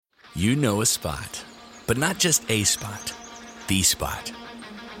You know a spot, but not just a spot, the spot.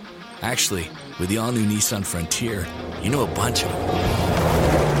 Actually, with the all-new Nissan Frontier, you know a bunch of them.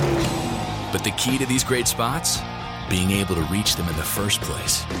 But the key to these great spots? Being able to reach them in the first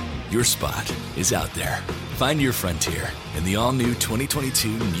place. Your spot is out there. Find your Frontier in the all-new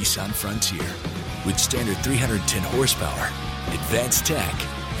 2022 Nissan Frontier. With standard 310 horsepower, advanced tech,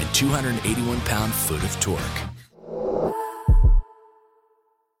 and 281 pound-foot of torque.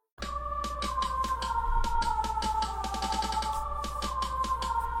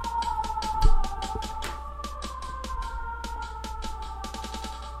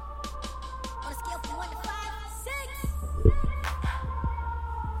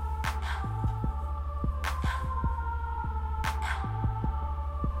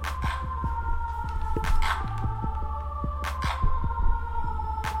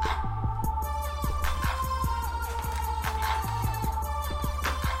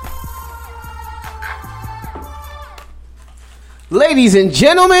 Ladies and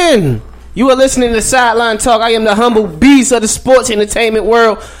gentlemen, you are listening to Sideline Talk. I am the humble beast of the sports entertainment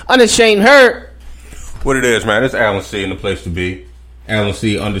world, Unashamed Hurt. What it is, man, it's Alan C in the place to be. Alan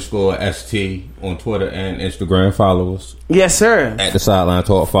C _ST on Twitter and Instagram. Follow us. Yes, sir. At the Sideline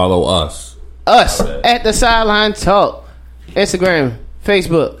Talk. Follow us. At the Sideline Talk. Instagram,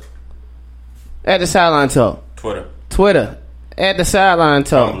 Facebook. At the Sideline Talk. Twitter. At the Sideline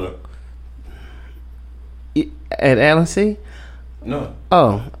Talk. Tumblr. At Alan C? No.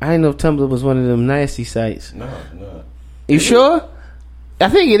 Oh, I didn't know if Tumblr was one of them nasty sites. No. You sure? I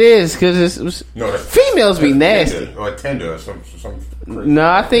think it is because females be nasty. Tinder or some. No,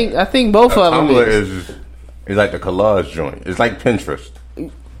 I think both of them. Tumblr is like the collage joint. It's like Pinterest.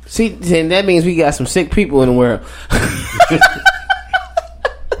 See, then that means we got some sick people in the world.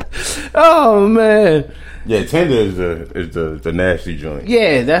 Oh man. Yeah, Tinder is the nasty joint.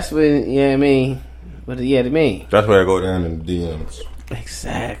 Yeah, that's what. Yeah, I mean. But yeah, to me, that's where I go down in the DMs.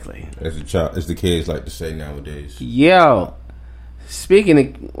 Exactly. As the kids like to say nowadays. Yo, speaking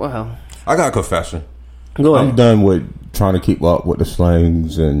of, well, I got a confession. Go ahead. I'm done with trying to keep up with the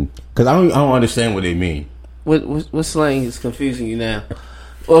slangs because I don't understand what they mean. What slang is confusing you now?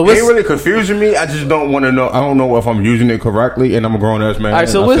 Well, it ain't really confusing me. I just don't want to know. I don't know if I'm using it correctly, and I'm a grown ass man. All right,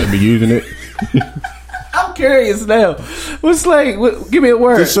 so I shouldn't be using it. I'm curious now. What's like? Give me a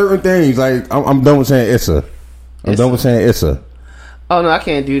word. There's certain things like I'm done with saying Issa. I'm done with saying Issa. Oh no, I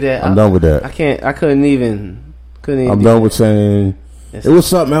can't do that. I'm done with that. I can't. I couldn't even. I'm done with saying. It was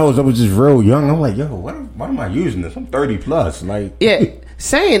something else. I was just real young. I'm like, yo, why am I using this? I'm 30 plus. Like, yeah,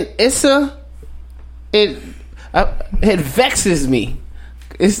 saying Issa, it vexes me.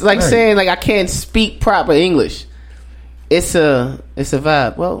 It's like saying like I can't speak proper English. It's a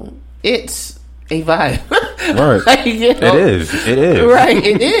vibe. Well, it's a vibe. Right. Like, you know, It is. Right,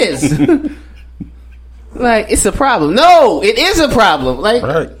 it is. Like, it's a problem. No, it is a problem. Like,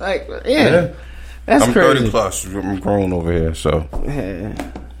 right. Like, yeah. That's I'm crazy. 30 plus. I'm grown over here, so.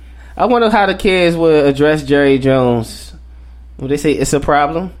 Yeah. I wonder how the kids would address Jerry Jones. Would they say it's a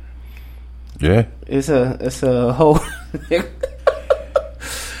problem? Yeah. It's a whole.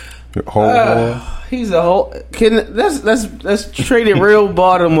 He's a whole. Let's treat it real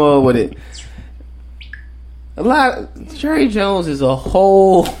Baltimore with it. Jerry Jones is a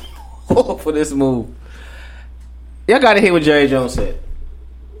whole for this move. Y'all gotta hear what Jerry Jones said.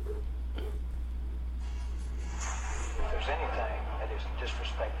 If there's anything that is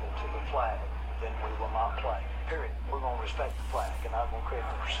disrespectful to the flag, then we will not play. Period. We're going to respect the flag, and I'm going to create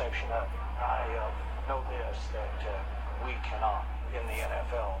the perception of it. I know this, that we cannot, in the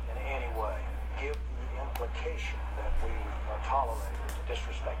NFL, in any way, give the implication that we are tolerating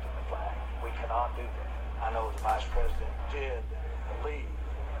disrespecting the flag. We cannot do that. I know the vice president did leave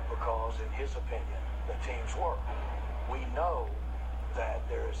because, in his opinion, the teams were. We know that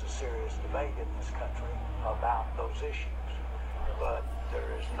there is a serious debate in this country about those issues, but there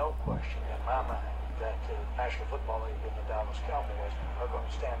is no question in my mind that the National Football League and the Dallas Cowboys are going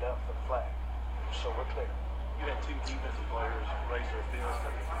to stand up for the flag. So we're clear. You had two defensive players raise their fists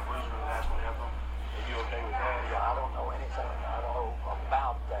at the conclusion of the national anthem. Are you okay with that? Yeah, I don't know anything. I don't know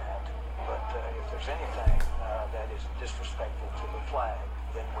about that. But if there's anything that is disrespectful to the flag,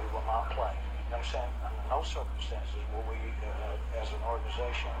 then we will not play. You understand? Under no circumstances will we, as an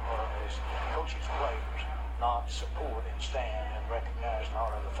organization or as coaches, players, not support and stand and recognize and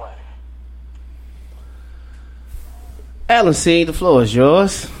honor the flag. Alan C., the floor is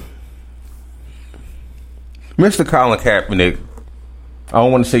yours. Mr. Colin Kaepernick, I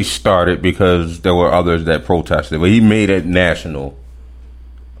don't want to say started because there were others that protested, but he made it national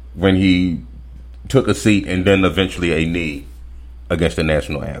when he took a seat and then eventually a knee against the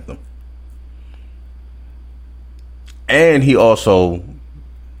national anthem. And he also,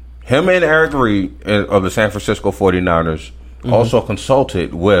 him and Eric Reed of the San Francisco 49ers also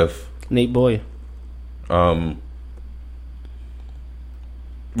consulted with Nate Boyer.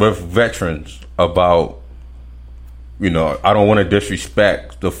 With veterans about, I don't want to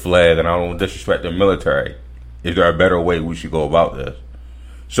disrespect the flag and I don't want to disrespect the military. Is there a better way we should go about this?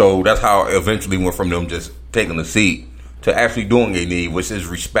 So that's how it eventually went from them just taking the seat to actually doing a knee, which is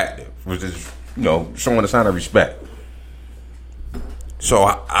respected, which is, showing a sign of respect. So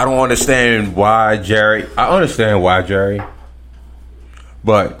I don't understand why Jerry. I understand why Jerry.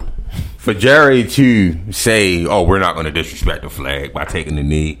 But for Jerry to say, "Oh, we're not going to disrespect the flag by taking the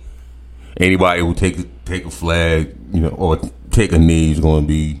knee," anybody who take a flag, or take a knee is going to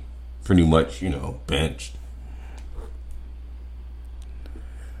be pretty much, benched.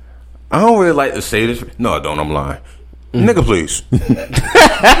 I don't really like to say this. No, I don't. I'm lying. Nigga, please. That's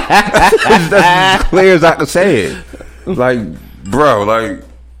as clear as I can say it. Like, bro,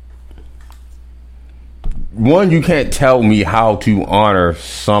 one, you can't tell me how to honor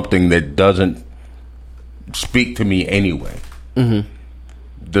something that doesn't speak to me anyway. Mm-hmm.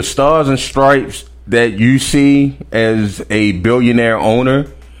 The stars and stripes that you see as a billionaire owner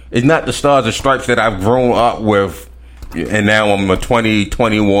is not the stars and stripes that I've grown up with, and now I'm a 20,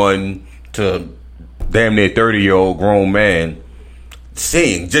 21 to damn near 30-year-old grown man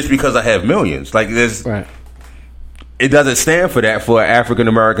seeing just because I have millions. Like, this, right. It doesn't stand for that for African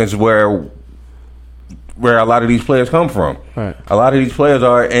Americans where a lot of these players come from. Right. A lot of these players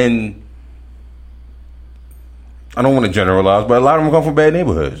are in, I don't want to generalize, but a lot of them come from bad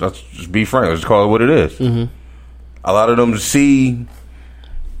neighborhoods. Let's just be frank. Let's call it what it is. Mm-hmm. A lot of them see,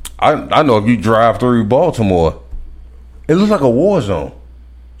 I know if you drive through Baltimore, it looks like a war zone.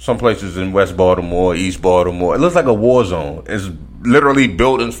 Some places in West Baltimore, East Baltimore, it looks like a war zone. It's literally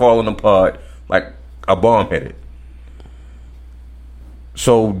buildings falling apart like a bomb hit it.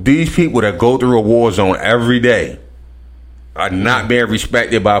 So these people that go through a war zone every day are not being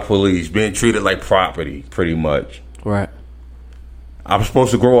respected by police, being treated like property, pretty much. Right. I'm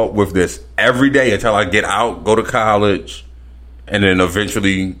supposed to grow up with this every day until I get out, go to college, and then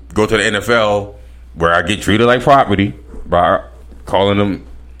eventually go to the NFL, where I get treated like property by calling them,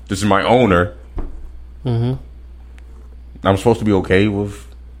 this is my owner. Mm-hmm. I'm supposed to be okay with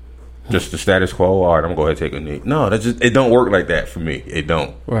just the status quo. All right, I'm going to go ahead and take a knee. No, it don't work like that for me. It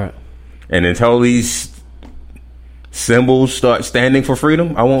don't. Right. And until these symbols start standing for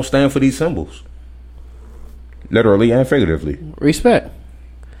freedom, I won't stand for these symbols. Literally and figuratively. Respect.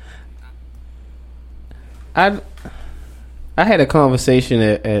 I had a conversation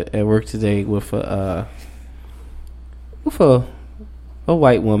at work today with a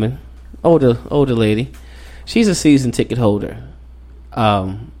white woman, older lady. She's a season ticket holder.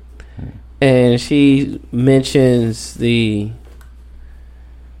 And she mentions the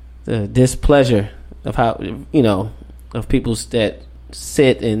displeasure of how, of people that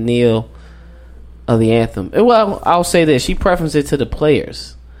sit and kneel of the anthem. Well, I'll say this: she preferences it to the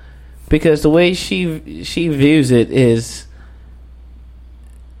players, because the way she views it is,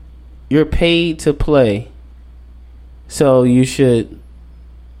 you're paid to play, so you should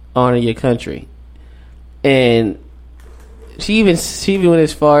honor your country. And she even went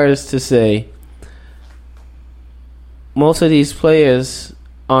as far as to say most of these players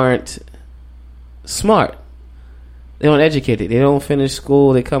aren't smart. They aren't educated. They don't finish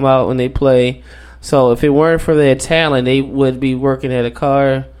school. They come out and they play. So if it weren't for their talent, they would be working at a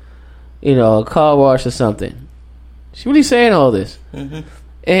car wash or something. She's really saying all this. Mm-hmm.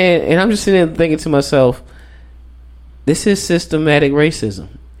 And I'm just sitting there thinking to myself, this is systematic racism.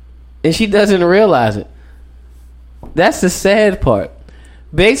 And she doesn't realize it. That's the sad part.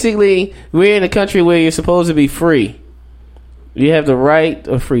 Basically, we're in a country where you're supposed to be free. You have the right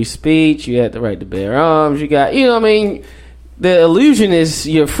of free speech. You have the right to bear arms. You got, the illusion is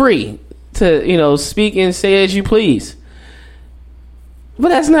you're free to, speak and say as you please. But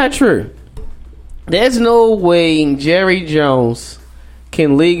that's not true. There's no way Jerry Jones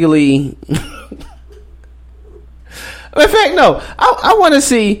can legally... In fact, no. I want to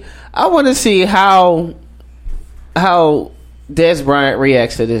see how Dez Bryant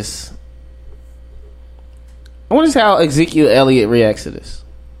reacts to this. I want to see how Ezekiel Elliott reacts to this.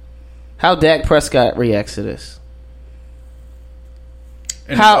 How Dak Prescott reacts to this.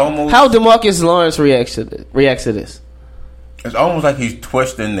 And how DeMarcus Lawrence reacts to this. It's almost like he's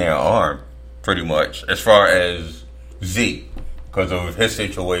twisting their arm, pretty much, as far as Zeke, because of his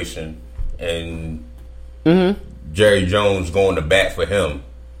situation and Jerry Jones going to bat for him.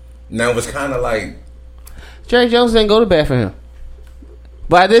 Now it's kind of like Jerry Jones didn't go to bat for him.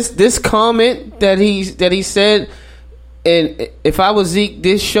 by this comment that he said, and if I was Zeke,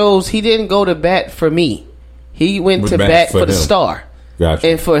 this shows he didn't go to bat for me. He went to bat for the star. Gotcha.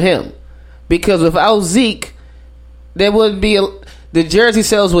 And for him. Because without Zeke, there would be the jersey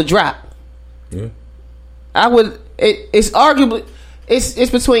sales would drop. Yeah. It's arguably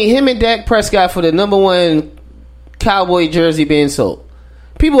it's between him and Dak Prescott for the number one Cowboy jersey being sold.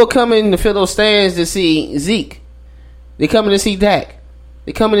 People are coming to fill those stands to see Zeke. They're coming to see Dak.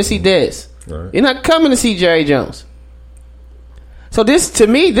 They're coming to see Dez. Right. They're not coming to see Jerry Jones. So this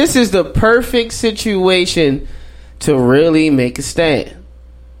is the perfect situation to really make a stand.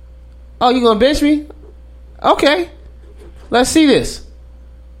 Oh, you gonna bench me? Okay. Let's see this.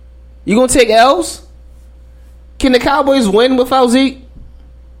 You gonna take L's? Can the Cowboys win without Zeke?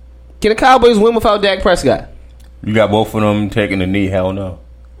 Can the Cowboys win without Dak Prescott? You got both of them taking the knee. Hell no.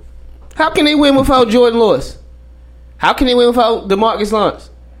 How can they win without Jordan Lewis? How can they win without DeMarcus Lawrence?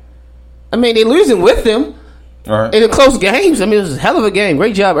 I mean, they're losing with them. All right. In the close games. I mean, it was a hell of a game.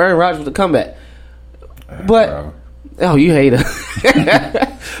 Great job, Aaron Rodgers, with the comeback. But oh, you hate her.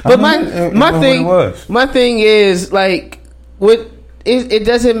 But my thing is like, it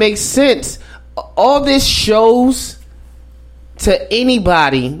doesn't make sense. All this shows to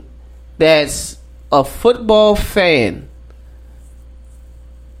anybody that's a football fan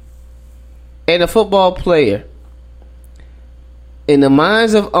and a football player. In the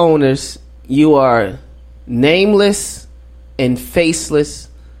minds of owners, you are nameless and faceless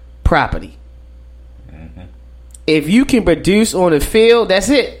property. Mm-hmm. If you can produce on the field, that's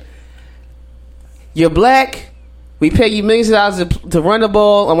it. You're black. We pay you millions of dollars to run the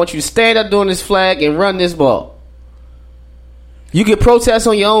ball. I want you to stand up during this flag and run this ball. You can protest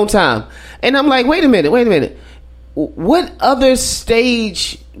on your own time. And I'm like, wait a minute. What other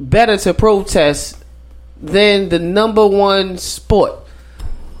stage better to protest than the number one sport?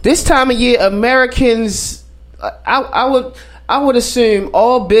 This time of year, Americans, I would assume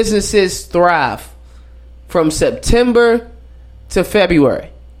all businesses thrive from September to February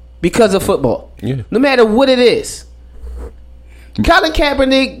because of football. Yeah. No matter what it is. Colin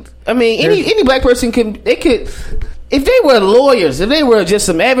Kaepernick, I mean, any black person could, if they were lawyers, if they were just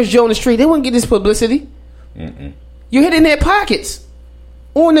some average Joe on the street, they wouldn't get this publicity. Mm-mm. You're hitting their pockets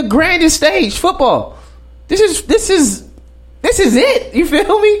on the grandest stage, football. This is it. You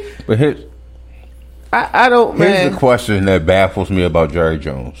feel me? But here's the question that baffles me about Jerry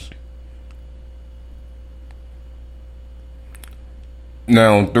Jones.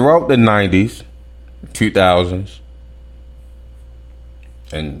 Now, throughout the 90s, 2000s,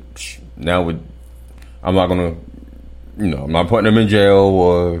 and now I'm not putting him in jail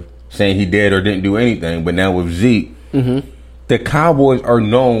or saying he did or didn't do anything, but now with Zeke, mm-hmm. the Cowboys are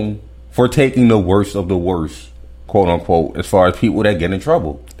known for taking the worst of the worst, quote unquote, as far as people that get in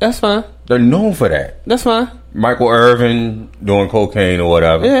trouble. That's fine. They're known for that. That's fine. Michael Irvin doing cocaine or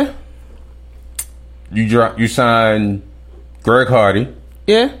whatever. Yeah. You sign Greg Hardy.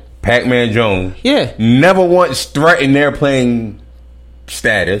 Yeah. Pac-Man Jones. Yeah. Never once threatened their playing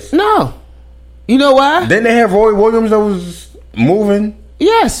status. No. You know why? Then they have Roy Williams that was moving.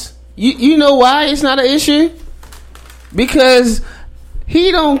 Yes. You know why it's not an issue? Because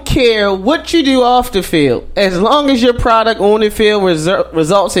he don't care what you do off the field. As long as your product on the field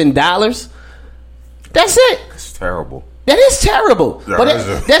results in dollars, that's it. It's terrible. That is terrible.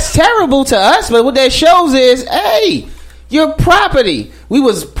 That's terrible to us. But what that shows is, hey, your property. We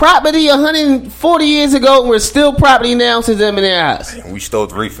was property 140 years ago, and we're still property now since them in their house. We stole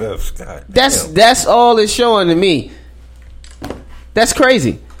 3/5. God. That's all it's showing to me. That's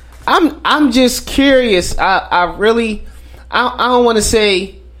crazy. I'm just curious. I don't want to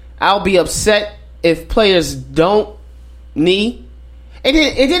say I'll be upset if players don't knee. And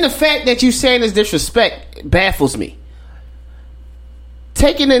then the fact that you saying is disrespect baffles me.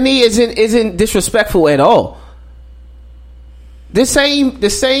 Taking a knee isn't disrespectful at all. The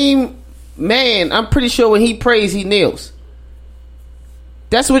same man, I'm pretty sure when he prays, he kneels.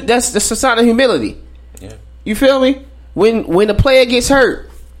 That's the sign of humility. Yeah. You feel me? When a player gets hurt,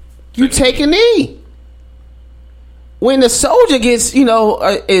 you take a knee. When the soldier gets,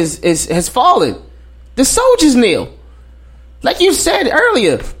 has fallen, the soldiers kneel. Like you said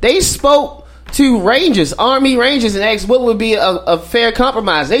earlier, they spoke to Rangers, Army Rangers, and asked what would be a fair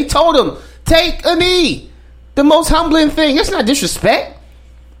compromise. They told them, take a knee. The most humbling thing. That's not disrespect.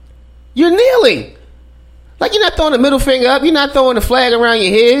 You're kneeling. Like, you're not throwing the middle finger up. You're not throwing the flag around your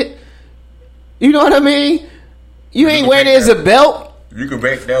head. You know what I mean? You ain't wearing it as a belt. You can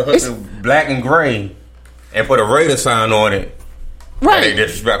make that hook black and gray and put a Raider sign on it. Right. That ain't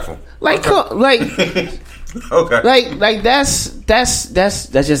disrespectful. Like, Okay. Like that's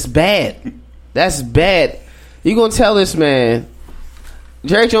just bad. That's bad. You gonna tell this man?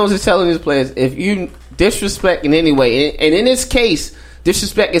 Jerry Jones is telling his players, if you disrespect in any way, and in this case,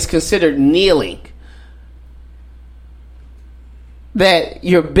 disrespect is considered kneeling, that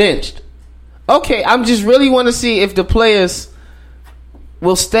you're benched. Okay, I'm just really want to see if the players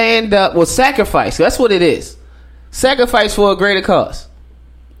will stand up, will sacrifice. That's what it is. Sacrifice for a greater cause.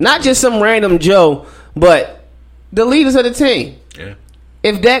 Not just some random Joe, but the leaders of the team. Yeah.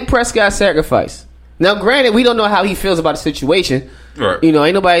 If Dak Prescott sacrificed. Now, granted, we don't know how he feels about the situation. Right. You know,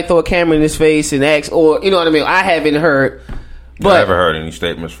 ain't nobody throw a camera in his face and ask, or, you know what I mean? I haven't heard. But I haven't heard any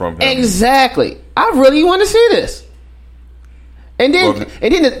statements from him. Exactly. I really want to see this. And then,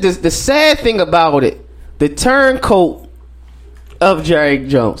 the sad thing about it, the turncoat of Jerry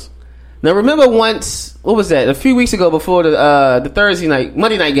Jones. Now, remember once, what was that? A few weeks ago before the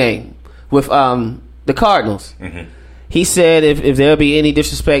Monday night game with the Cardinals. Mm-hmm. He said if there'll be any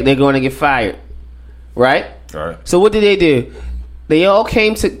disrespect, they're going to get fired. Right? All right. So what did they do? They all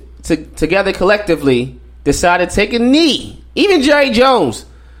came together collectively, decided to take a knee. Even Jerry Jones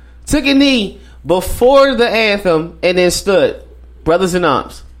took a knee before the anthem and then stood, brothers in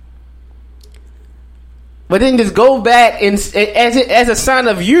arms. But then just go back and as a sign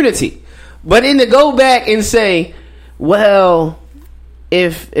of unity. But then to go back and say, well,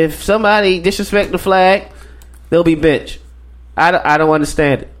 if somebody disrespect the flag, they'll be benched. I don't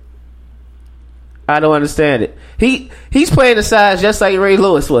understand it. I don't understand it. He's playing the sides just like Ray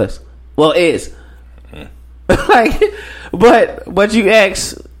Lewis was. Well, is. Like, but if you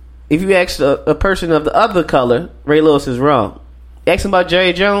ask a person of the other color, Ray Lewis is wrong. Ask him about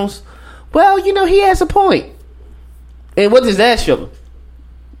Jerry Jones. Well, you know, he has a point. And what does that show?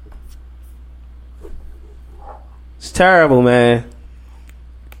 It's terrible, man.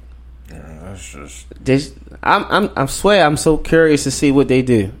 Yeah, that's just. I swear, I'm so curious to see what they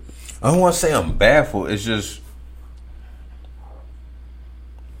do. I don't want to say I'm baffled. It's just.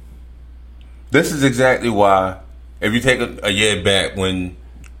 This is exactly why, if you take a year back when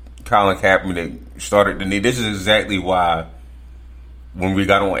Colin Kaepernick started the knee, this is exactly why when we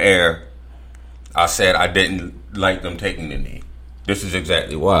got on air, I said I didn't like them taking the knee. This is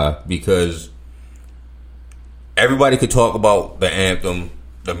exactly why. Because everybody could talk about the anthem,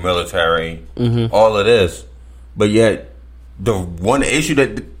 the military, all of this, but yet the one issue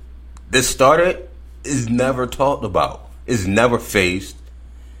that this started is never talked about. It's never faced.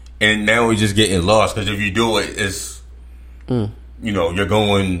 And now we're just getting lost because if you do it, it's, you know, you're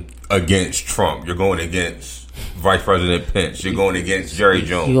going against Trump. You're going against Vice President Pence. You're going against Jerry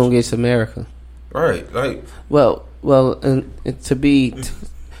Jones. You're going against America. Right. Like, well, and to be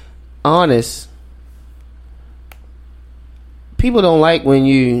honest, people don't like when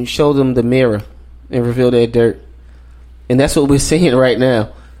you show them the mirror and reveal their dirt. And that's what we're seeing right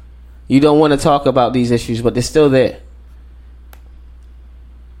now. You don't want to talk about these issues, but they're still there.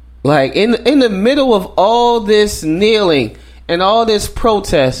 Like, in the middle of all this kneeling and all this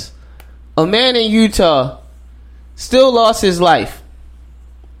protest, a man in Utah still lost his life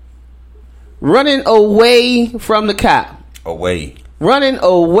running away from the cop. Running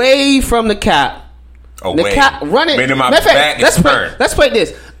away from the cop. Away. The cop running. Meaning my back is turned. Let's play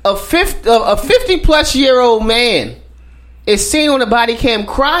this. A 50-plus-year-old man is seen on the body cam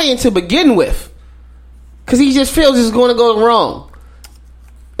crying to begin with because he just feels it's going to go wrong.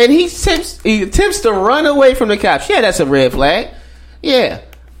 And he attempts to run away from the cops. Yeah, that's a red flag. Yeah.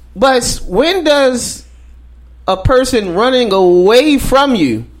 But when does a person running away from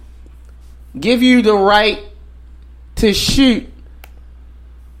you give you the right to shoot?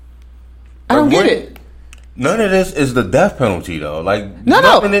 I don't get it. None of this is the death penalty, though. Like,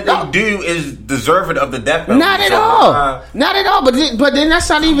 nothing that they do is deserving of the death penalty. Not at all. Not at all. But then that's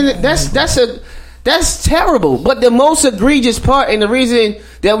not even... That's terrible. But the most egregious part and the reason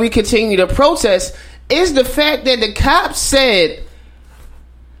that we continue to protest is the fact that the cops said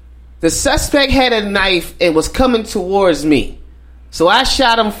the suspect had a knife and was coming towards me. So I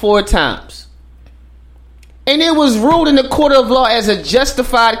shot him 4 times. And it was ruled in the court of law as a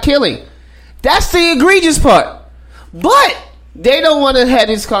justified killing. That's the egregious part. But they don't want to have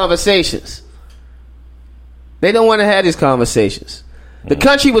these conversations. The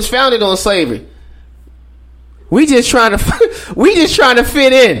country was founded on slavery. We just trying to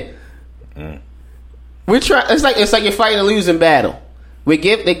fit in. It's like you're fighting a losing battle. They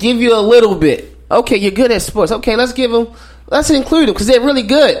give you a little bit. Okay, you're good at sports. Okay, let's include them because they're really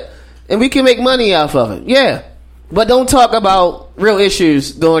good and we can make money off of it. Yeah, but don't talk about real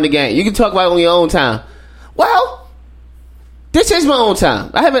issues during the game. You can talk about it on your own time. Well, this is my own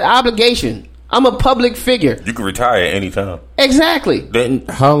time. I have an obligation. I'm a public figure. You can retire at any time. Exactly. Then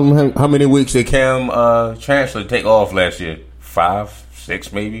how many weeks did Cam Chancellor take off last year? 5,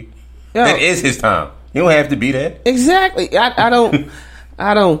 6 maybe? Yo. That is his time. You don't have to be there. Exactly.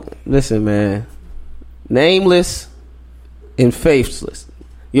 I don't listen, man. Nameless and faithless.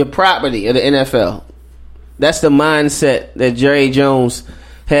 Your property of the NFL. That's the mindset that Jerry Jones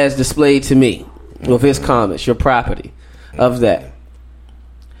has displayed to me with his comments. Your property of that.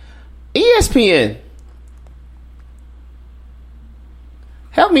 ESPN.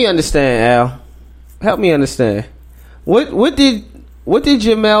 Help me understand, Al. Help me understand. What did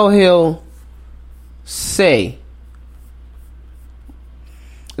Jemele Hill say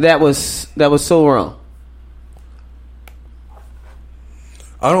that was so wrong?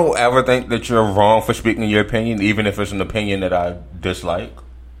 I don't ever think that you're wrong for speaking your opinion, even if it's an opinion that I dislike.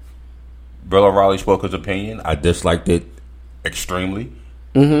 Bill O'Reilly spoke his opinion. I disliked it extremely.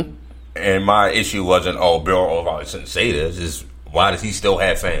 Mm-hmm. And my issue wasn't, Bill O'Reilly shouldn't say this. Is why does he still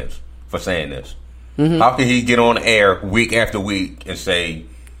have fans for saying this? Mm-hmm. How can he get on air week after week and say,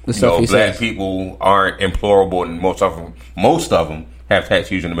 black people aren't implorable, and most of them have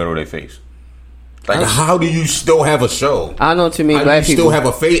tattoos in the middle of their face? Like, how do you still have a show? I know too many black people. Still have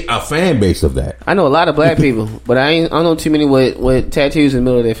a fan base of that. I know a lot of black people, but I don't know too many with tattoos in the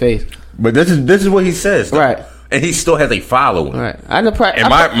middle of their face. But this is what he says, though. Right? And he still has a following, right?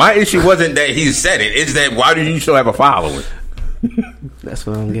 My issue wasn't that he said it; it's that why do you still have a following? That's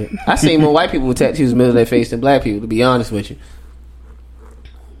what I'm getting. I seen more white people with tattoos in the middle of their face than black people. To be honest with you,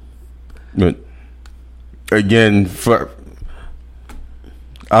 but again,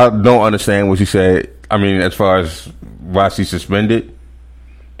 I don't understand what she said. I mean, as far as why she suspended,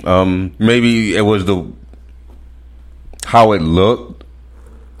 maybe it was how it looked.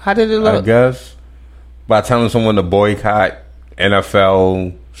 How did it look? I guess by telling someone to boycott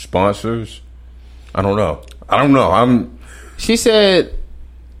NFL sponsors. I don't know. She said,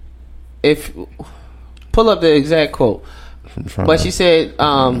 "If pull up the exact quote," but she said,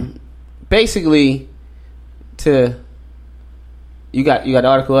 basically, you got the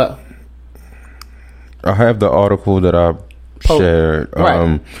article up. I have the article that I shared.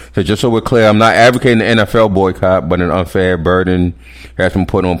 Right. So just so we're clear, I'm not advocating the NFL boycott, but an unfair burden has been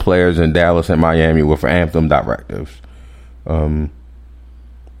put on players in Dallas and Miami with anthem directives.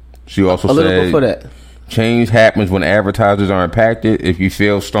 She also said, a little before that, change happens when advertisers are impacted. If you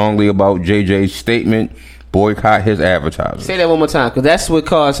feel strongly about JJ's statement, boycott his advertisers. Say that one more time, because that's what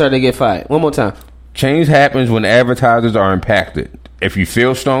caused her to get fired. One more time. Change happens when advertisers are impacted. If you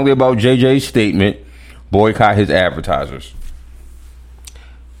feel strongly about JJ's statement, boycott his advertisers.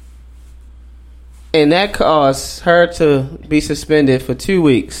 And that caused her to be suspended for 2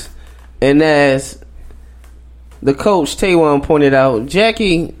 weeks. And as the coach, Taywan, pointed out,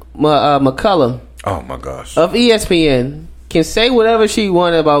 Jackie McCullum, oh my gosh, of ESPN, can say whatever she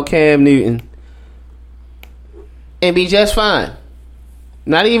wanted about Cam Newton and be just fine.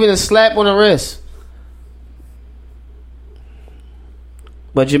 Not even a slap on the wrist.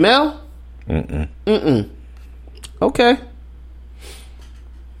 But Jemele? Mm-mm. Okay.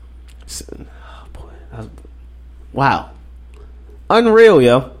 Oh boy. Wow. Unreal,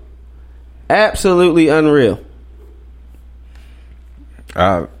 yo. Absolutely unreal.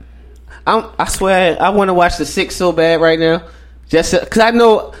 I swear, I want to watch The Six so bad right now. Just because I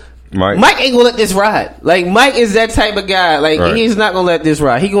know Mike ain't gonna let this ride. Like, Mike is that type of guy. Like, right. He's not gonna let this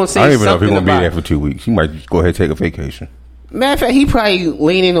ride. He gonna say something. I don't even know if he's gonna be there for 2 weeks. He might just go ahead and take a vacation. Matter of fact, he probably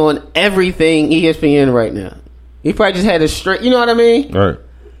leaning on everything ESPN right now. He probably just had a straight. You know what I mean? Right.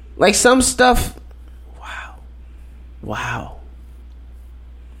 Like some stuff. Wow.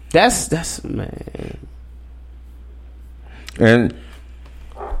 That's man. And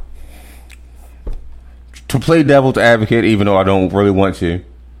to play devil's advocate, even though I don't really want to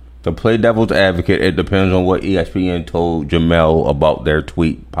play devil's advocate, it depends on what ESPN told Jemele about their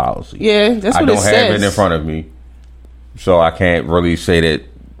tweet policy. Yeah, that's what it says. I don't have it in front of me, so I can't really say that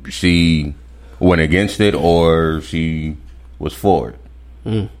she went against it or she was for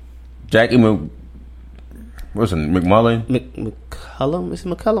it. Jackie McMullen? McCullum? Is it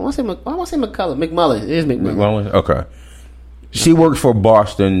McCullum? I want to say McCullum. McMullen. It is McMullen. Okay. She works for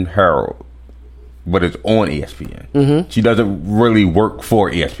Boston Herald, but it's on ESPN. Mm-hmm. She doesn't really work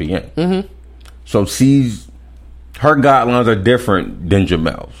for ESPN. Mm-hmm. So her guidelines are different than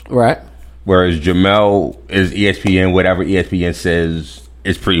Jemele's. Right. Whereas Jemele is ESPN, whatever ESPN says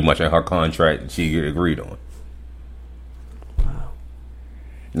is pretty much in her contract that she agreed on. Wow.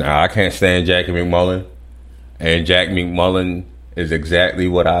 Now, I can't stand Jackie McMullen. And Jack McMullen is exactly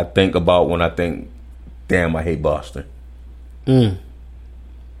what I think about when I think, damn, I hate Boston. Wow.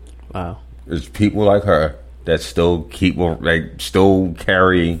 It's people like her that still still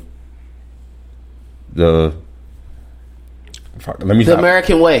carry the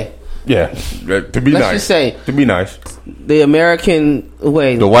American way. Yeah, to be Let's nice. just say to be nice. The American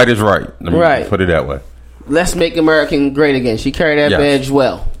way. The white is right. Let me Right. put it that way. Let's make America great again. She carried that Yes. badge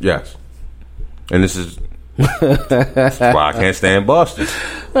well. Yes, and this is why I can't stand Boston.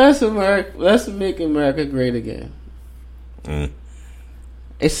 Let's make America great again.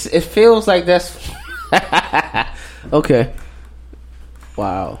 It feels like that's okay.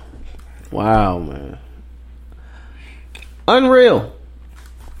 Wow, man, unreal.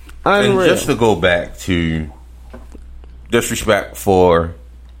 And just to go back to disrespect for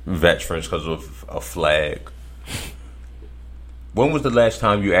veterans because of a flag. When was the last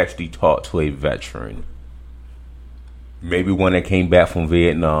time you actually talked to a veteran? Maybe one that came back from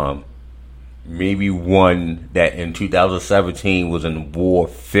Vietnam. Maybe one that in 2017 was in war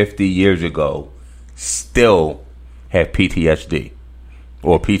 50 years ago, still had PTSD.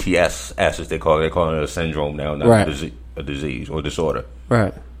 Or PTS, as they call it. They're calling it a syndrome now, not Right. a disease or disorder.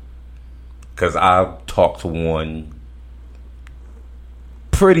 Right. Because I talk to one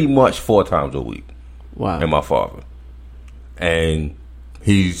pretty much 4 times a week. Wow. And my father. And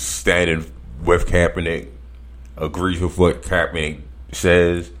he's standing with Kaepernick, agrees with what Kaepernick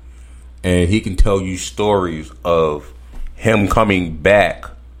says, and he can tell you stories of him coming back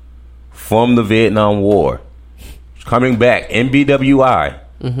from the Vietnam War, coming back in BWI,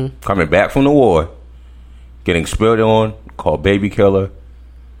 coming back from the war, getting spilled on, called baby killer,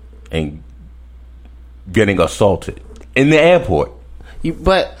 and getting assaulted in the airport.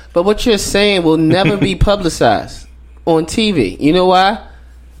 But what you're saying will never be publicized on TV. You know why?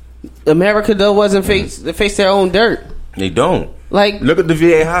 America though wasn't face their own dirt. They don't. Like, look at the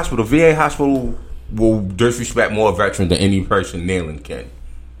VA hospital. VA hospital will disrespect more veterans than any person kneeling can.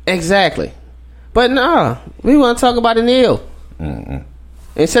 Exactly. But nah, we want to talk about the kneel.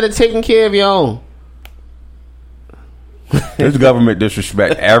 Instead of taking care of your own. This government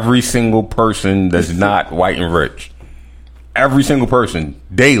disrespect every single person that's not white and rich. Every single person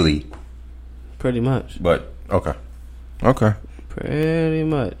daily. Pretty much. But okay. Pretty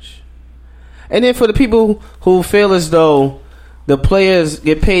much. And then for the people who feel as though the players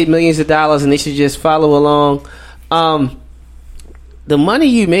get paid millions of dollars and they should just follow along, the money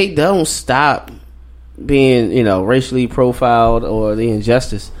you make don't stop being, racially profiled or the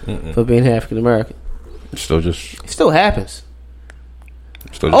injustice for being African American. It still happens.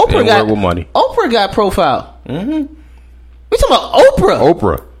 Oprah with money. Oprah got profiled. We talking about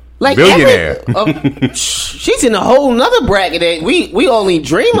Oprah. Like billionaire. She's in a whole nother bracket that we only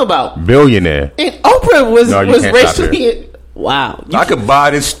dream about. Billionaire. And Oprah was racially. Wow. I could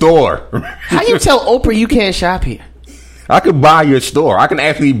buy this store. How you tell Oprah you can't shop here? I could buy your store. I can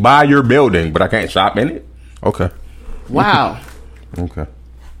actually buy your building, but I can't shop in it. Okay. Wow. Okay.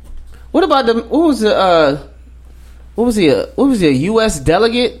 What about what was the U.S.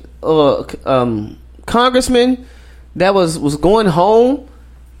 delegate or congressman that was going home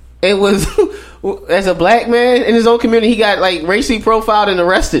and was as a black man in his own community, he got like racially profiled and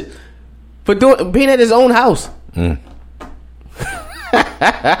arrested for being at his own house.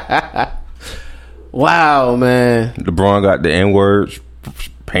 Wow, man. LeBron got the N-words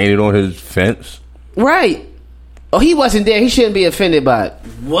painted on his fence. Right. Oh, he wasn't there. He shouldn't be offended by it.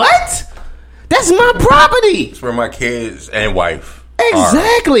 What? That's my property. It's where my kids and wife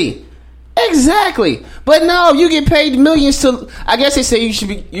Exactly. But no, you get paid millions to. I guess they say you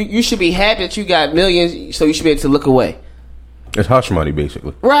should be happy that you got millions, so you should be able to look away. It's hush money,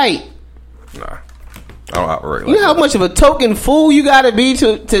 basically. Right. Nah, I don't operate like You know how much of a token fool you got to be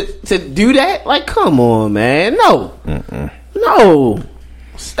to do that? Like, come on, man. No.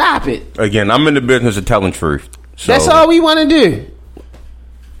 Stop it. Again, I'm in the business of telling truth. So. That's all we want to do.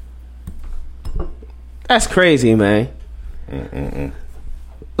 That's crazy, man.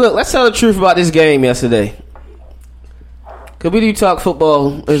 Look, let's tell the truth about this game yesterday. Because we do talk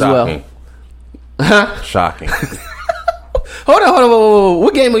football as well. Huh? Shocking. Hold on.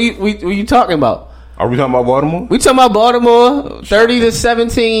 What game were you talking about? Are we talking about Baltimore? We talking about Baltimore,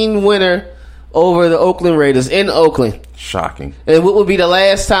 30-17 winner over the Oakland Raiders in Oakland. Shocking. And what would be the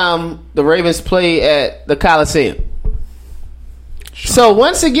last time the Ravens play at the Coliseum? Shocking. So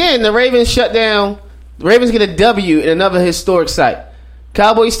once again, the Ravens shut down. The Ravens get a W in another historic site.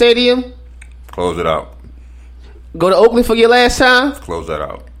 Cowboy Stadium. Close it out. Go to Oakland for your last time. Close that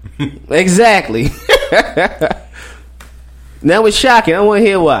out. Exactly. Now it's shocking. I want to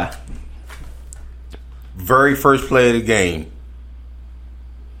hear why. Very first play of the game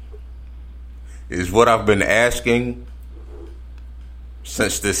is what I've been asking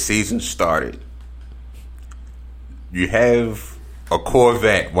since this season started. You have a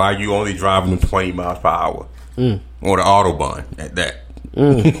Corvette while you only driving 20 miles per hour on the Autobahn at that.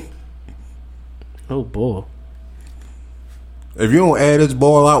 Oh boy! If you don't add this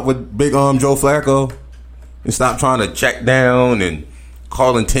ball out with Big Arm Joe Flacco and stop trying to check down and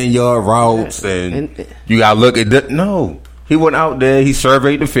calling 10-yard routes and you gotta look at that. No, he went out there. He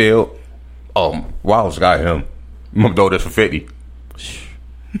surveyed the field. Oh, Wallace got him. I'm gonna throw this for 50.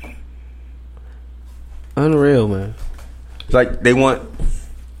 Unreal, man. It's like they want.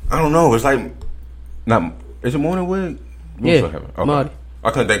 I don't know. It's like not. Is it Morning Wig? Yeah, okay. Marty.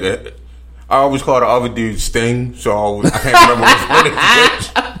 I couldn't think of it. I always call the other dude Sting, so I can't remember which one.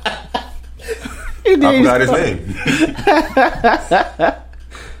 I forgot his name.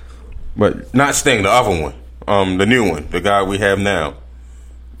 But not Sting, the other one, the new one, the guy we have now.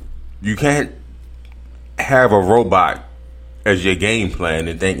 You can't have a robot as your game plan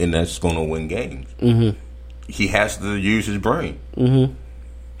and thinking that's going to win games. Mm-hmm. He has to use his brain. Mm-hmm.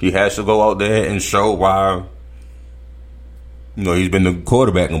 He has to go out there and show why. He's been the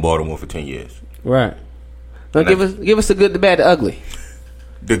quarterback in Baltimore for 10 years. Right. Now give us the good, the bad, the ugly.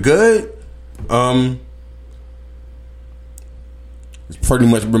 The good, it's pretty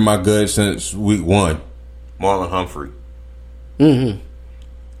much been my good since week 1. Marlon Humphrey. Mm-hmm.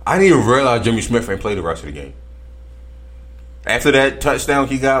 I didn't even realize Jimmy Smith ain't played the rest of the game. After that touchdown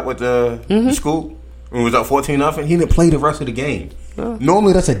he got with the scoop, when it was up 14-0, he didn't play the rest of the game.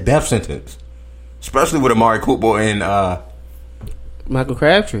 Normally that's a death sentence, especially with Amari Cooper and Michael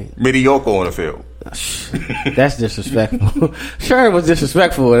Crabtree. Mediocre on the field. That's disrespectful. Sherm was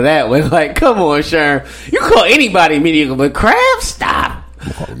disrespectful to that one. Like, come on, Sherm. You call anybody mediocre, but Crab, stop. I'm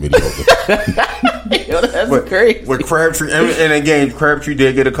gonna call him mediocre. That's crazy. With Crabtree, and again, Crabtree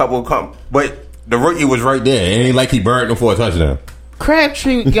did get a couple of but the rookie was right there. It ain't like he burned him for a touchdown.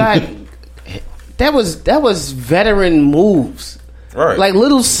 Crabtree got that was veteran moves. Right. Like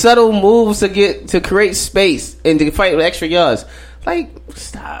little subtle moves to create space and to fight with extra yards. Like,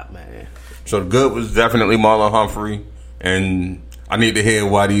 stop, man. So the good was definitely Marlon Humphrey, and I need to hear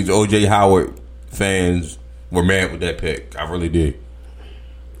why these O.J. Howard fans were mad with that pick. I really did.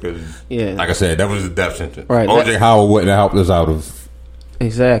 Because, like I said, that was a death sentence. Right. O.J. Howard wouldn't have helped us out of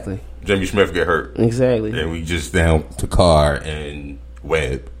exactly. Jimmy Smith get hurt. Exactly. And we just down to Carr and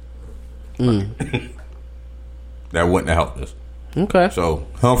Webb. That wouldn't have helped us. Okay. So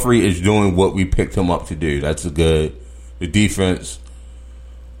Humphrey is doing what we picked him up to do. That's a good. The defense,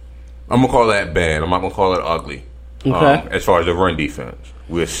 I'm going to call that bad. I'm not going to call it ugly. Okay. As far as the run defense,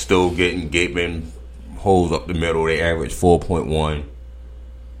 we're still getting gaping holes up the middle. They average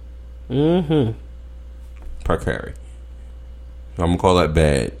 4.1 per carry. I'm going to call that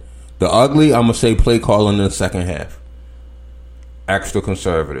bad. The ugly, I'm going to say play calling in the second half. Extra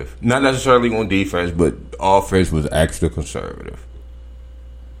conservative. Not necessarily on defense, but offense was extra conservative.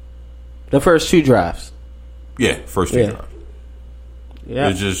 The first 2 drives. Yeah, first 2 drives. Yeah.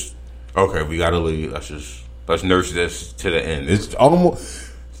 It's just, okay, we got to lead. Let's nurse this to the end. It's almost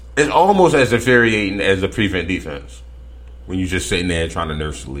as infuriating as the prevent defense when you're just sitting there trying to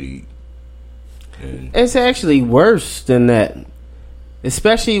nurse the lead. And it's actually worse than that.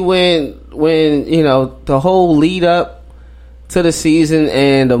 Especially when the whole lead up to the season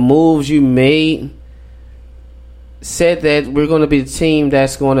and the moves you made said that we're going to be the team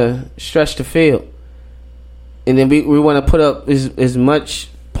that's going to stretch the field. And then we want to put up as much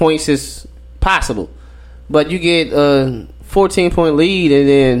points as possible. But you get a 14-point lead, and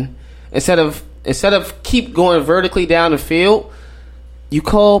then instead of keep going vertically down the field, you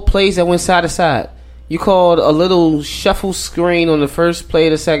call plays that went side to side. You called a little shuffle screen on the first play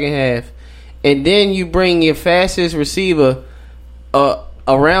of the second half, and then you bring your fastest receiver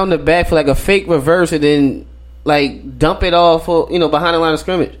around the back for like a fake reverse, and then like dump it off behind the line of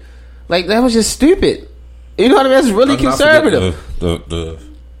scrimmage. Like, that was just stupid. You know what I mean? That's really conservative. The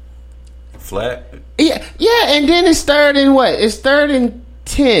flat. Yeah, and then it's third and what? It's 3rd and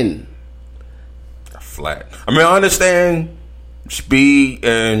 10. Flat. I mean, I understand speed,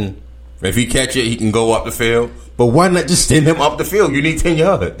 and if he catch it, he can go up the field. But why not just send him up the field? You need 10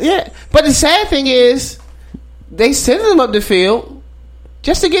 yards. Yeah, but the sad thing is, they send him up the field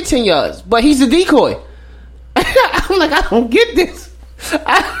just to get 10 yards. But he's a decoy. I'm like, I don't get this.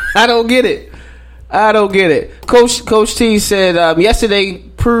 I don't get it. I don't get it. Coach T said yesterday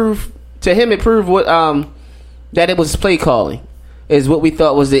it proved what that it was play calling is what we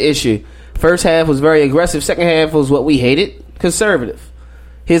thought was the issue. First half was very aggressive. Second half was what we hated, conservative.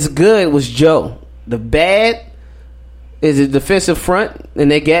 His good was Joe. The bad is the defensive front and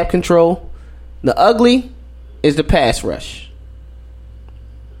their gap control. The ugly is the pass rush.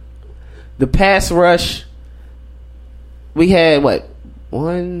 The pass rush, we had what?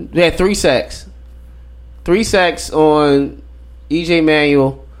 We had 3 sacks. 3 sacks on EJ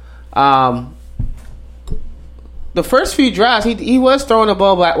Manuel. The first few drives, he was throwing the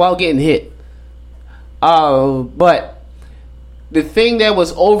ball back while getting hit. But the thing that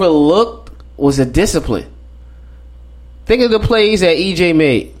was overlooked was the discipline. Think of the plays that EJ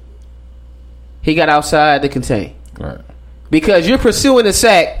made. He got outside to contain. Right. Because you're pursuing a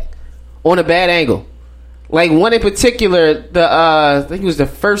sack on a bad angle. Like one in particular, I think it was the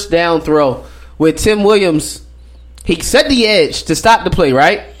first down throw with Tim Williams. He set the edge to stop the play,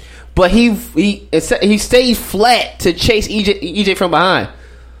 right? But he stayed flat to chase EJ from behind.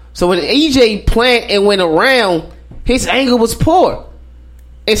 So when EJ planted and went around, his angle was poor.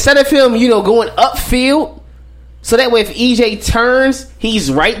 Instead of him, going upfield, so that way if EJ turns,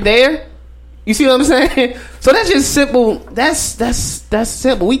 he's right there. You see what I'm saying? So that's just simple. That's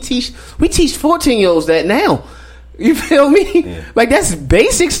simple. We teach 14-year-olds that now. You feel me? Yeah. Like that's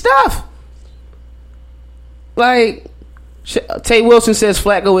basic stuff. Like Tay Wilson says,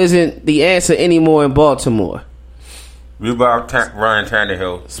 Flacco isn't the answer anymore in Baltimore. We about Ryan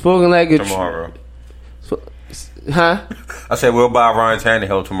Tannehill Spoken like a tomorrow. Huh? I said we'll buy Ryan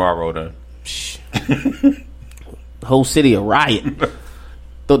Tannehill tomorrow then. The whole city a riot.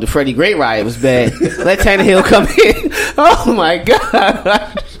 Thought the Freddie Gray riot was bad. Let Tannehill come in. Oh my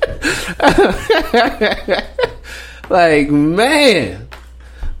god! Like man,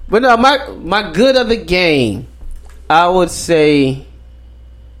 but no, my good of the game, I would say,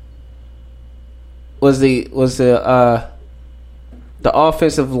 was the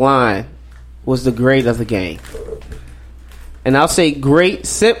offensive line was the great of the game, and I'll say great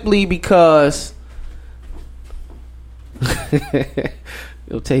simply because.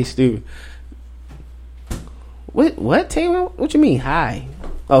 It'll taste stupid. What Taylor? What you mean high?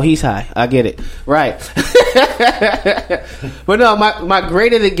 Oh, he's high. I get it. Right. But no, my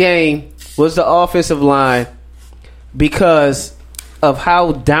grade of the game was the offensive line because of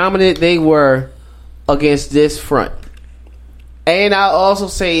how dominant they were against this front. And I'll also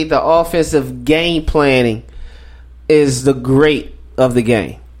say the offensive game planning is the great of the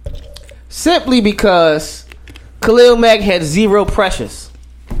game. Simply because Khalil Mack had 0 pressures.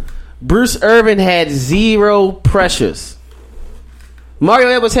 Bruce Irvin had 0 pressures. Mario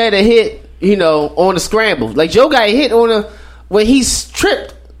Edwards had a hit, on the scramble. Like Joe got hit when he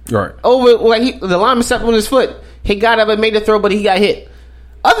tripped Right. over. Like the lineman stepped on his foot. He got up and made the throw, but he got hit.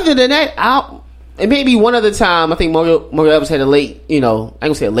 Other than that, and maybe one other time, I think Mario Edwards had a late, I ain't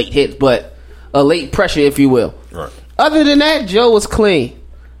gonna say a late hit, but a late pressure, if you will. Right. Other than that, Joe was clean.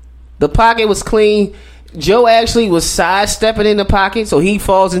 The pocket was clean. Joe actually was sidestepping in the pocket, so he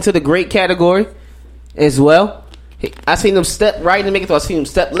falls into the great category as well. I seen him step right and make a throw. I seen him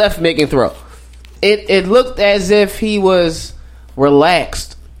step left making throw. It looked as if he was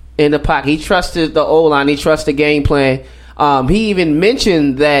relaxed in the pocket. He trusted the O-line. He trusted the game plan. He even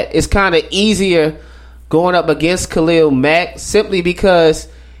mentioned that it's kind of easier going up against Khalil Mack simply because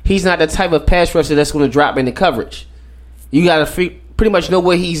he's not the type of pass rusher that's going to drop into coverage. You got to pretty much know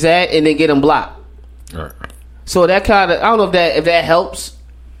where he's at and then get him blocked. Right. So that kind of, I don't know if that helps.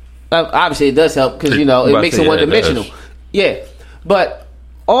 Obviously, it does help because it makes it one-dimensional. Yeah, but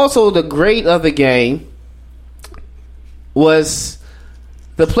also the grade of the game was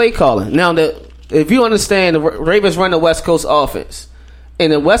the play calling. Now, if you understand, the Ravens run the West Coast offense,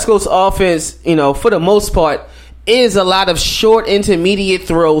 and the West Coast offense, for the most part, is a lot of short, intermediate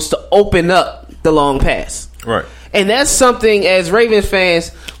throws to open up the long pass. Right. And that's something as Ravens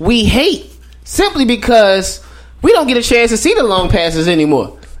fans we hate. Simply because we don't get a chance to see the long passes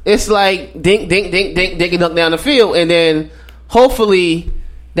anymore. It's like dink, dink, dink, dink, dink, and dunk down the field, and then hopefully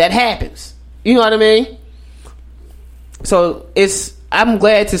that happens. You know what I mean? So I'm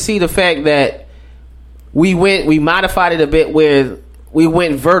glad to see the fact that we modified it a bit where we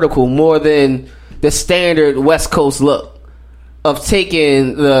went vertical more than the standard West Coast look of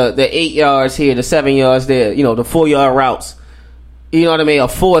taking the 8 yards here, the 7 yards there, the 4-yard routes. You know what I mean? A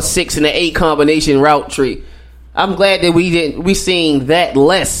 4, 6, and an 8 combination route tree. I'm glad that we seen that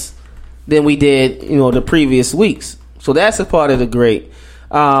less than we did, the previous weeks. So that's a part of the great.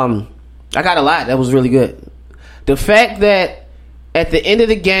 I got a lot that was really good. The fact that at the end of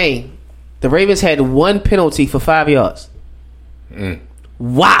the game, the Ravens had 1 penalty for 5 yards.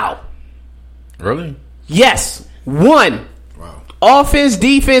 Wow. Really? Yes, 1. Wow. Offense,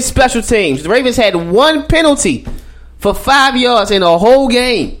 defense, special teams. The Ravens had 1 penalty for 5 yards in a whole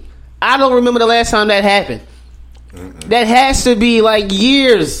game. I don't remember the last time that happened. That has to be like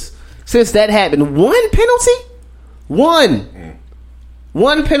years since that happened. 1 penalty? 1.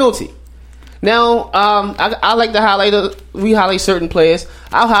 1 penalty. Now, I like to highlight. We highlight certain players.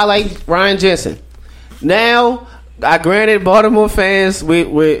 I'll highlight Ryan Jensen. Now, I granted Baltimore fans, we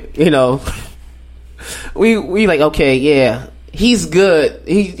like, okay, yeah, he's good.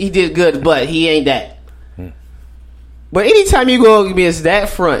 He did good, but he ain't that. But anytime you go against that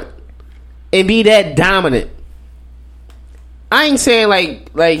front and be that dominant, I ain't saying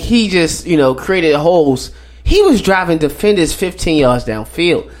like he just created holes. He was driving defenders 15 yards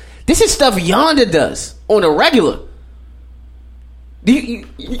downfield. This is stuff Yonder does on a regular.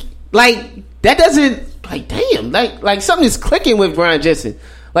 Like that doesn't damn like something is clicking with Ryan Jensen.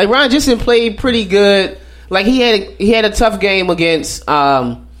 Like Ryan Jensen played pretty good. Like he had a tough game against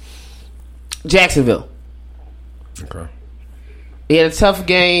Jacksonville. Okay. He had a tough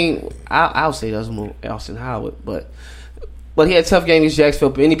game. I'll say that was more Austin Howard, but he had a tough game against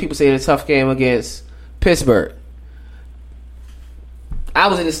Jacksonville. Many people say he had a tough game against Pittsburgh. I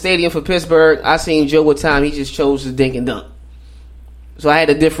was in the stadium for Pittsburgh. I seen Joe what time he just chose to dink and dunk. So I had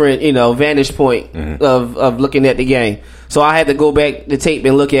a different, vantage point of looking at the game. So I had to go back the tape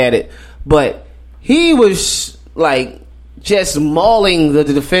and look at it. But he was like just mauling the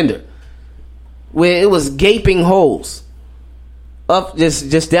defender, where it was gaping holes up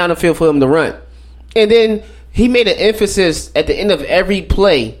just down the field for him to run. And then he made an emphasis at the end of every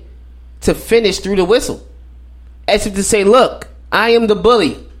play to finish through the whistle, as if to say, "Look, I am the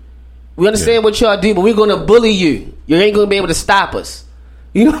bully. We understand what y'all do, but we're going to bully you. You ain't going to be able to stop us."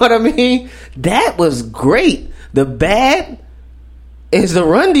 You know what I mean? That was great. The bad is the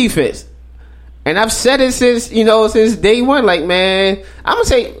run defense. And I've said it since day one. Like, man, I'll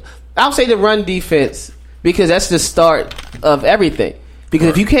say the run defense because that's the start of everything. Because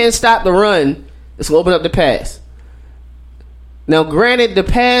if you can't stop the run, it's going to open up the pass. Now, granted, the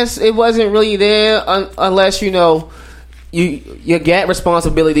pass, it wasn't really there unless, your gap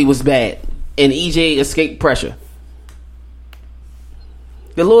responsibility was bad and EJ escaped pressure.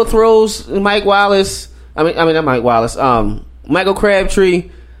 The little throws, Michael Crabtree,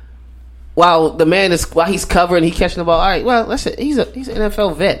 while he's covering, he catching the ball. All right, well, listen, he's an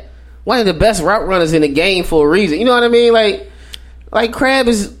NFL vet, one of the best route runners in the game for a reason. You know what I mean? Like Crab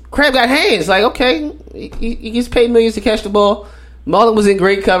got hands. Like, okay, he gets paid millions to catch the ball. Mullen was in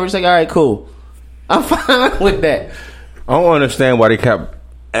great coverage. Like, all right, cool, I'm fine with that. I don't understand why they kept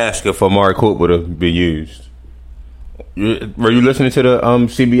asking for Amari Cooper to be used. Were you listening to the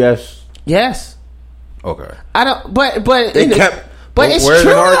CBS? Yes. Okay. I don't. But they kept. But it's where's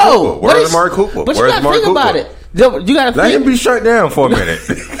true. Amari Cooper? Where's Amari Cooper? But you where's got to Amari think Cooper? about it. You got to let him be shut down for a minute.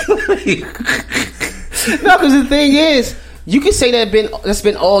 No, because the thing is, you can say that's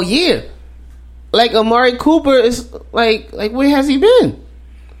been all year. Like Amari Cooper is like where has he been?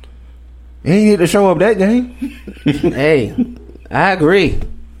 He ain't get to show up that game. Hey, I agree.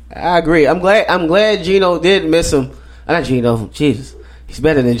 I'm glad Geno did miss him. Not Geno. Jesus, he's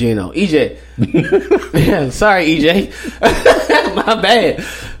better than Geno. EJ. Yeah, sorry, EJ. My bad.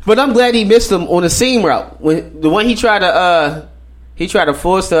 But I'm glad he missed him on the seam route when the one he tried to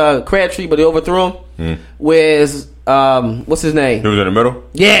force Crabtree, but he overthrew him. Whereas what's his name? He was in the middle.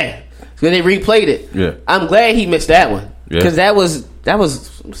 Yeah. Then they replayed it. Yeah. I'm glad he missed that one because that was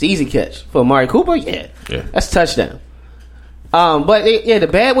an easy catch for Amari Cooper. Yeah. That's a touchdown. But the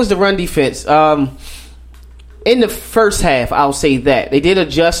bad was the run defense. In the first half, I'll say that they did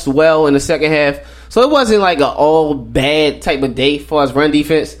adjust well in the second half, so it wasn't like an all bad type of day as far as run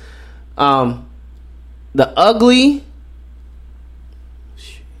defense. The ugly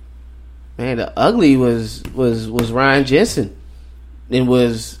was Ryan Jensen and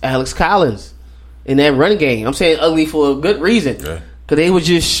was Alex Collins in that run game. I'm saying ugly for a good reason because they were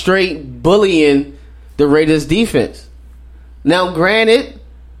just straight bullying the Raiders defense. Now, granted,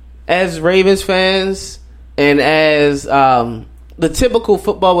 as Ravens fans and as the typical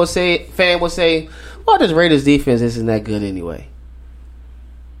football fan would say, well, this Raiders defense isn't that good anyway.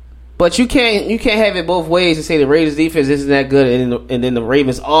 But you can't have it both ways and say the Raiders defense isn't that good and then the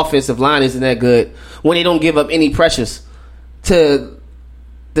Ravens offensive line isn't that good when they don't give up any pressures to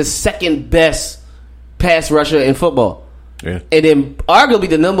the second best pass rusher in football. Yeah. And then arguably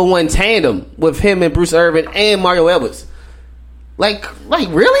the number one tandem with him and Bruce Irvin and Mario Edwards. Like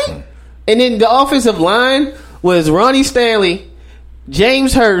really? And then the offensive line was Ronnie Stanley,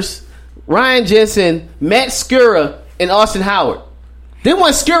 James Hurst, Ryan Jensen, Matt Skura, and Austin Howard. Then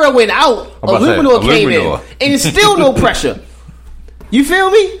when Skura went out, Illuminor came in. And it's still no pressure. You feel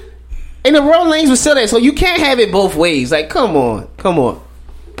me? And the rolling lanes were still there. So you can't have it both ways. Like, come on.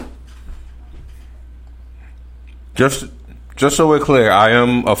 Just so we're clear, I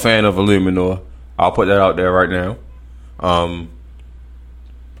am a fan of Illuminor. I'll put that out there right now.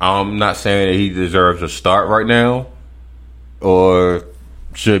 I'm not saying that he deserves a start right now or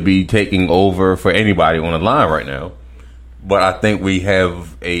should be taking over for anybody on the line right now. But I think we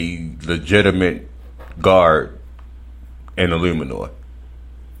have a legitimate guard in Illuminor.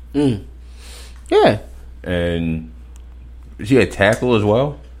 Yeah. And is he a tackle as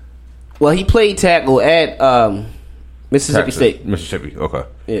well? Well, he played tackle at Mississippi State. Mississippi, okay.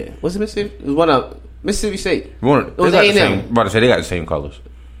 Yeah. What's it, Mississippi? It was one of Mississippi State. It was A&M. About to say they got the same colors.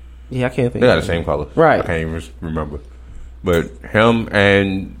 Yeah, I can't think. They got the same colors. Right. I can't even remember. But him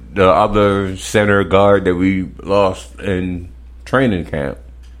and the other center guard that we lost in training camp,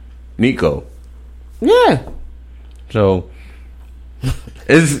 Nico. Yeah. So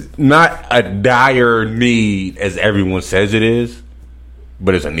it's not a dire need as everyone says it is,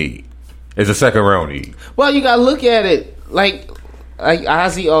 but it's a need. It's a second round need. Well, you got to look at it like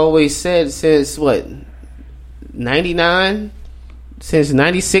Ozzie always said since, 99? Since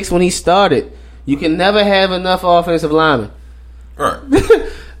 96 when he started. You can never have enough offensive linemen. Right.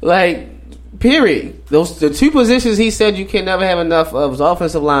 Like, period. The two positions he said you can never have enough of is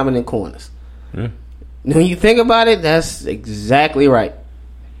offensive linemen and corners. Yeah. When you think about it, that's exactly right.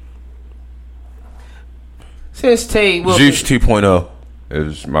 Since Tate Wilson, Zeus 2.0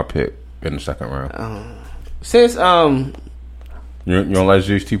 is my pick in the second round. since You don't like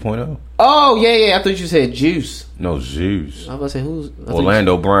Zeus 2.0? oh yeah, I thought you said Juice. No, Zeus. I was about to say who's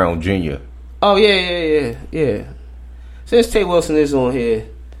Orlando Brown Jr. Oh yeah. Since Tate Wilson is on here,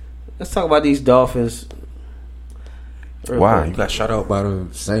 let's talk about these Dolphins. Wow, you got shut out by the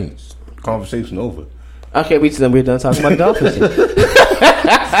Saints. Conversation over. Okay, we're done talking about Dolphins. Y'all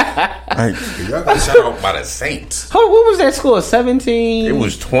got shut out by the Saints. What was that score? 17? It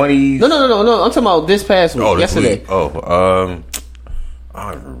was 20. No. I'm talking about this past week. Yesterday.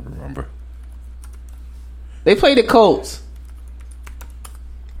 I don't remember. They played the Colts.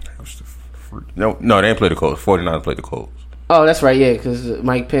 No, they didn't play the Colts. 49ers played the Colts. Oh, that's right, yeah, because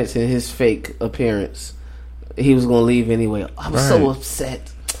Mike Pence in his fake appearance, he was going to leave anyway. I was so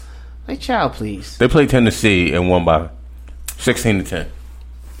upset. Like, child, please. They played Tennessee and won by 16-10.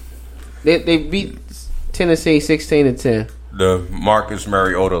 They beat Tennessee 16-10. The Marcus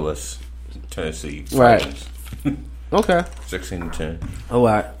Mariota-less Tennessee. Right. Titans. Okay. 16-10. Oh,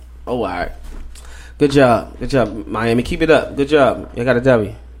 all right. Good job, Miami. Keep it up. Good job. You got a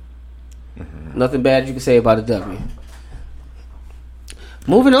W. Nothing bad you can say about a W.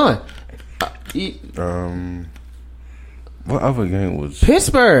 Moving on. What other game was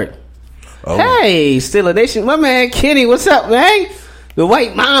Pittsburgh. Oh. Hey, Steeler Nation. My man Kenny, what's up, man? The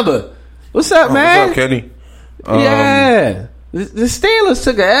White Mamba. What's up, man? What's up, Kenny? Yeah. The Steelers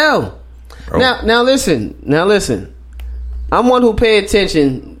took a L. Oh. Now listen. I'm one who pay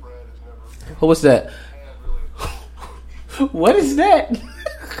attention. What's that? What is that?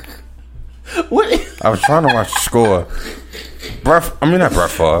 What? I was trying to watch the score. Not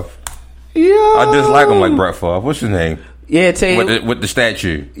Brett Favre. Yo. I dislike him like Brett Favre. What's his name? Yeah, Taylor. With the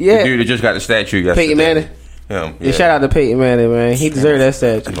statue. Yeah. The dude that just got the statue yesterday. Peyton Manning. Him. Yeah, shout out to Peyton Manning, man. He deserved that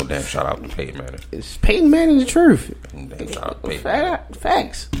statue. No damn shout out to Peyton Manning. It's Peyton Manning the truth. No damn shout out to Peyton Manning.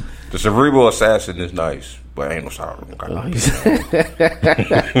 Facts. The cerebral assassin is nice, but ain't no shout out to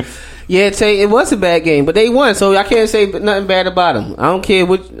him. Yeah, it was a bad game, but they won, so I can't say nothing bad about them. I don't care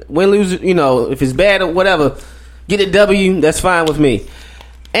win, lose, if it's bad or whatever. Get a W, that's fine with me.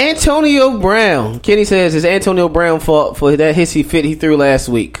 Antonio Brown. Kenny says it's Antonio Brown fault for that hissy fit he threw last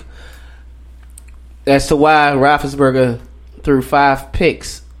week. As to why Roethlisberger threw 5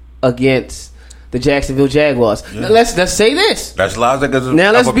 picks against the Jacksonville Jaguars. Yeah. Now, let's say this. That's logic as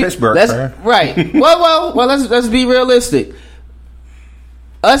Now a Pittsburgh fan. Right. well, let's be realistic.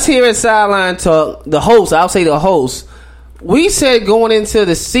 Us here at Sideline Talk, the host, we said going into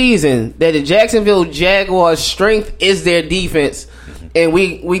the season that the Jacksonville Jaguars' strength is their defense, and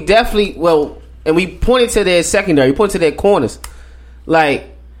we definitely and we pointed to their secondary, pointed to their corners, like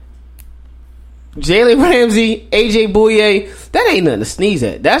Jalen Ramsey, AJ Bouye. That ain't nothing to sneeze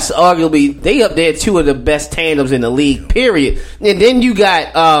at. That's arguably they up there 2 of the best tandems in the league. Period. And then you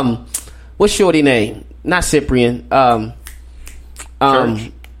got what's shorty name? Not Cyprian.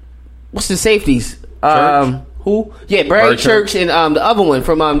 What's the safeties? Who? Yeah, Barry Church and the other one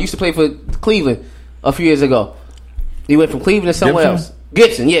from used to play for Cleveland a few years ago. He went from Cleveland to somewhere else.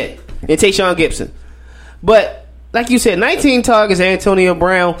 Gibson, yeah. And Tayshaun Gibson. But like you said, 19 targets, Antonio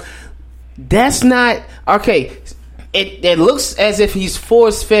Brown. That's not okay. It looks as if he's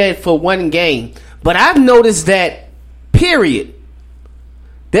force fed for one game. But I've noticed that period.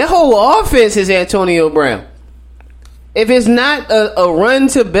 Their whole offense is Antonio Brown. If it's not a run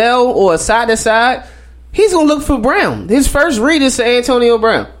to Bell or a side to side, he's gonna look for Brown. His first read is to Antonio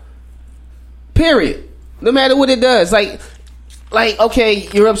Brown. Period. No matter what it does, like okay,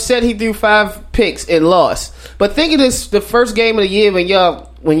 you're upset he threw 5 picks and lost, but think of this: the first game of the year when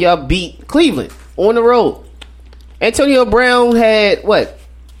y'all beat Cleveland on the road. Antonio Brown had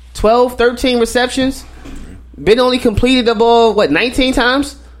 12, 13 receptions. Ben only completed the ball 19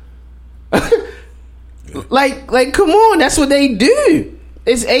 times. like come on, that's what they do.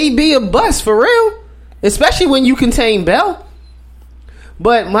 It's A-B or bust for real, especially when you contain Bell.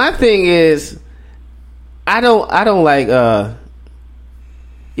 But my thing is, I don't like no,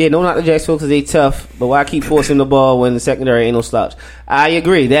 not the Jacksonville because they tough, but why keep forcing the ball when the secondary ain't no slouch? I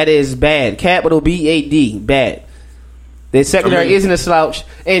agree, that is bad. Capital B-A-D, bad. The secondary isn't a slouch,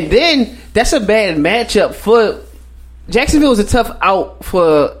 and then that's a bad matchup for Jacksonville. Is a tough out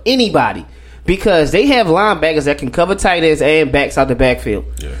for anybody because they have linebackers that can cover tight ends and backs out the backfield.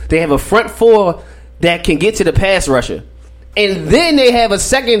 Yeah. They have a front four that can get to the pass rusher, and then they have a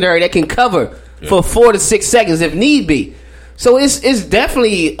secondary that can cover for 4 to 6 seconds if need be. So it's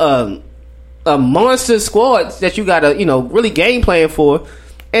definitely a monster squad that you got to really game plan for,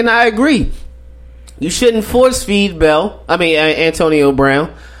 and I agree. You shouldn't force feed Antonio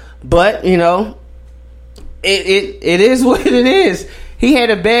Brown, but it is what it is. He had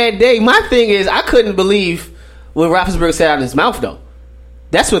a bad day. My thing is, I couldn't believe what Roethlisberger said out of his mouth, though.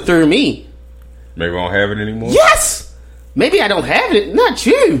 That's what threw me. Maybe I don't have it anymore. Yes, maybe I don't have it. Not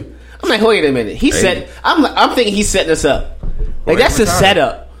you. I'm like, wait a minute. I'm thinking he's setting us up. Like that's a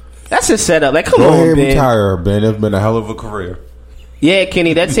setup. That's a setup. Like, come on, Ben. Retire, Ben. It's been a hell of a career. Yeah,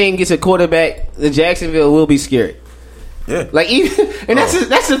 Kenny, that team gets a quarterback, the Jacksonville will be scared. Yeah, like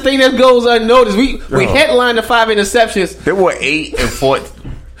that's the thing that goes unnoticed. We headlined the 5 interceptions. They were 8 and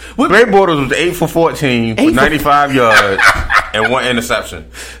 14. Blake Bortles was 8 for 14 with 95 yards and 1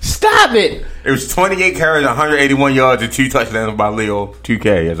 interception. Stop it! It was 28 carries, 181 yards, and 2 touchdowns by Leo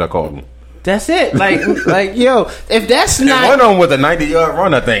 2K, as I called him. That's it. Like yo, if that's not one of them with a 90-yard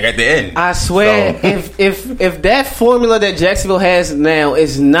run, I think at the end. I swear, if that formula that Jacksonville has now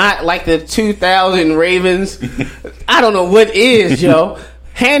is not like the 2000 Ravens, I don't know what is, yo.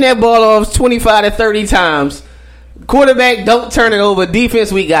 Hand that ball off 25 to 30 times. Quarterback, don't turn it over.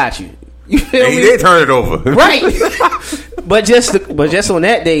 Defense, we got you. You feel me? He did turn it over, right? but just on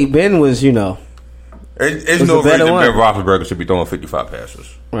that day, Ben was It's no reason Ben Roethlisberger should be throwing 55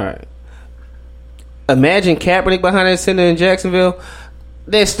 passes. Right. Imagine Kaepernick behind that center in Jacksonville.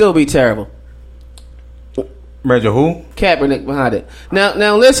 They'd still be terrible. Imagine who? Kaepernick behind it.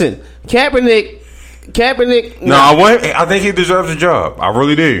 Now listen, Kaepernick. No, I think he deserves a job. I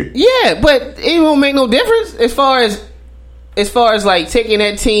really do. Yeah, but it won't make no difference as far as like taking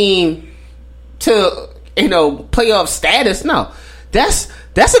that team to playoff status. No, that's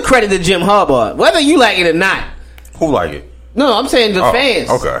a credit to Jim Harbaugh, whether you like it or not. Who like it? No, I'm saying the fans.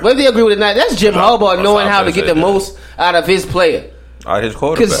 Okay. Whether they agree with it or not, that's Jim Harbaugh knowing how to get the most out of his player. Out of his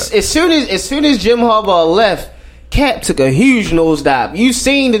quarterback. Because as soon as Jim Harbaugh left, Cap took a huge nosedive. You've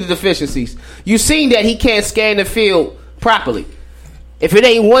seen the deficiencies. You've seen that he can't scan the field properly. If it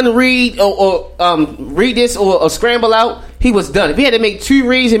ain't one read or read this or scramble out, he was done. If he had to make 2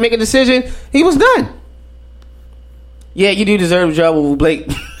 reads and make a decision, he was done. Yeah, you do deserve a job with Blake.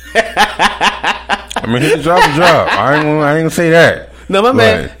 I mean, he deserves a job. I ain't gonna say that. No, my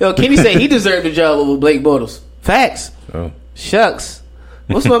man. Kenny said he deserved a job with Blake Bortles. Facts. Oh. Shucks.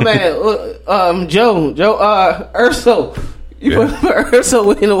 What's my man? Joe Urso. You put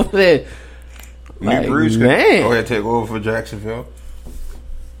Urso in over there. Like, Bruce can go ahead and take over for Jacksonville.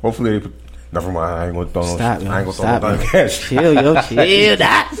 Hopefully, never mind. I ain't gonna throw no cash. Chill, chill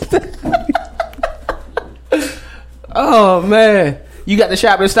that. Oh man, you got the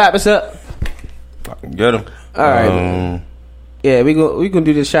shop to stop us up. Get him. All right. Yeah, we gonna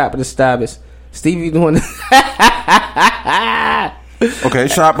do the shop to stop us. Stevie doing. Okay,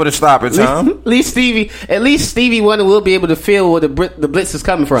 shop with a stop it, Tom. At least Stevie Wonder will be able to feel where the blitz is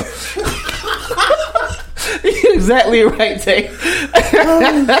coming from. You're exactly right, Dave.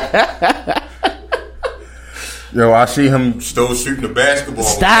 Yo, I see him still shooting the basketball.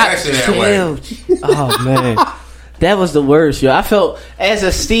 Stop. Chill. Oh man, that was the worst, yo. I felt as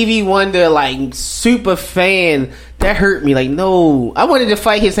a Stevie Wonder super fan, that hurt me. Like, no, I wanted to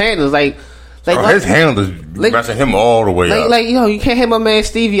fight his handlers. His handlers messing him all the way up. You can't have my man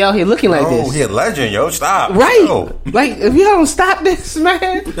Stevie out here looking like this. Oh, he a legend, yo. Stop. Right. Yo. If you don't stop this,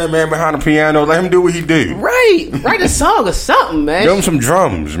 man. Put that man behind the piano. Let him do what he do. Right. Write a song or something, man. Give him some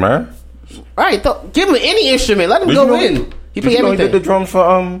drums, man. Right. Give him any instrument. Let him go in. He play everything. He did the drums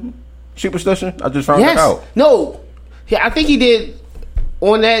for Superstition? I just found it out. No. Yeah, I think he did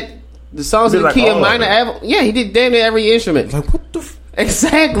on that the songs He in did the key like of all of minor. it. Yeah, he did damn near every instrument. Like, what the?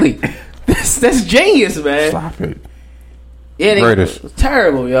 Exactly. That's genius, man. Stop it. Yeah, Greatest.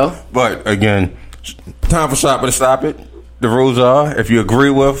 Terrible, yo. But again, time for shopping to stop it. The rules are: if you agree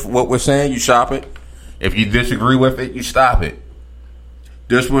with what we're saying, you shop it. If you disagree with it, you stop it.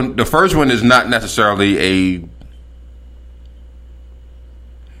 This one, the first one, is not necessarily a.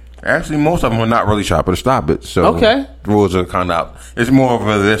 Actually, most of them are not really shop it or stop it. So Okay. the rules are kind of. It's more of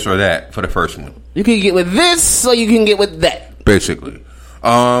a this or that for the first one, You can get with this, or you can get with that. basically.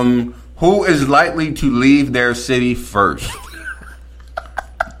 Who is likely to leave their city first?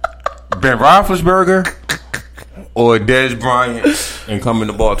 Ben Roethlisberger or Dez Bryant and coming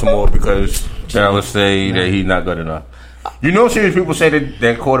to Baltimore because Dallas say that he's not good enough. You know, serious people say that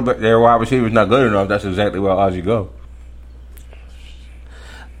their quarterback, their wide receiver is not good enough. That's exactly where Ozzie go.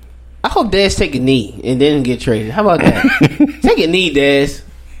 I hope Dez take a knee and then get traded. How about that? Take a knee, Dez.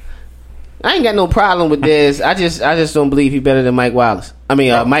 I ain't got no problem with Dez. I just don't believe he's better than Mike Wallace. I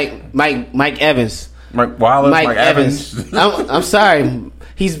mean, Mike Evans. Mike Wallace, Mike Evans. I'm sorry.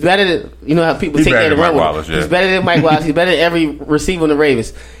 He's better than, you know how people He's take better that than and run Mike with Wallace, him. yeah. He's better than Mike Wallace. He's better than every receiver on the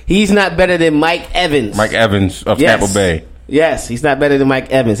Ravens. He's not better than Mike Evans. Mike Evans of Yes. Tampa Bay. Yes, he's not better than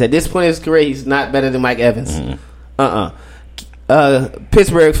Mike Evans. At this point in his career, he's not better than Mike Evans.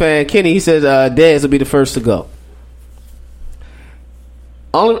 Pittsburgh fan Kenny, he says Dez will be the first to go.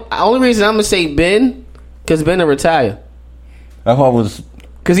 Only reason I'm gonna say Ben, because Ben will retire. That's what I was.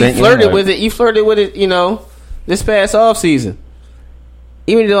 Because he thinking, flirted like- with it. You flirted with it, this past offseason.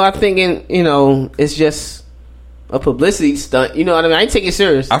 Even though I'm thinking, it's just a publicity stunt. You know what I mean? I ain't take it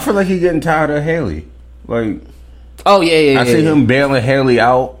serious. I feel like he's getting tired of Haley. Like, Oh yeah. I see him bailing Haley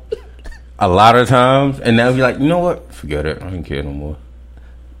out a lot of times, and now he's like, you know what? Forget it. I don't care no more.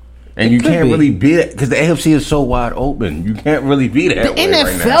 And It you could can't be. really be that because the AFC is so wide open. You can't really be that The way right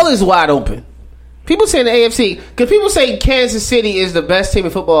NFL now. is wide open. People say the AFC, because people say Kansas City is the best team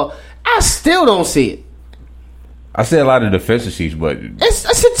in football. I still don't see it. I say a lot of deficiencies, but It's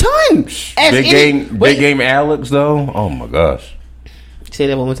a ton. big game Alex though. Oh my gosh, Say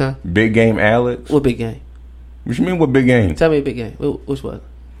that one more time. big game Alex. What big game? What you mean? What big game? Tell me a big game. Which one?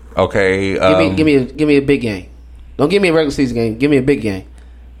 Okay, Give me a big game. Don't give me a regular season game. Give me a big game.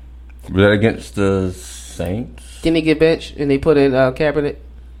 was that against the Saints? Didn't he get benched and they put in Kaepernick?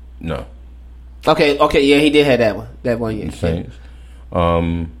 No, Okay, yeah, he did have that one. That one year. Saints.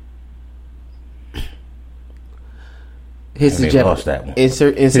 His And they Jeopardy. lost that one.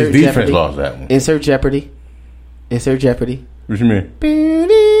 Insert His defense Jeopardy. lost that one. Insert Jeopardy. Insert Jeopardy. What you mean?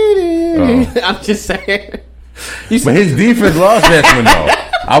 I'm just saying. But his defense lost that one though.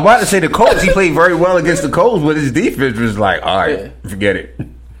 I was about to say the Colts. He played very well against the Colts, but his defense was like, all right, forget it.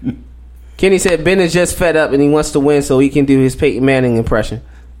 Kenny said Ben is just fed up and he wants to win so he can do his Peyton Manning impression.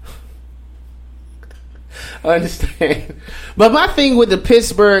 I understand. But my thing with the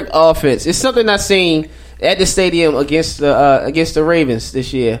Pittsburgh offense is something I seen at the stadium against the Ravens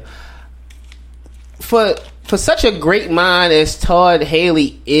this year. For such a great mind as Todd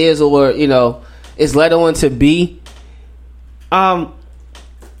Haley is, or is led on to be,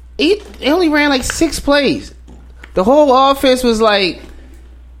 he only ran like 6 plays. The whole offense was like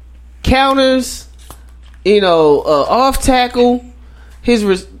counters, off tackle,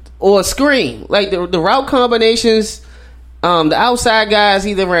 or screen. Like the route combinations, the outside guys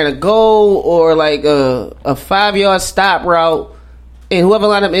either ran a goal or like a 5-yard stop route, and whoever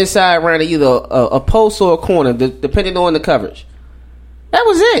lined up inside ran either a post or a corner, depending on the coverage. That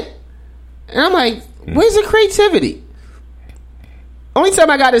was it. And I'm like, where's the creativity? Only time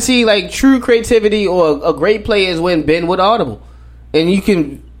I got to see like true creativity or a great play is when Ben would audible, and you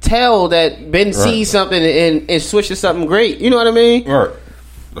can tell that Ben sees something and switches something great. You know what I mean? Right.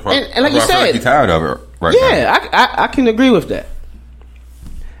 And like you I feel said, he's tired of it right now. yeah, I can agree with that.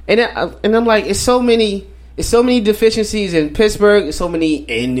 And I'm like, it's so many deficiencies in Pittsburgh. There's so many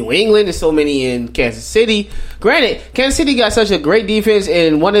in New England. There's so many in Kansas City. Granted, Kansas City got such a great defense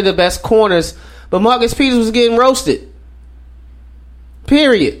and one of the best corners, but Marcus Peters was getting roasted.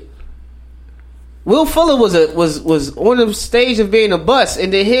 Period. Will Fuller was on the stage of being a bust,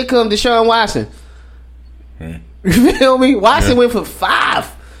 and then here come Deshaun Watson. You feel me? Watson went for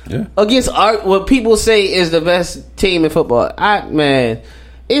 5 against what people say is the best team in football.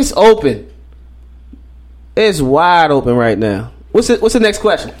 It's open. It's wide open right now. What's the next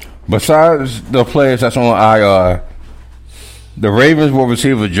question? Besides the players that's on IR, the Ravens will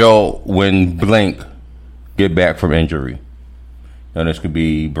receive a jolt when Blink get back from injury. Now this could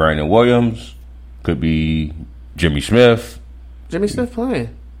be Brandon Williams, could be Jimmy Smith. Jimmy Smith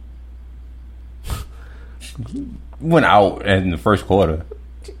playing. Went out in the first quarter.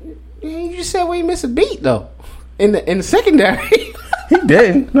 Yeah, you just said he missed a beat though in the secondary. He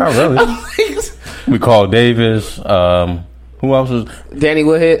didn't. Not really. We called Davis. Who else was? Danny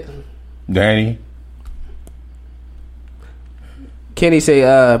Woodhead. Danny. Kenny say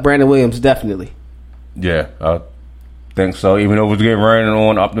Brandon Williams definitely. Yeah, I think so. Even though it was getting rained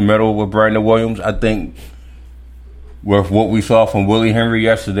on up the middle with Brandon Williams, I think with what we saw from Willie Henry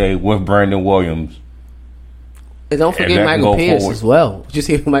yesterday with Brandon Williams. And don't forget Michael Pierce as well. Did you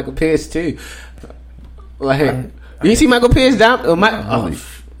see Michael Pierce too? Like, you see Michael Pierce down?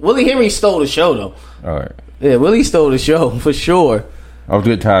 Willie Henry stole the show though. All right. Yeah, Willie stole the show for sure. I was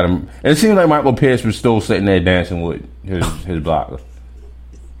getting tired of him. It seemed like Michael Pierce was still sitting there dancing with his blocker.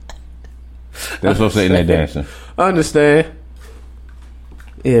 They were still sitting there dancing. I understand.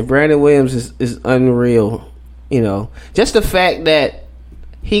 Yeah, Brandon Williams is unreal. You know, just the fact that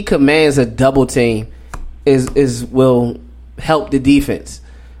he commands a double team is will help the defense.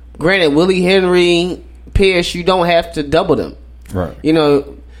 Granted, Willie Henry, Pierce, you don't have to double them. Right. You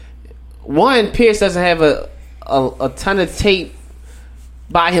know, one, Pierce doesn't have a ton of tape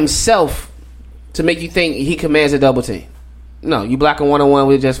by himself to make you think he commands a double team. No, you block him one-on-one,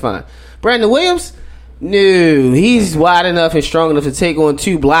 we're just fine. Brandon Williams, no, he's wide enough and strong enough to take on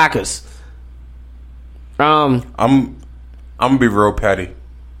two blockers. I'm gonna be real petty.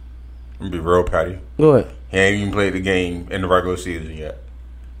 Go ahead. He ain't even played the game in the regular season yet.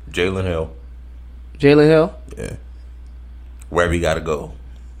 Jalen Hill. Jalen Hill? Yeah. Wherever he got to go.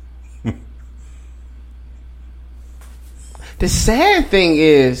 The sad thing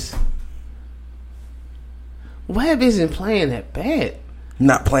is, Webb isn't playing that bad.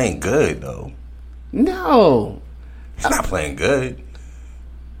 Not playing good, though. No. He's not playing good.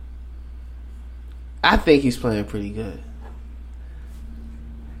 I think he's playing pretty good.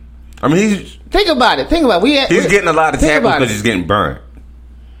 I mean, Think about it. He's getting a lot of tackles because he's getting burned.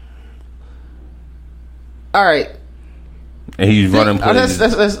 All right. And he's running plays.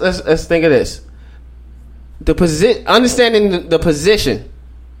 Let's think of this. Understanding the position,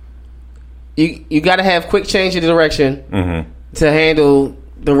 you got to have quick change of direction to handle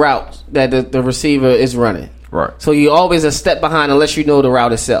the route that the receiver is running. Right. So you're always a step behind unless you know the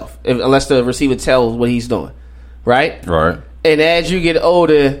route itself, unless the receiver tells what he's doing. Right? Right. And as you get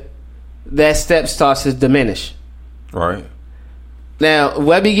older, that step starts to diminish. Right. Now,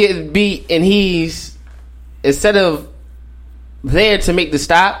 Webby getting beat, and he's, instead of there to make the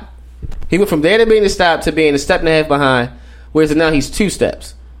stop, he went from there to being the stop to being a step and a half behind, whereas now he's 2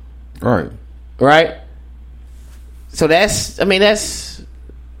 steps. Right. Right? So that's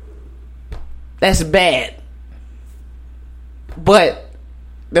bad. But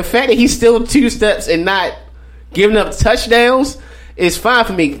the fact that he's still 2 steps and not giving up touchdowns is fine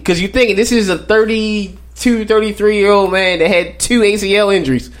for me, because you're thinking this is a 32, 33-year-old man that had 2 ACL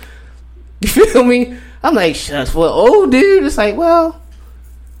injuries. You feel me? I'm like, shucks, for an old dude, it's like, well,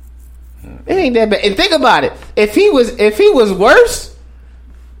 it ain't that bad. And think about it. If he was worse,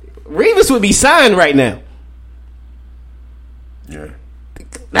 Revis would be signed right now. Yeah.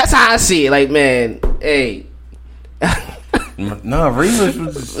 That's how I see it. Like, man, hey. No, Revis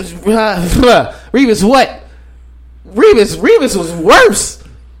was... Revis what? Revis was worse.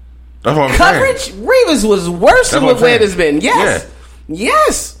 That's what I'm Coverage? saying. Revis was worse than what Webb has been. Yes. Yeah.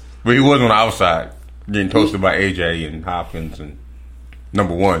 Yes. But he was on the outside, getting toasted by AJ and Hopkins and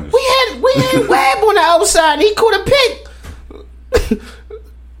number ones. We had Webb on the outside. He caught a pick.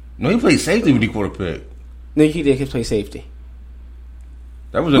 No, he played safety when he caught a pick. No, he did play safety.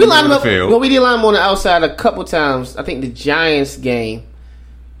 That was in the middle of the field. Well, we did line him on the outside a couple times. I think the Giants game.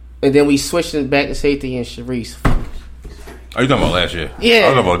 And then we switched him back to safety and Sharice. Are you talking about last year? Yeah.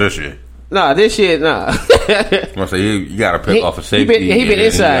 I'm talking about this year. Nah, this year, nah. I'm going to say, you got to pick off a safety. He been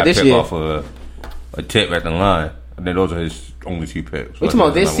inside this year. Off a tip at the line. I think those are his only 2 picks. You talking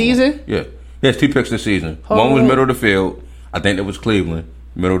about this season? Yeah. He has 2 picks this season. One was middle of the field. I think that was Cleveland.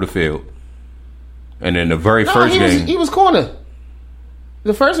 Middle of the field. And then the very first game. He was corner.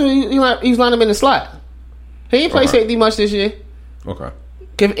 The first one, he was lining up in the slot. He ain't play safety much this year. Okay.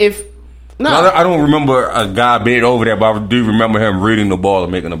 I don't remember a guy being over there, but I do remember him reading the ball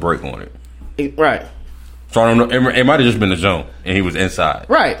and making a break on it. Right. So I don't know. It might have just been the zone, and he was inside.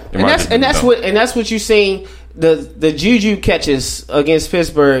 Right. And that's what you seen the Juju catches against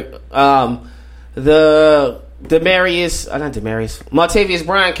Pittsburgh. Martavius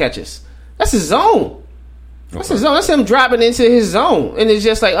Bryant catches. That's his zone. That's his zone. That's him dropping into his zone, and it's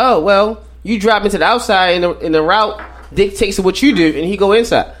just like, oh well, you drop into the outside, and the route dictates what you do, and he go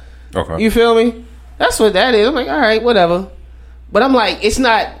inside. Okay. You feel me? That's what that is. I'm like, all right, whatever. But I'm like, it's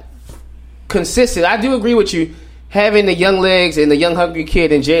not consistent. I do agree with you. having the young legs and the young hungry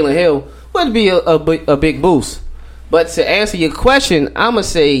kid in Jalen Hill would be a big boost. But to answer your question, I'm going to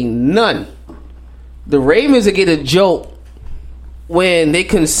say none. The Ravens will get a jolt when they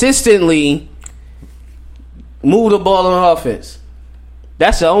consistently move the ball on offense.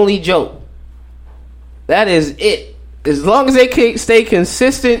 That's the only joke. That is it. As long as they can stay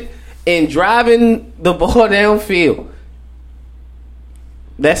consistent in driving the ball downfield,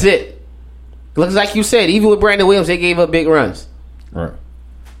 that's it. Looks like you said, even with Brandon Williams, they gave up big runs. Right.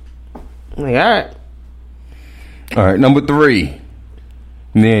 Like, all right, number 3.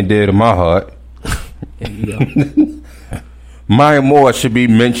 Near and dear to my heart. There you go. Maya Moore should be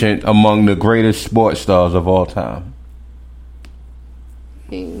mentioned among the greatest sports stars of all time.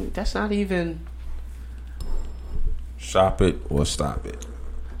 I mean, that's not even... Shop it or stop it.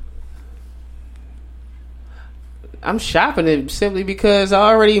 I'm shopping it simply because I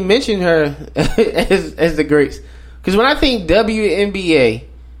already mentioned her as the greats. Because when I think WNBA,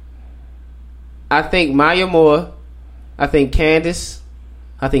 I think Maya Moore, I think Candace,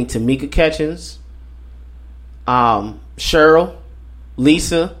 I think Tamika Catchings, Cheryl,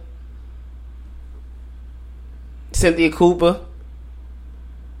 Lisa, Cynthia Cooper.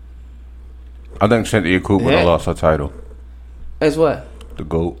 I think Cynthia Cooper lost her title. As what? The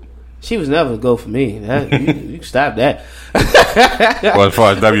GOAT. She was never the GOAT for me. You can stop that. Well, as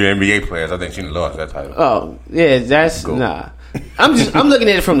far as WNBA players, I think she lost that title. Oh, yeah, that's GOAT. nah. I'm looking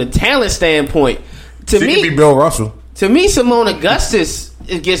at it from the talent standpoint. She could be Bill Russell. To me, Simone Augustus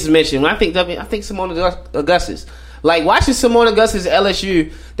it gets mentioned. When I think Simone Augustus. Like watching Simone Augustus at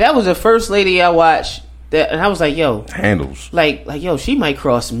LSU, that was the first lady I watched. That, and I was like, yo, handles. Like yo, she might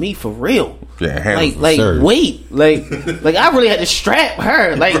cross me for real. Yeah, handles. Like wait, like I really had to strap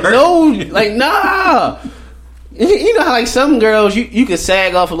her. Like no, like nah. You know how like some girls you could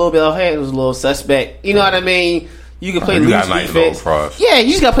sag off a little bit. Oh, hey, it was a little suspect. You know what I mean? You can play loose defense. Yeah,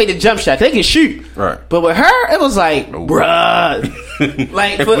 you just gotta play the jump shot. They can shoot. Right. But with her, it was like, bruh.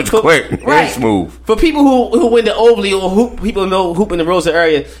 Like it was quick, right? Smooth. For people who went to Oakley or people know hoop in the Rosa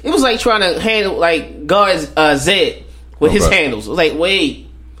area, it was like trying to handle like guard Zed with his handles. It was like, wait,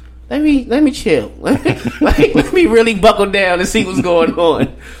 let me chill. Let me really buckle down and see what's going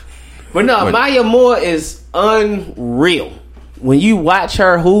on. But no, Maya Moore is unreal. When you watch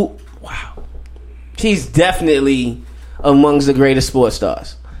her hoop, wow. She's definitely amongst the greatest sports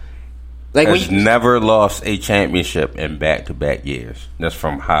stars. Like has never lost a championship in back-to-back years. That's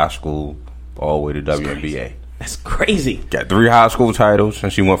from high school all the way to WNBA. That's crazy. Got 3 high school titles,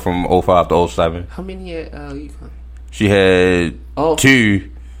 and she went from 05 to 07. How many at UConn? She had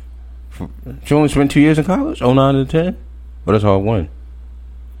 2. She only spent 2 years in college, 09 to 10? But that's all 1.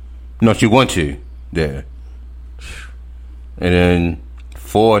 No, she won 2 there. And then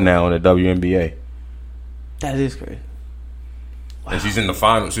 4 now in the WNBA. That is crazy. Wow. And she's in the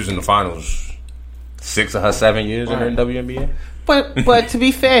finals. She was in the finals 6 of her 7 years in her WNBA. But to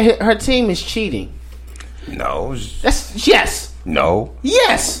be fair, her team is cheating. No. Yes. No.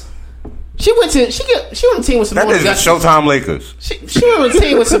 Yes. She went to a team with Simone Augustus. That is the Showtime Lakers. She went to a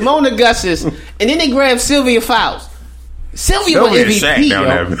team with Simone Augustus, and then they grabbed Sylvia Fowles. Sylvia won MVP,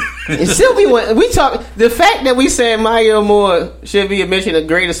 yo. And Sylvia won. We talk the fact that we said Maya Moore should be mentioned of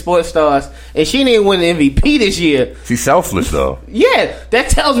greatest sports stars, and she didn't win the MVP this year. She's selfless, though. Yeah, that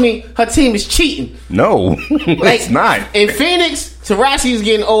tells me her team is cheating. No, it's not. In Phoenix, Taurasi is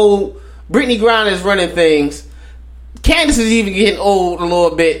getting old. Brittany Griner is running things. Candace is even getting old a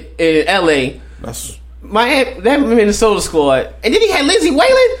little bit in LA. That's that Minnesota squad, and then he had Lindsay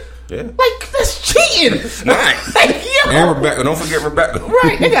Whalen. Yeah. Like, that's cheating. It's not. And Rebecca. Don't forget Rebecca.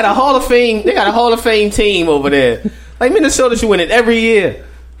 Right. They got a Hall of Fame team over there. Like, Minnesota should win it every year.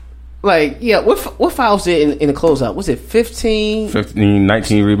 Like, yeah, what Fowles did in the closeout? Was it 15?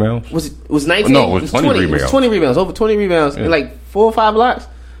 19 rebounds? Was 19? No, it was 20 rebounds. It was 20 rebounds. Over 20 rebounds in like 4 or 5 blocks.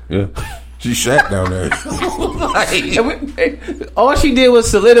 Yeah. She sat down there. All she did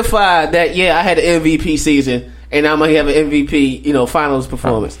was solidify that, yeah, I had an MVP season, and I'm going to have an MVP, finals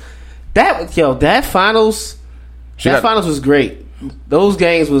performance. That finals was great. Those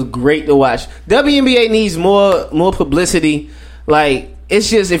games was great to watch. WNBA needs more publicity. Like, it's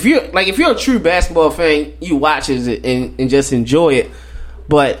just if you're a true basketball fan, you watch it and just enjoy it.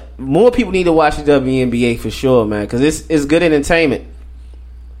 But more people need to watch the WNBA for sure, man, because it's good entertainment.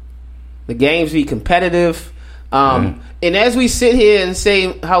 The games be competitive, and as we sit here and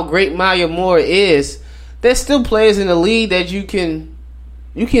say how great Maya Moore is, there's still players in the league that you can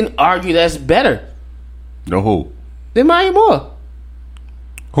argue that's better. No, who? Than Maya Moore.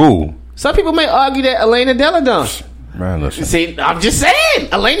 Who? Some people may argue that Elena Deladon. Man, listen. See, I'm just saying,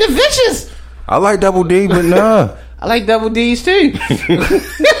 Elena Vicious. I like Double D, but nah. I like double D's too.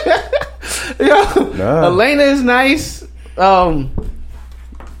 Elena is nice. I ain't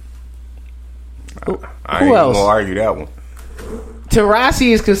who else? gonna argue that one. Taurasi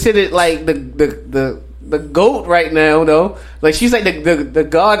is considered like the GOAT right now, though. Like she's like the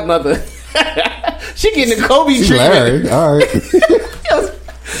godmother. She getting the Kobe treatment. Larry. All right.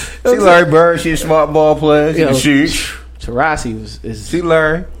 See Larry Bird. She's a smart ball player. Yo, She Taurasi is see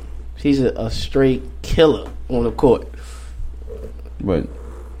Larry. she's a straight killer on the court. But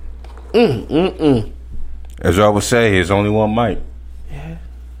as I would say, there's only one Mike. Yeah,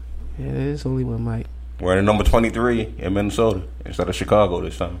 there's only one Mike. We're in number 23 in Minnesota instead of Chicago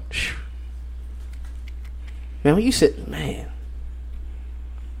this time. Man, when you sit, man,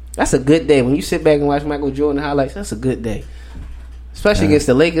 that's a good day. When you sit back and watch Michael Jordan highlights, that's a good day. Especially against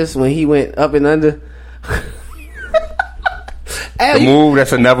the Lakers when he went up and under. The move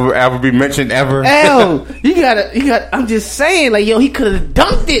that's never ever be mentioned ever. Al, you gotta. I'm just saying, like, yo, he could have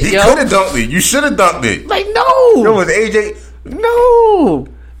dunked it. He yo. could have dunked it. You should have dunked it. Like, no. It was AJ. No.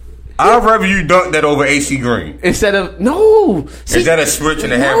 I'd rather you dunk that over AC Green Instead of no. See, instead of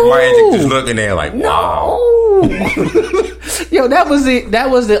switching and having Magic just looking there like, wow. no. Yo, that was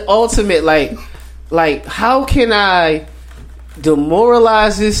the ultimate. Like, how can I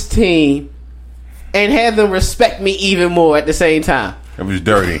demoralize this team and have them respect me even more at the same time? It was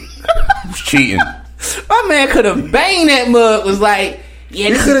dirty. It was cheating. My man could have banged that mug. Was like, yeah,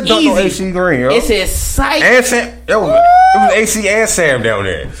 He this could have is dunked on easy. AC Green, yo. It's his sight. And Sam. It was AC and Sam down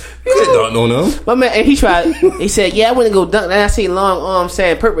there. He could have dunked on them. My man, and he tried. He said, "Yeah, I wouldn't go dunk." Then I see long arm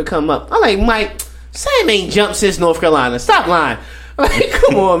Sam Purpose come up. I'm like, Mike, Sam ain't jumped since North Carolina. Stop lying. Like,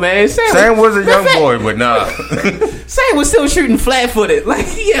 come on, man. Sam was a young boy, but nah. Sam was still shooting flat-footed. Like,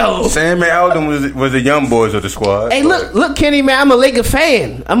 yo. Sam and Alden was the young boys of the squad. Hey, look, Kenny, man. I'm a Laker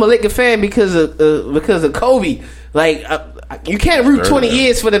fan. I'm a Laker fan because of Kobe. Like, you can't root 20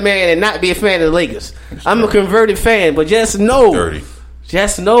 years for the man and not be a fan of the Lakers. I'm a converted fan, but just know,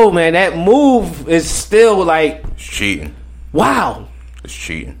 man, that move is still like, it's cheating. Wow. It's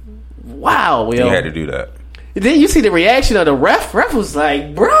cheating. Wow, yo. He had to do that. Then you see the reaction of the ref. Ref was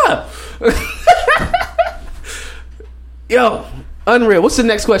like, bruh. Yo, unreal. What's the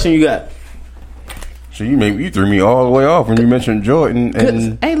next question you got? So you threw me all the way off when you mentioned Jordan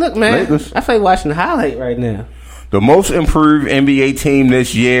and hey, look, man. Lakers. I feel like watching the highlight right now. The most improved NBA team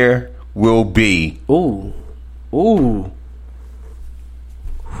this year will be Ooh.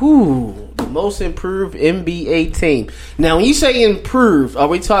 The most improved NBA team. Now, when you say improved, are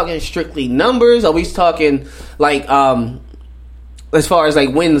we talking strictly numbers? Are we talking like as far as like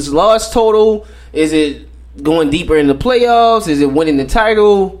wins loss total? Is it going deeper in the playoffs? Is it winning the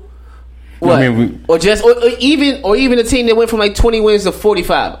title? What? I mean, or even a team that went from like 20 wins to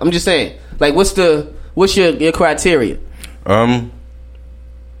 45. I'm just saying. Like, what's your criteria? I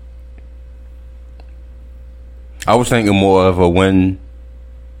was thinking more of a win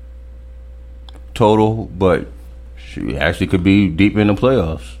total, but she actually could be deep in the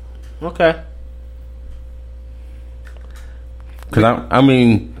playoffs. Okay. Because I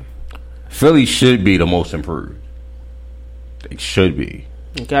mean, Philly should be the most improved. They should be.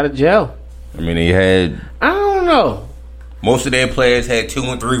 You got to gel. I mean, they had. I don't know. Most of their players had 2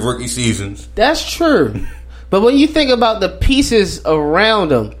 and 3 rookie seasons. That's true. But when you think about the pieces around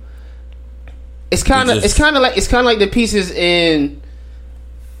them, it's kind of like the pieces in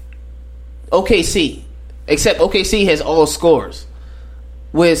OKC, except OKC has all scorers.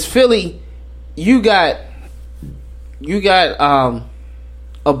 Whereas Philly, you got two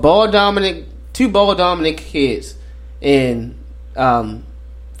ball dominant kids in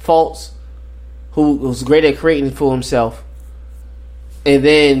Fultz, who was great at creating for himself, and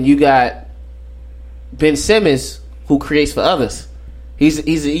then you got Ben Simmons, who creates for others.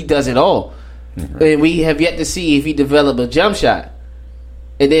 He does it all. Mm-hmm. And we have yet to see if he developed a jump shot.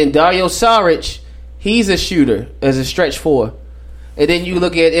 And then Dario Saric, he's a shooter as a stretch four. And then you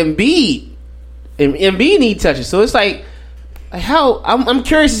look at Embiid, and Embiid need touches. So it's like how I'm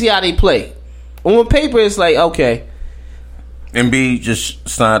curious to see how they play. On paper, it's like, okay. Embiid just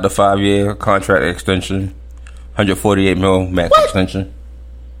signed a 5-year contract extension, $148 million max extension.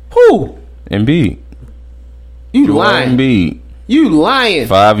 Who? Embiid. You lying? Embiid. You lying?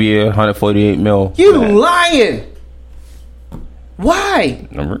 5-year, $148 million. You lying? Why?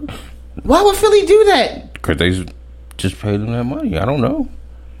 Remember? Why would Philly do that? Because they just paid them that money. I don't know.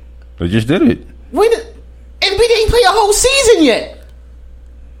 They just did it. And we didn't play a whole season yet.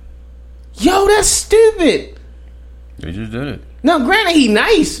 Yo, that's stupid. They just did it. Now, granted, he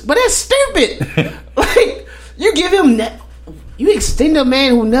nice, but that's stupid. Like, you give him you extend a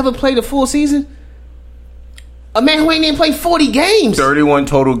man who never played a full season. A man who ain't even played 40 games. 31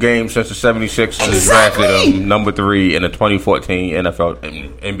 total games since the 76ers drafted him number 3 in the 2014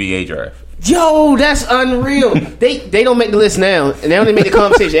 NBA draft. Yo, that's unreal. They don't make the list now, and they only make the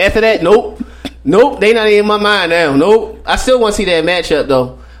conversation. After that, nope. They not in my mind now. Nope. I still want to see that matchup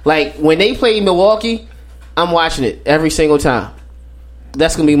though. Like when they play Milwaukee, I'm watching it every single time.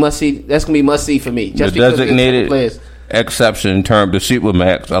 That's gonna be must see. That's gonna be must see for me. Just the designated exception termed the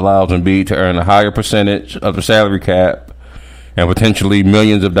Supermax allows Embiid to earn a higher percentage of the salary cap and potentially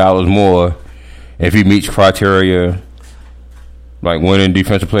millions of dollars more if he meets criteria like winning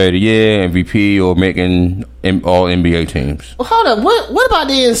Defensive Player of the Year, MVP, or making all NBA teams. Well, hold up. What about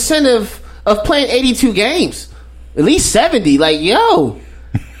the incentive of playing 82 games? At least 70. Like, yo,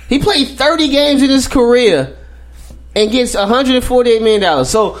 he played 30 games in his career and gets $148 million.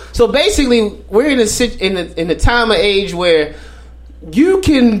 So basically, we're in the time of age where you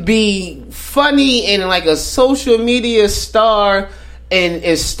can be funny and like a social media star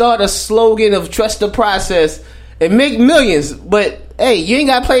and start a slogan of trust the process and make millions. But hey, you ain't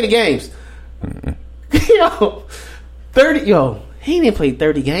gotta play the games. He didn't play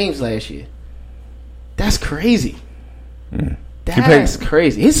 30 games last year. That's crazy. That's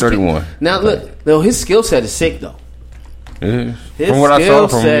crazy. His 31. Now look, though, his skill set is sick though. His From what I saw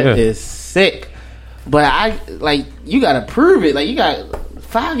from him, is sick. But you gotta prove it. Like, you got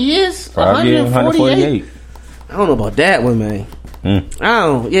 5 years, 148. I don't know about that one, man. I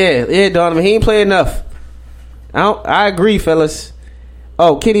don't. Yeah, Donovan. He ain't play enough. I agree, fellas.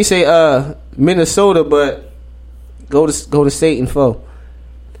 Oh, Kitty say Minnesota, but go to State in 4.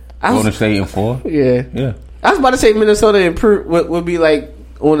 Golden State in 4. Yeah. I was about to say Minnesota improve would be like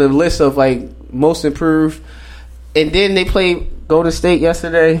on the list of like most improved. And then they played Golden State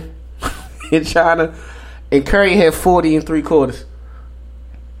yesterday in China, and Curry had 40 in 3 quarters.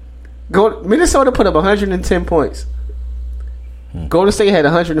 Minnesota put up 110 points. Golden State had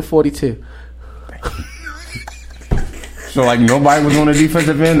 142. So like nobody was on the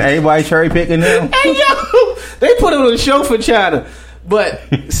defensive end. Everybody cherry picking them. Hey yo, they put it on the show for China. But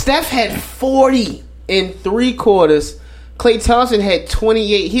Steph had 40 in 3 quarters. Klay Thompson had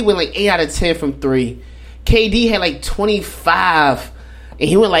 28. He went like 8 out of 10 from 3. KD had like 25, and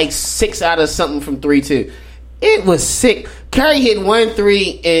he went like 6 out of something from 3 too. It was sick. Curry hit 1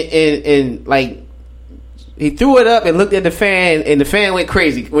 3 and like he threw it up and looked at the fan, and the fan went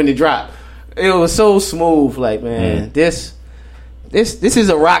crazy when it dropped. It was so smooth. Like, man, this is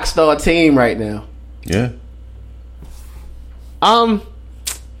a rock star team right now. Yeah. I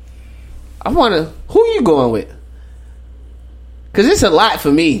wanna. Who you going with? Because it's a lot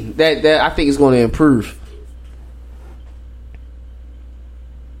for me that I think is going to improve.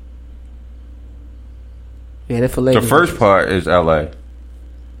 Yeah, that's for Lakers. The first part is LA.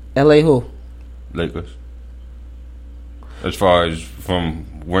 LA who? Lakers. As far as from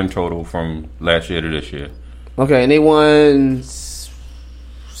win total from last year to this year. Okay, and they won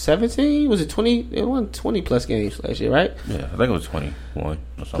 17? Was it 20? They won 20 plus games last year, right? Yeah, I think it was 21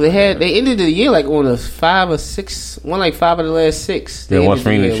 or something. They ended the year like on a 5 or 6, won like 5 of the last 6. Yeah, once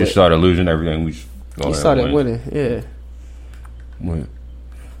Phoenix just started losing everything, we started winning. Yeah.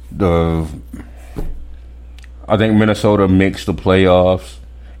 I think Minnesota makes the playoffs,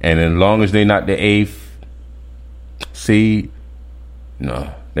 and as long as they're not the 8th seed,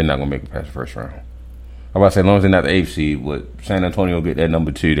 no, they're not gonna make it past the first round. I'm about to say, as long as they're not the 8th seed, with San Antonio get that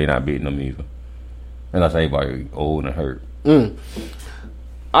number 2, they're not beating them either. Unless everybody old and hurt.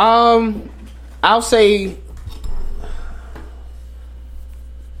 I'll say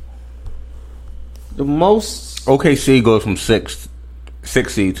the most. OKC goes from 6th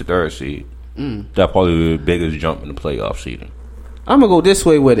seed to 3rd seed. That probably be the biggest jump in the playoff seeding. I'm gonna go this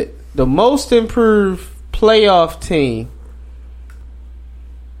way with it. The most improved playoff team,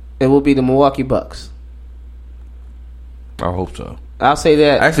 it will be the Milwaukee Bucks. I hope so. I'll say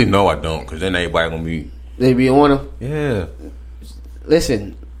that. Actually, no, I don't, because then everybody gonna be. They be on them. Yeah.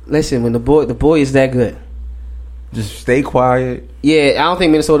 Listen. When the boy is that good, just stay quiet. Yeah, I don't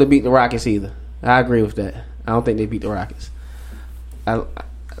think Minnesota beat the Rockets either. I agree with that. I don't think they beat the Rockets.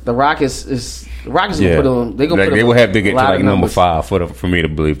 The Rockets will put them. They will have to get to like number 5 for me to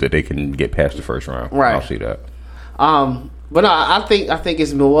believe that they can get past the first round. Right. I'll see that. But no, I think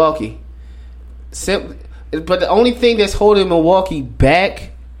it's Milwaukee. But the only thing that's holding Milwaukee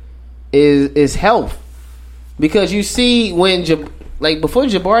back is health, because you see when before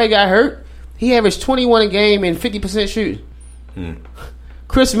Jabari got hurt, he averaged 21 a game and 50% shooting.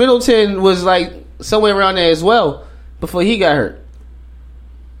 Chris Middleton was like somewhere around there as well before he got hurt.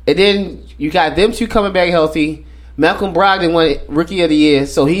 And then you got them two coming back healthy. Malcolm Brogdon won Rookie of the Year,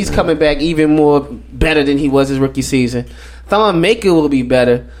 so he's coming back even more better than he was his rookie season. Thon Maker will be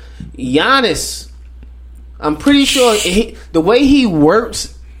better. Giannis, I'm pretty sure the way he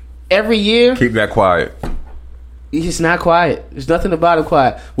works every year, Keep that quiet. he's not quiet. There's nothing about him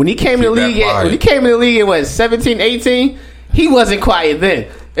quiet. When he came in the Keep that league, quiet. in what 17, 18, he wasn't quiet then.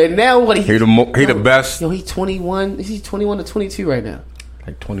 And now what He the best. Yo, he's 21. Is he 21 to 22 right now?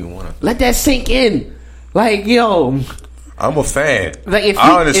 Like 21. Let that sink in. Like, yo, I'm a fan. Like, if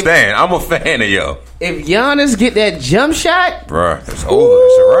I understand. I'm a fan of yo. if Giannis get that jump shot, Bruh, it's over.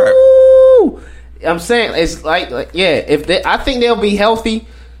 It's a wrap. ooh, I'm saying it's like yeah. If they, I think they'll be healthy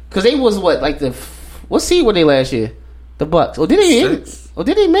because they was what seed were they last year? The Bucks. Or did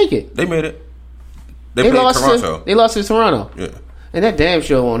they make it? They made it. They played lost Toronto. They lost to Toronto. Yeah. And that damn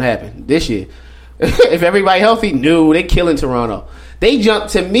sure won't happen this year. If everybody healthy, no, they killing Toronto. They jump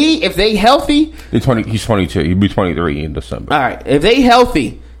to me if they healthy. He's 22. He'll be 23 in December. All right, if they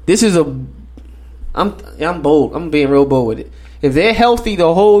healthy, this is I'm bold. I'm being real bold with it. If they're healthy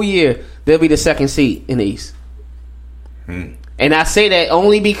the whole year, they'll be the second seed in the East. And I say that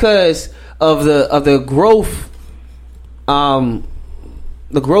only because of the growth, the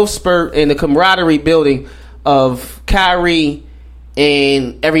growth spurt and the camaraderie building of Kyrie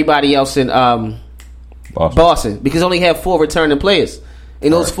and everybody else in Boston, because only have 4 returning players,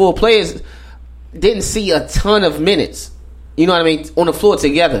 and those 4 players didn't see a ton of minutes. You know what I mean, on the floor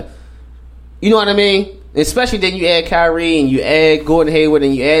together. You know what I mean? Especially then you add Kyrie and you add Gordon Hayward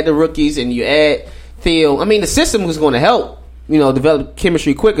and you add the rookies and you add Theo. I mean, the system was going to help, develop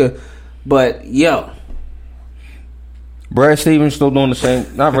chemistry quicker. But Brad Stevens still doing the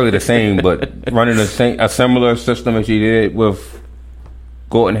same, not really the same, but running a similar system as he did with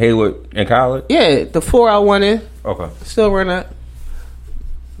Gordon Hayward in college. Yeah, the 4 out 1 in. Okay. Still run that.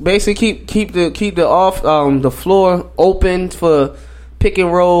 Basically, keep the off the floor open for pick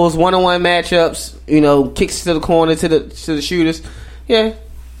and rolls, 1-on-1 matchups. Kicks to the corner to the shooters. Yeah,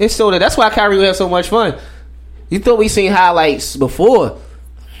 it's still there. That's why Kyrie will have so much fun. You thought we seen highlights before?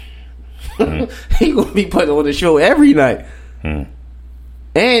 He gonna be putting on the show every night. And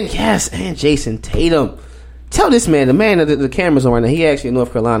Jason Tatum. Tell this man, the man that the camera's on right now, he actually a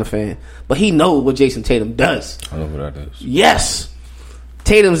North Carolina fan, but he knows what Jason Tatum does. I know who that is. Yes,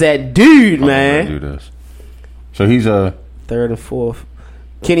 Tatum's that dude, man. Do this. So he's a 3rd and 4th.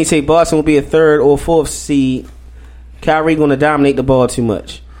 Kenny say Boston will be a 3rd or 4th seed. Kyrie going to dominate the ball too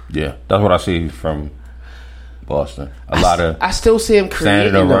much. Yeah, that's what I see from Boston. I still see him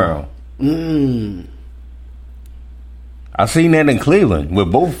creating standing around. I seen that in Cleveland with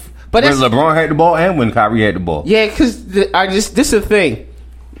both. But when LeBron had the ball and when Kyrie had the ball. Yeah, because this is the thing.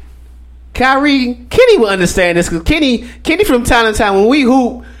 Kenny will understand this because Kenny from time to time when we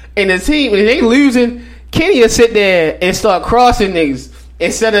hoop and the team when they losing, Kenny will sit there and start crossing niggas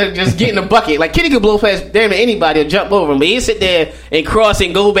instead of just getting a bucket. Like Kenny could blow past damn anybody or jump over him, but he'll sit there and cross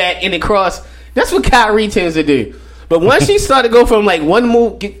and go back and then cross. That's what Kyrie tends to do. But once he start to go from like one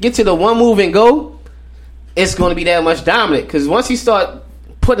move, get to the one move and go, it's going to be that much dominant. Because once he start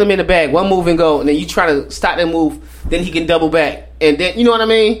putting him in the bag, one move and go, and then you try to stop that move, then he can double back, and then you know what I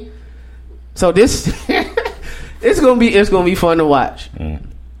mean. So this, it's gonna be fun to watch.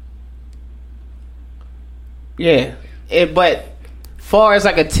 Yeah, but far as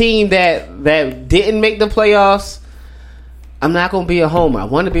like a team that didn't make the playoffs, I'm not gonna be a homer. I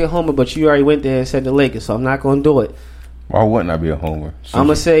want to be a homer, but you already went there and said the Lakers, so I'm not gonna do it. Why wouldn't I be a homer? I'm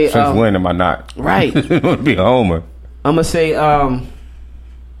gonna say since when am I not? Right. Be a homer. I'm gonna say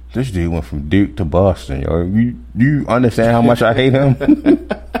this dude went from Duke to Boston, yo. You understand how much I hate him?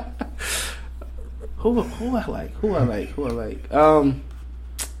 Who I like?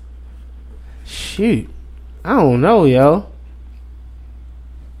 Shoot, I don't know, yo.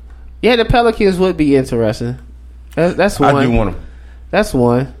 Yeah, the Pelicans would be interesting. That's one. I do want them. That's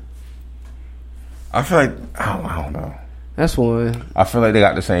one. I feel like I don't know. That's one. I feel like they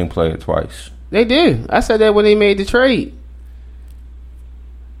got the same player twice. They do. I said that when they made the trade.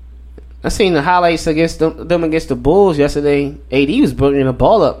 I seen the highlights against them against the Bulls yesterday. AD was bringing the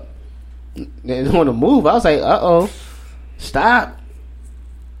ball up. They didn't want to move. I was like, stop.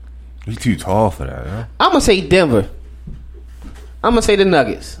 He's too tall for that, huh? I'm going to say Denver. I'm going to say the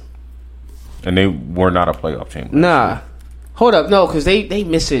Nuggets. And they were not a playoff team. Nah. Hold up. No, because they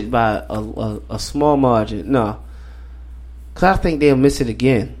miss it by a small margin. No. Because I think they'll miss it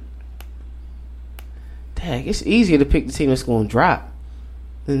again. Dang, it's easier to pick the team that's going to drop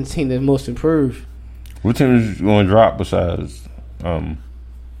than the team that's most improved. What team is going to drop besides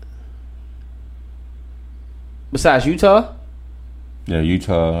Besides Utah? Yeah,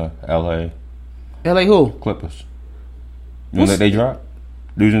 Utah, LA. LA who? Clippers. One that they dropped?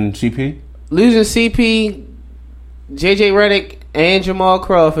 Losing CP? Losing CP, JJ Redick, and Jamal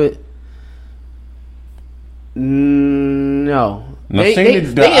Crawford. No. They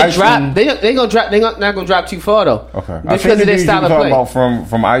get dropped. They gonna drop. They not gonna drop too far though. Okay. Because of their style of play. About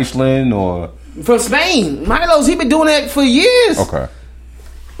from Iceland or from Spain. Milo's he been doing that for years. Okay.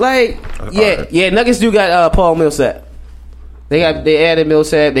 Like yeah. Nuggets do got Paul Millsap. They added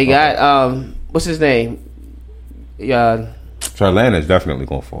Millsap. They got what's his name? So Atlanta's definitely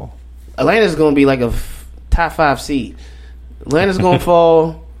gonna fall. Atlanta's gonna be like a top 5 seed. Atlanta's gonna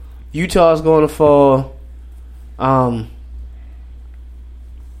fall. Utah's gonna fall.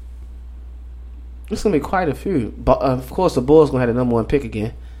 There's gonna be quite a few. But of course, the Bulls gonna have the number 1 pick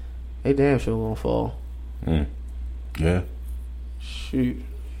again. They damn sure gonna fall. Yeah. Shoot.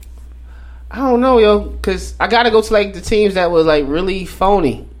 I don't know, yo, because I gotta go to like the teams that was like really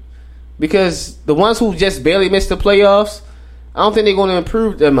phony. Because the ones who just barely missed the playoffs, I don't think they're gonna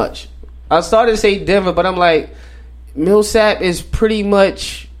improve that much. I started to say Denver, but I'm like, Millsap is pretty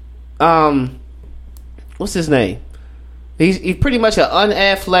much, what's his name? He's pretty much an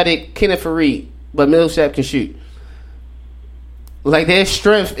unathletic Kenneth Faried, but Millsap can shoot. Like their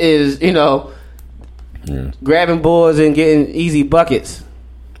strength is, grabbing boards and getting easy buckets.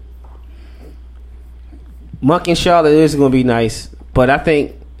 Monk and Charlotte is going to be nice, but I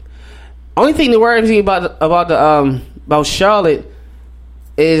think only thing that worries me about Charlotte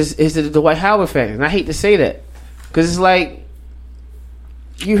is the Dwight Howard factor, and I hate to say that because it's like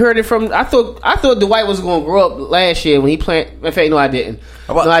you heard it from. I thought Dwight was going to grow up last year when he played. In fact, no, I didn't.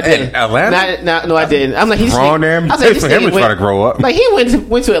 No, I didn't. Atlanta? No, I didn't. I'm like he's wrong there. I was like, for him to try to grow up. Like he went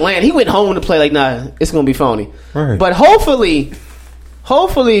to Atlanta. He went home to play. Like nah, it's going to be phony. Right. But hopefully,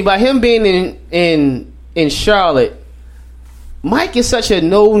 by him being in Charlotte, Mike is such a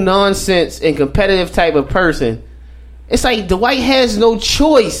no nonsense and competitive type of person. It's like Dwight has no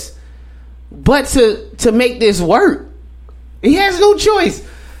choice but to make this work. He has no choice.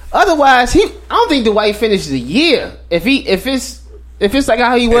 Otherwise, I don't think Dwight finished the year. If it's like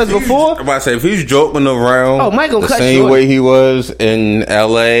how he was before. I'm about to say if he's joking around Mike gonna the cut same short. way he was in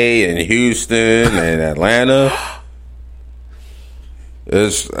LA and Houston and Atlanta,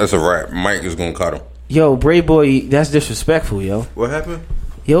 that's a wrap. Mike is gonna cut him. Yo, Bray Boy, that's disrespectful, yo. What happened?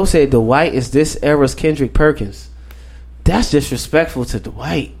 Yo said Dwight is this era's Kendrick Perkins. That's disrespectful to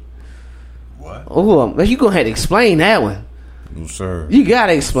Dwight. What? Oh, you gonna have to explain that one. No, sir. You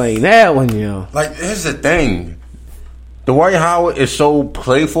gotta explain that one, yo. Like, here's the thing. Dwight Howard is so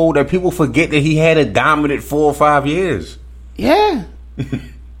playful that people forget that he had a dominant 4 or 5 years. Yeah.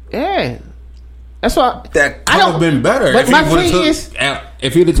 Yeah. That's why That could have been better. But my thing is,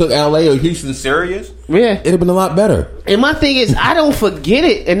 if he'd have took LA or Houston serious, yeah, it'd have been a lot better. And my thing is, I don't forget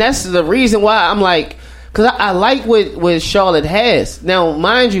it, and that's the reason why I'm like, because I like what Charlotte has. Now,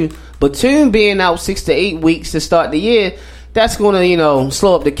 mind you, Batum being out 6 to 8 weeks to start the year, that's going to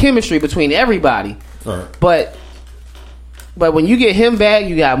slow up the chemistry between everybody. Right. But when you get him back,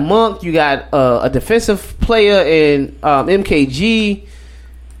 you got Monk, you got a defensive player in MKG.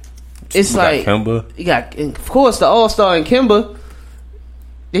 It's like Kemba. You got, of course, the All-Star in Kemba.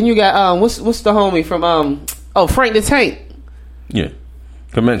 Then you got what's the homie from Frank the Tank. Yeah,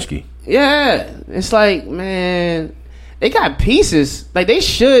 Kaminsky. Yeah, it's like, man, they got pieces. Like they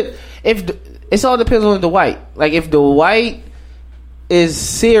should. If it's all depends on Dwight. Like if Dwight is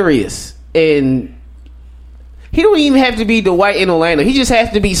serious and he don't even have to be Dwight in Orlando. He just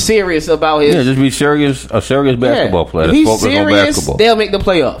has to be serious about his. Yeah, just be serious. A serious basketball player. If he's serious, they'll make the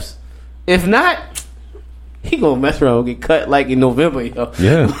playoffs. If not, he gonna mess around and get cut like in November, yo.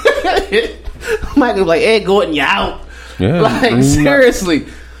 Yeah. Mike is like, Ed Gordon, you out. Yeah. Like seriously.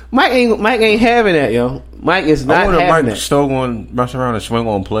 Mike ain't having that, yo. Mike is not having Mike that. still going to mess around and swing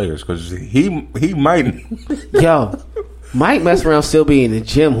on players because he might. Yo, Mike mess around still be in the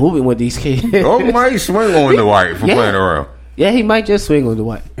gym hooping with these kids. Might swing on Dwight for playing around. Yeah, he might just swing on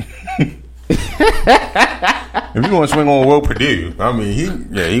Dwight. If you want to swing on Will Purdue, I mean, he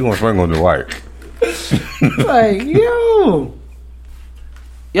going to swing on Dwight. Like, yo.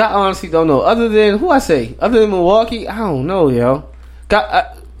 Y'all honestly don't know. Other than Milwaukee, I don't know, yo.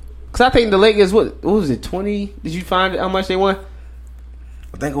 Because I think the Lakers, what was it, 20? Did you find how much they won?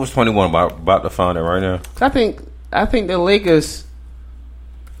 I think it was 21. About to find it right now. I think the Lakers,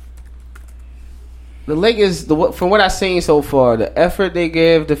 from what I've seen so far, the effort they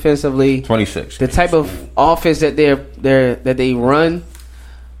give defensively, 26. the type of offense that they run,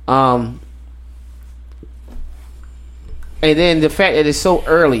 and then the fact that it's so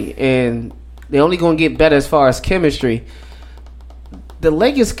early and they're only going to get better as far as chemistry. The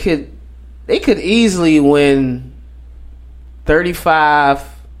Lakers could easily win 35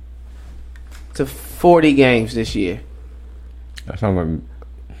 to 40 games this year. That's not like.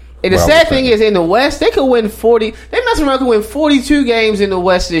 And the sad thing is, in the West, they could win 40. They mess around could win 42 games in the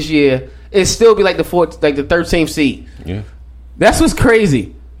West this year and still be like the 13th seed. Yeah. That's what's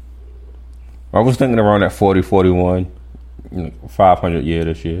crazy. I was thinking around that 40, 41, 500 year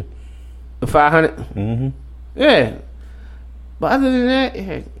this year. The 500? Mm-hmm. Yeah. But other than that,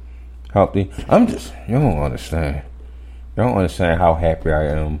 yeah. Healthy. You don't understand. You don't understand how happy I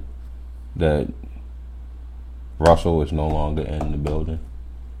am that Russell is no longer in the building.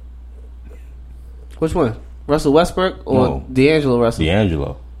 Which one? Russell Westbrook or No. D'Angelo Russell?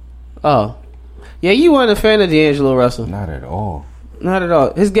 D'Angelo. Oh. Yeah, you weren't a fan of D'Angelo Russell. Not at all. Not at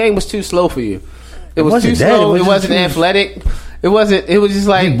all. His game was too slow for you. It was too wasn't that. slow. It It was wasn't just athletic. It wasn't. It was just He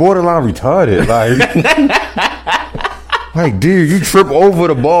like. borderline retarded. Like, dude, you trip over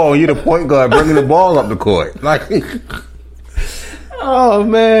the ball and you're the point guard bringing the ball up the court. Like, Oh,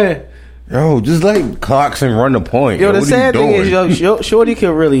 man. yo, just like Clarkson run the point. Yo, the what sad are you thing doing? is, Shorty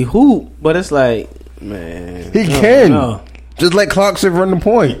can really hoop, but it's like, man. He I don't can. know. Just like Clarkson run the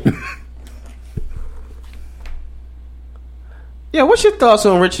point. Yeah, what's your thoughts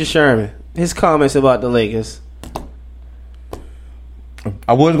on Richard Sherman? His comments about the Lakers.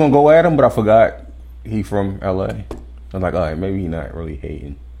 I was going to go at him, but I forgot he from L.A. I'm like, all right, maybe he not really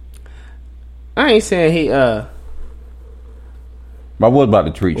hating. I ain't saying he, But I was about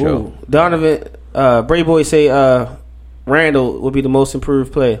to tweet you. ooh, Donovan, Bray Boy say, Randall would be the most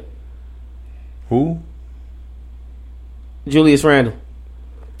improved player. Who? Julius Randle.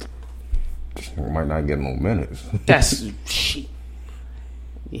 Might not get no minutes. That's shit.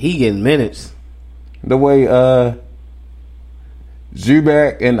 He getting minutes. The way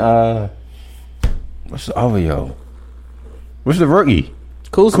Zubac and what's the other yo? What's the rookie?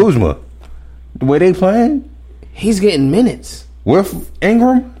 Kuzma. The way they playing He's getting minutes. with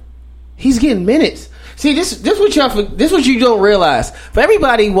Ingram. He's getting minutes. See, this what you don't realize. For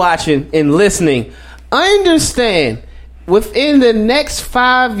everybody watching and listening, understand within the next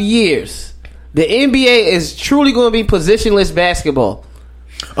 5 years, the NBA is truly going to be positionless basketball.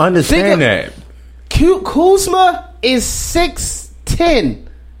 Understand that. Kuzma is 6'10",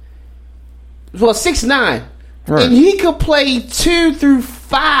 well 6'9", Right. and he could play 2 through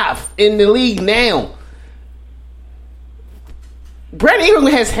 5 in the league now. Brandon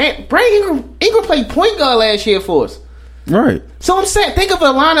Ingram played point guard last year for us. Right. So I'm saying, think of a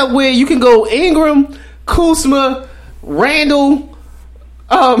lineup where you can go Ingram, Kuzma, Randall,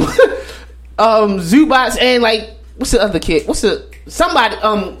 Zubac, and like what's the other kid?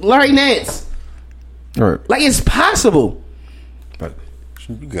 Larry Nance. Right. Like it's possible. But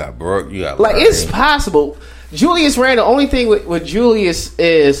you got Brooke. You got Like Larry. it's possible. Julius Randle. Only thing with Julius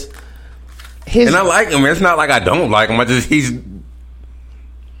is his. And I like him. It's not like I don't like him. He's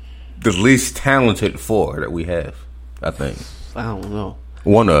the least talented four that we have. I think I don't know.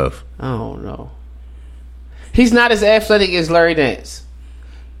 one of. I don't know. He's not as athletic as Larry Nance.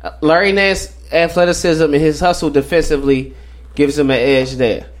 Larry Nance athleticism and his hustle defensively gives him an edge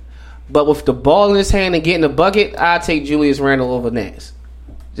there. But with the ball in his hand and getting a bucket, I take Julius Randle over Nance.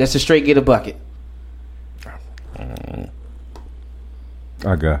 Just to straight get a bucket.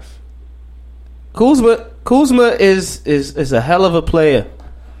 I guess. Kuzma is a hell of a player.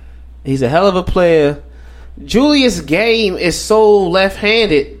 He's a hell of a player. Julius' game is so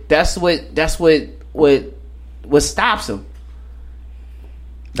left-handed. That's what stops him.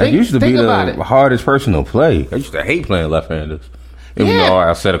 That used to be about the it. hardest person to play. I used to hate playing left-handers. Even Yeah. though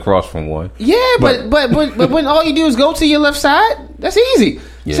I sat across from one. Yeah, but when all you do is go to your left side, that's easy.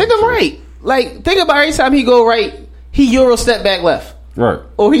 Yeah, Send him true. right. Like think about every time he go right, he Euro step back left. Right.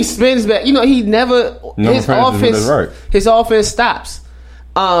 Or he spins back. You know, he never his passes with his right. offense stops.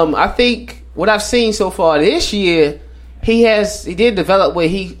 I think what I've seen so far this year, he did develop where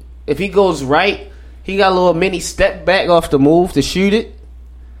if he goes right, he got a little mini step back off the move to shoot it.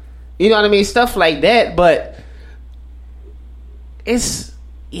 You know what I mean? Stuff like that, but it's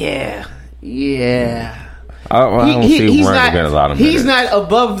I don't see Randle getting a lot of minutes. He's not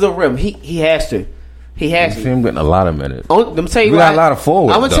above the rim. He has to. He has I see to. him getting a lot of minutes. I'm gonna tell you We why. got a lot of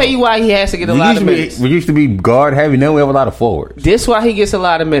forwards, I'm gonna tell though. you why he has to get a lot of minutes. We used to be guard heavy. Now we have a lot of forwards. This why he gets a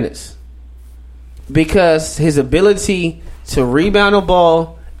lot of minutes, because his ability to rebound the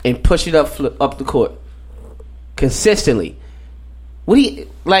ball and push it up the court consistently. He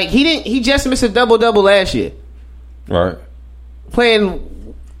just missed a double last year, Right.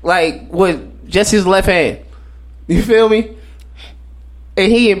 playing like with just his left hand. You feel me?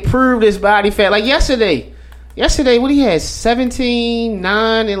 And he improved his body fat. Like yesterday, what he had 17,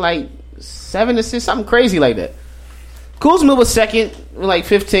 9, and like 7 assists, something crazy like that. Kuzma was second, like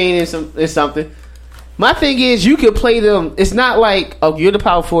 15 and something. My thing is, you could play them. It's not like, oh, you're the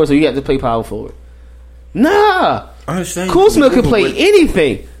power forward, so you have to play power forward. Nah. I understand. Kuzma could play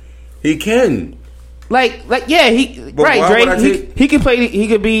anything. He can. Like, yeah, he could play. He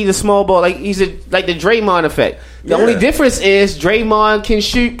could be the small ball. Like he's like the Draymond effect. The only difference is Draymond can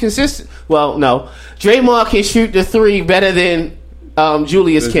shoot consistent. Well, no, Draymond can shoot the three better than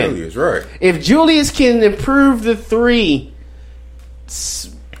Julius can. Julius, right? If Julius can improve the three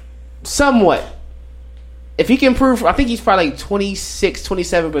somewhat, if he can improve, I think he's probably like 26,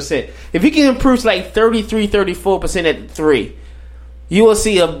 27%. If he can improve to like 33, 34% at the three, you will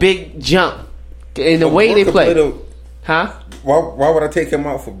see a big jump in the way they play. Huh? Why would I take him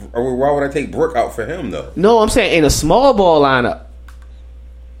out for? Or why would I take Brook out for him though? No, I'm saying in a small ball lineup,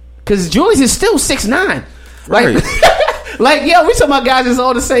 because Julius is still 6'9". Like, like yeah, we talking about guys that's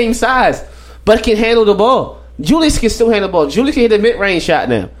all the same size, but can handle the ball. Julius can still handle the ball. Julius can hit a mid-range shot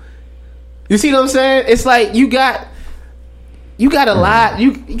now. You see what I'm saying? It's like you got a lot.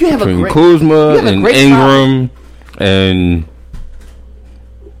 You have a great Kuzma and Ingram and.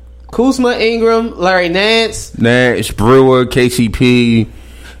 Kuzma, Ingram, Larry Nance, Brewer, KCP.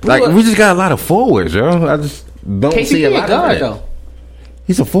 Like, we just got a lot of forwards, yo. I just don't see a lot guard, of that. though.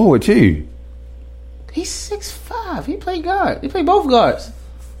 He's a forward, too. He's 6'5". He played guard. He played both guards.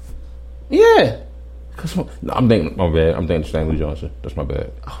 Yeah. No, I'm thinking, my bad. I'm thinking Stanley Johnson. That's my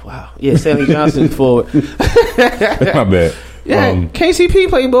bad. Oh, wow. Yeah, Stanley Johnson forward. That's my bad. Yeah, KCP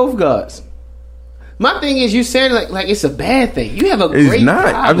played both guards. My thing is, you saying like it's a bad thing. You have a great It's not.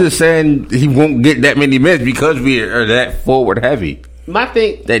 problem. I'm just saying he won't get that many minutes because we are that forward heavy. My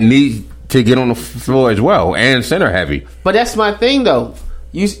thing that needs to get on the floor as well and center heavy. But that's my thing, though.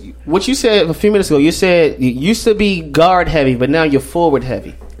 What you said a few minutes ago, you said you used to be guard heavy, but now you're forward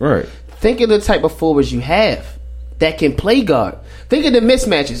heavy. Right. Think of the type of forwards you have that can play guard. Think of the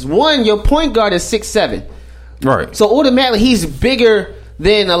mismatches. One, your point guard is 6'7". Right. So automatically he's bigger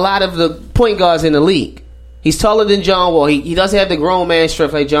than a lot of the point guards in the league. He's taller than John Wall. He doesn't have the grown man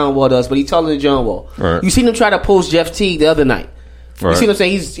strength like John Wall does, but he's taller than John Wall. Right. You seen him try to post Jeff Teague the other night. Right. You see what I'm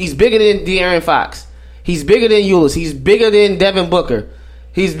saying? He's bigger than De'Aaron Fox. He's bigger than Ulis. He's bigger than Devin Booker.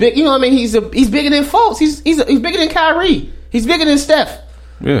 He's big. You know what I mean? He's bigger than Fultz. He's bigger than Kyrie. He's bigger than Steph.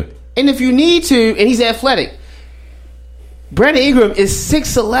 Yeah. And if you need to, and he's athletic. Brandon Ingram is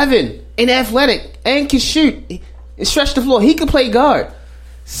 6'11" and athletic and can shoot and stretch the floor. He can play guard.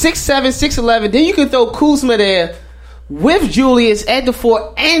 6'7", 6'11". Then you can throw Kuzma there with Julius at the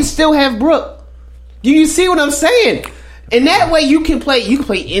 4 and still have Brook. You see what I'm saying? And that way you can play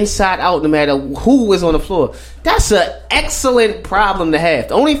inside out no matter who is on the floor. That's an excellent problem to have.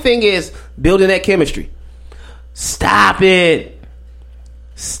 The only thing is building that chemistry. Stop it.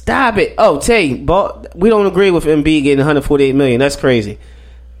 Oh, Tay, we don't agree with Embiid getting $148 million. That's crazy.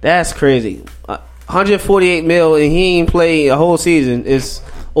 148 mil and he ain't played a whole season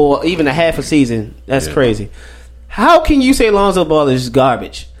or even a half a season. That's crazy. How can you say Lonzo Ball is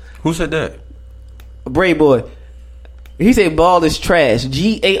garbage? Who said that? Bray Boy. He said Ball is trash.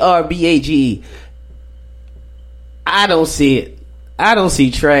 Garbage. I don't see it. I don't see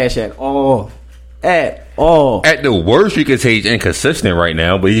trash at all. At the worst, you could say he's inconsistent right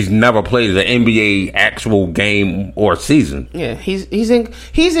now, but he's never played an NBA actual game or season. Yeah, he's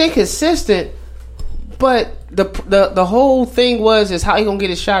inconsistent. But the whole thing is how he gonna get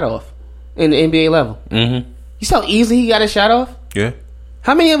his shot off in the NBA level. Mm-hmm. You saw how easily he got his shot off. Yeah.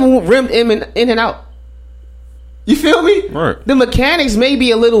 How many of them rimmed in and out? You feel me? Right. The mechanics may be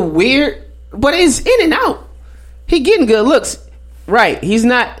a little weird, but it's in and out. He getting good looks. Right. He's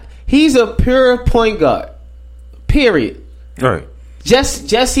a pure point guard. Period. Right. Just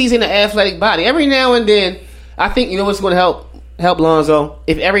he's in an athletic body. Every now and then, I think you know what's going to help Lonzo?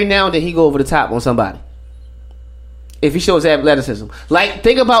 If every now and then he go over the top on somebody. If he shows athleticism. Like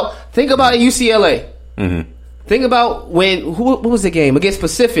think about at UCLA. Mm-hmm. Think about what was the game against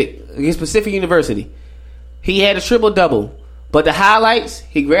Pacific University? He had a triple-double. But the highlights,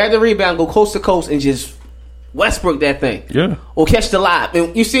 he grabbed the rebound, go coast to coast, and just Westbrook that thing. Yeah. Or catch the lob.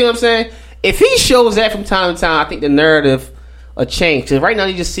 And you see what I'm saying? If he shows that from time to time, I think the narrative will change. Because right now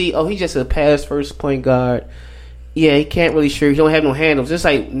you just see, he's just a pass-first point guard. Yeah, he can't really shoot. He don't have no handles. It's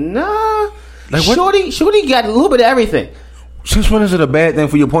like, nah. Like Shorty got a little bit of everything. Since when is it a bad thing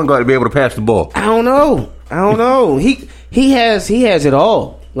for your point guard to be able to pass the ball? I don't know. He has it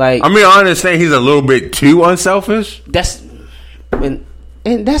all. Like, I mean, I understand he's a little bit too unselfish. That's. But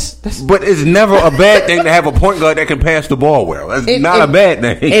it's never a bad thing to have a point guard that can pass the ball well. That's not a bad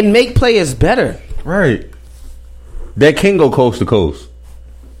thing. And make players better. Right. That can go coast to coast.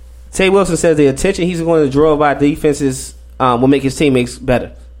 Tay Wilson says the attention he's going to draw by defenses will make his teammates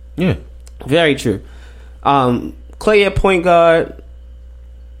better. Yeah. Very true. Clay at point guard.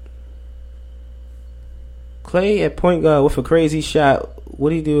 With a crazy shot. What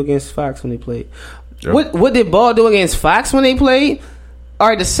did he do against Fox when they played? Yep. What did Ball do against Fox when they played? All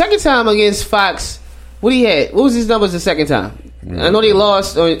right, the second time against Fox, what he had? What was his numbers the second time? I know they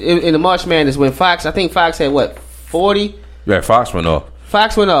lost in the March Madness when Fox. I think Fox had what, 40? Yeah, Fox went off.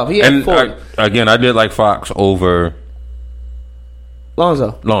 He had 40. I did like Fox over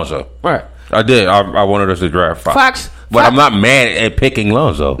Lonzo. Right. I did. I wanted us to draft Fox. But I'm not mad at picking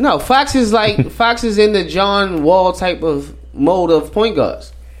Lonzo. No, Fox is in the John Wall type of mode of point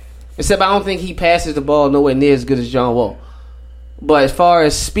guards. Except I don't think he passes the ball nowhere near as good as John Wall. But as far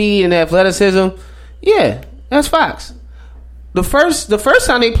as speed and athleticism, yeah, that's Fox. The first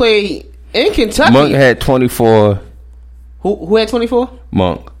time they played in Kentucky, Monk had 24. Who had 24?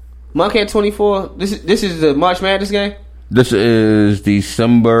 Monk had 24. This is the March Madness game? This is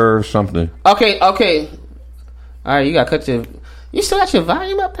December something. Okay. All right, you still got your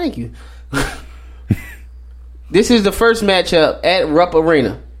volume up? Thank you. This is the first matchup at Rupp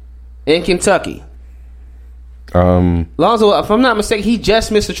Arena in Kentucky. Lonzo, if I'm not mistaken, he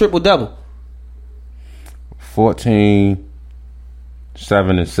just missed a triple-double. 14,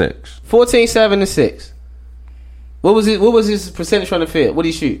 7, and 6. 14, 7, and 6. What was his percentage from the field? What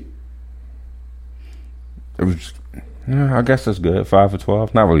did he shoot? It was, I guess that's good. 5 for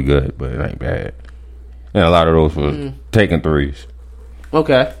 12. Not really good, but it ain't bad. And a lot of those were taking threes.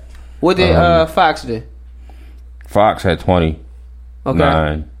 Okay. What did Fox do? Fox had 20,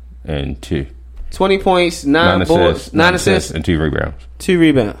 9, and 2. 20 points, 9 boards, 9 assists, and 2 rebounds. 2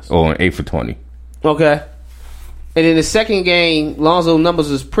 rebounds. Oh, and 8 for 20. Okay. And in the second game, Lonzo's numbers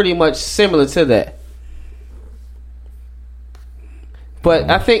was pretty much similar to that. But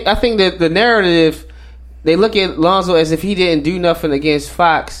I think that the narrative, they look at Lonzo as if he didn't do nothing against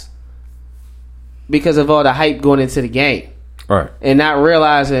Fox because of all the hype going into the game. Right. And not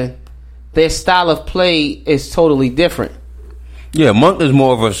realizing their style of play is totally different. Yeah, Monk is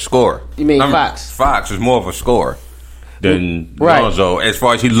more of a scorer. You mean Fox? Fox is more of a scorer than Lonzo as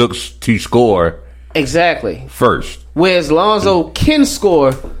far as he looks to score. Exactly. First. Whereas Lonzo can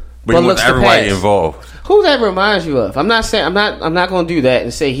score, but looks to everybody pass. Involved. Who that reminds you of? I'm not going to do that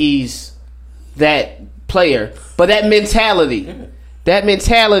and say he's that player, but that mentality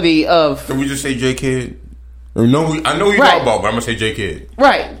of. Can we just say J Kidd? I know who you're talking about, but I'm gonna say J Kidd.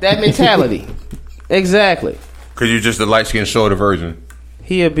 Right, that mentality. Exactly. Because you're just the light skinned shorter version.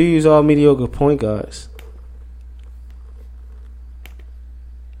 He abused all mediocre point guards.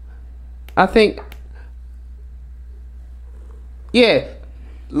 I think. Yeah,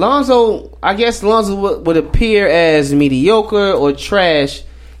 I guess Lonzo would appear as mediocre or trash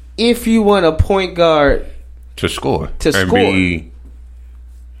if you want a point guard to score.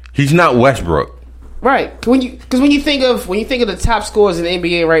 He's not Westbrook, right? Because when you think of the top scorers in the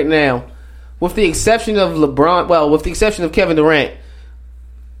NBA right now, with the exception of LeBron, with the exception of Kevin Durant,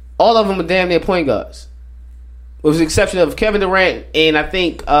 all of them are damn near point guards. With the exception of Kevin Durant and I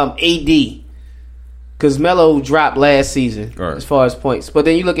think AD. Because Melo dropped last season as far as points. But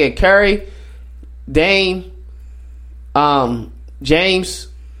then you look at Curry, Dame, James,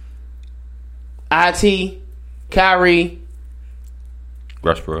 IT, Kyrie,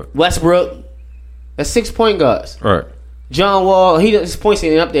 Westbrook. That's 6 point guards. Right. John Wall, his points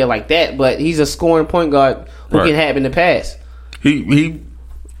ain't up there like that, but he's a scoring point guard who can happen to pass. He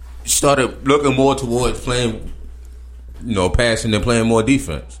started looking more towards playing, passing than playing more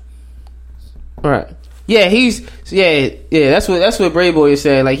defense. Right. Yeah, that's what Brave Boy is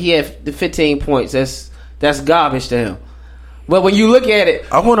saying. Like, he had the 15 points. That's garbage to him. But when you look at it,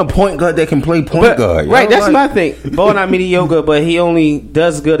 I want a point guard that can play point guard. Right, that's my thing. Ball not mediocre, but he only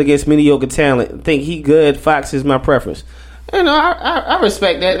does good against mediocre talent. I think he good. Fox is my preference. I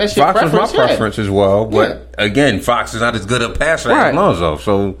respect that. That's your Fox preference. Fox is my preference as well. But again, Fox is not as good a passer as Lonzo.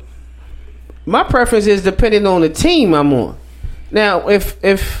 So my preference is depending on the team I'm on. Now, if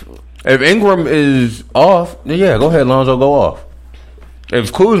Ingram is off, then go ahead, Lonzo, go off.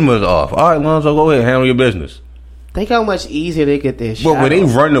 If Kuzma is off, all right, Lonzo, go ahead, handle your business. Think how much easier they get their shot. But when they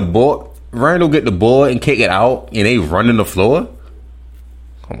run the ball, Randall get the ball and kick it out, and they running the floor.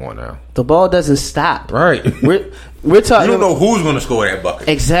 Come on now, the ball doesn't stop. Right, we're talking. You don't know who's going to score that bucket.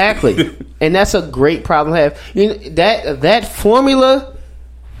 Exactly, and that's a great problem to have. That formula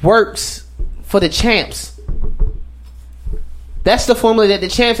works for the champs. That's the formula that the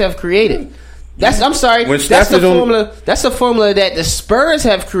champs have created. That's the formula. That's the formula that the Spurs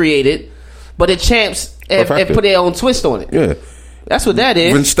have created, but the champs have put their own twist on it. Yeah, That's what that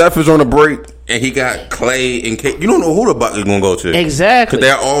is. When Steph is on a break and he got Clay and Kate, you don't know who the Bucks is going to go to. Exactly. Because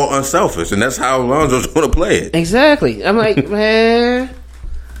they're all unselfish, and that's how Lonzo's going to play it. Exactly. I'm like, man.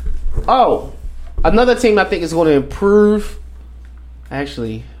 Oh, another team I think is going to improve.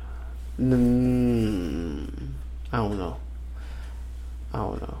 Actually, I don't know.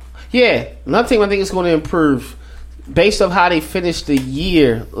 Yeah, another team I think is going to improve based on how they finished the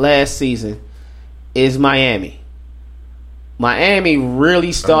year last season is Miami. Miami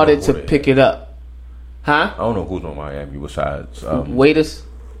really started to pick it up. Huh? I don't know who's on Miami besides Waiters.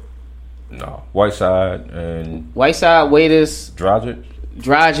 No, Whiteside and Waiters,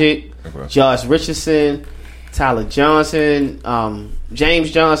 Dragic, okay. Josh Richardson, Tyler Johnson,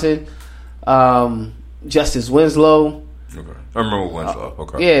 James Johnson, Justice Winslow. Okay. I remember Winslow.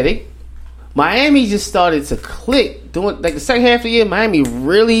 Okay. Yeah, Miami just started to click. Doing like the second half of the year, Miami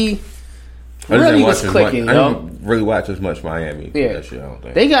really was clicking. I didn't really watch as much Miami. Yeah, that shit, I don't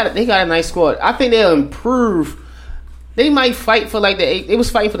think. They got a nice squad. I think they'll improve. They might fight for like they was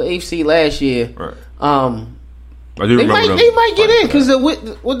fighting for the AFC last year. Right. They might get in because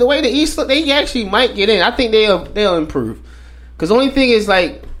with the way the East look, they actually might get in. I think they'll improve because the only thing is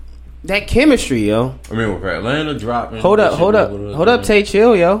like that chemistry, yo. I mean, with Atlanta dropping. Hold up, Tay,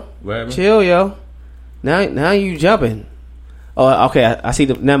 chill, yo. Chill, yo. Now you jumping. Oh, okay. I see.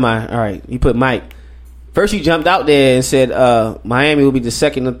 Never mind. All right, you put Mike. First, you jumped out there and said Miami will be the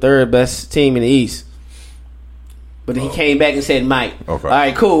second or third best team in the East. But then he came back and said Mike. Okay. All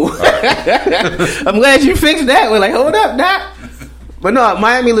right, cool. All right. I'm glad you fixed that. We're like, hold up, Doc. But no,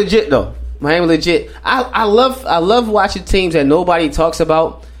 Miami legit though. Miami legit. I love watching teams that nobody talks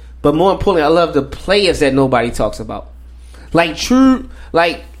about. But more importantly, I love the players that nobody talks about. Like true,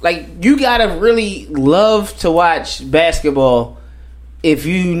 like you gotta really love to watch basketball if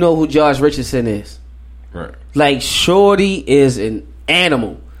you know who Josh Richardson is. Right. Like Shorty is an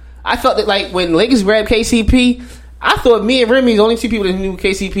animal. I felt that like when Lakers grabbed KCP, I thought me and Remy the only two people that knew who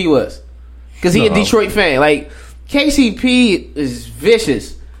KCP was because he a Detroit fan. Like KCP is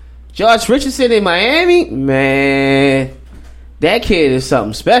vicious. Josh Richardson in Miami, man. That kid is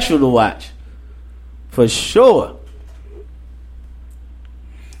something special to watch. For sure.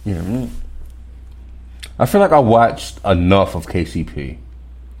 Yeah. I feel like I watched enough of KCP.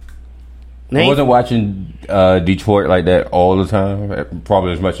 I wasn't watching Detroit like that all the time,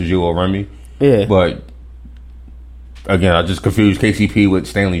 probably as much as you or Remy. Yeah. But, again, I just confused KCP with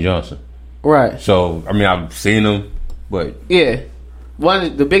Stanley Johnson. Right. So, I mean, I've seen him, but... Yeah.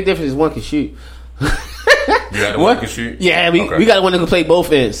 The big difference is one can shoot. You got the one can shoot? Yeah, we got one that can play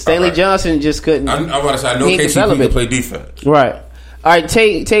both ends. Stanley Johnson just couldn't. I'm about to say, I know KCP can play defense. Right. All right,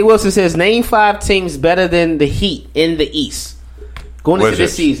 Tay Wilson says, name 5 teams better than the Heat in the East going into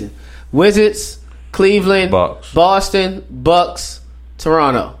this season. Wizards, Cleveland, Bucks. Boston, Bucks,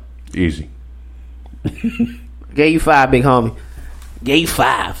 Toronto. Easy. Gave you 5, big homie. Gave you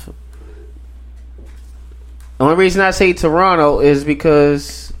 5. The only reason I say Toronto is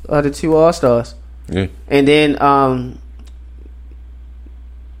because of the 2 All-Stars. Yeah. And then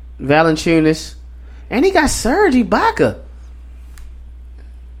Valanciunas. And he got Serge Ibaka.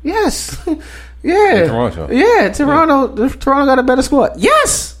 Yes. Yeah. Toronto. Yeah, Toronto got a better squad.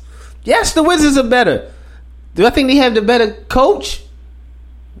 Yes. Yes, the Wizards are better. Do I think they have the better coach?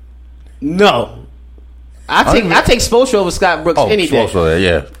 No. I take Spoelstra over Scott Brooks any day. Spoelstra,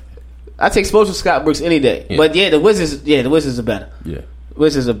 yeah. I take Spoelstra over Scott Brooks any day. Yeah. But the Wizards are better. Yeah.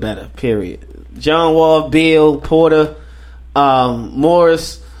 Wizards are better, period. John Wall, Beal, Porter,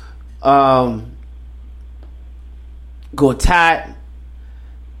 Morris, Gortat.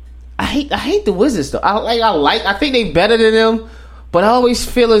 I hate the Wizards though. I think they better than them, but I always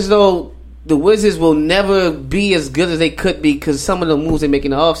feel as though the Wizards will never be as good as they could be because some of the moves they make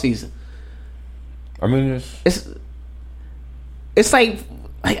in the offseason. I mean, it's like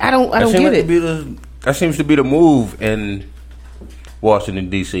I don't get it. That seems to be the move in Washington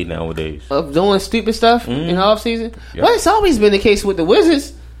D.C. nowadays of doing stupid stuff in the offseason. Yep. Well, it's always been the case with the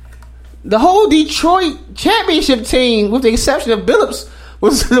Wizards. The whole Detroit championship team, with the exception of Billups,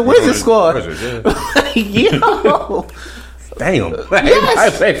 was the Wizards squad. Yo. Damn. Yes.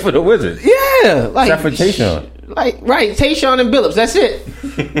 I played for the Wizards. Yeah. Like, except for Tayshaun. Right, Tayshaun and Billups. That's it.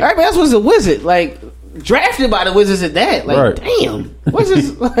 Everybody else was a Wizard. Like, drafted by the Wizards at that. Like, damn.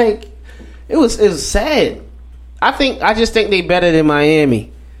 Wizards, like, it was sad. I just think they better than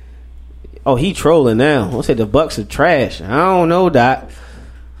Miami. Oh, he trolling now. I said the Bucks are trash. I don't know, Doc.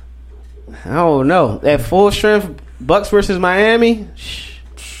 I don't know. That full strength Bucks versus Miami.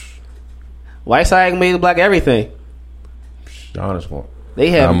 Whiteside made block everything. Giannis won't. They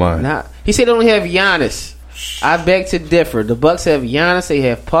have not. He said they only have Giannis. I beg to differ. The Bucks have Giannis, they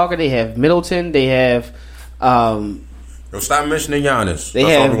have Parker, they have Middleton, they have Yo, stop mentioning Giannis. they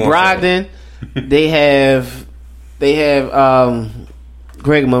That's all have we gonna say. Brogdon, they have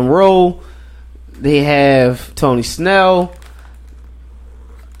Greg Monroe, they have Tony Snell.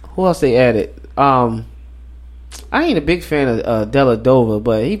 Who else they added? I ain't a big fan of Dellavedova,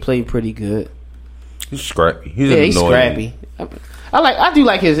 but he played pretty good. He's scrappy. He's He's annoying. scrappy. I do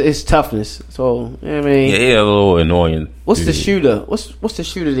like his toughness. So I mean, Yeah, he's a little annoying. what's the shooter? What's the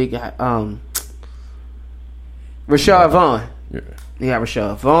shooter they got? Rashad Vaughn. Yeah. They got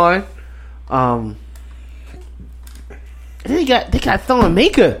Rashad Vaughn. And they got Thon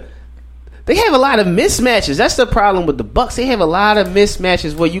Maker. They have a lot of mismatches. That's the problem with the Bucks. They have a lot of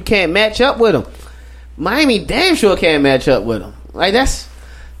mismatches where you can't match up with them. Miami damn sure can't match up with them. Like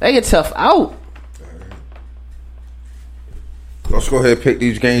they get tough out. Let's go ahead and pick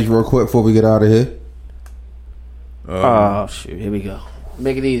these games real quick before we get out of here. Oh shoot! Here we go.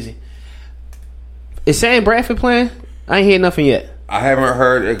 Make it easy. Is Sam Bradford playing? I ain't hear nothing yet. I haven't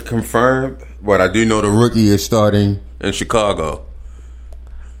heard it confirmed, but I do know the rookie is starting in Chicago.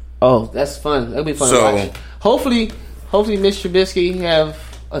 Oh, that's fun. That'll be fun So- to watch. Hopefully, Mitch Trubisky have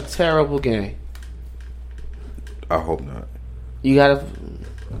a terrible game. I hope not. You gotta.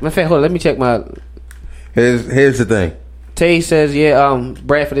 Matter of fact, hold on. Let me check my. Here's the thing. Tay says, yeah,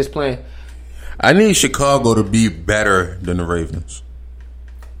 Bradford is playing. I need Chicago to be better than the Ravens.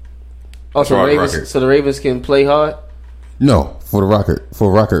 Oh, so hard Ravens, record. so the Ravens can play hard. No, for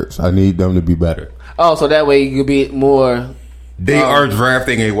records, I need them to be better. Oh, so that way you could be more. They are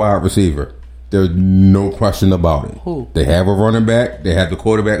drafting a wide receiver. There's no question about it. Who? They have a running back. They have the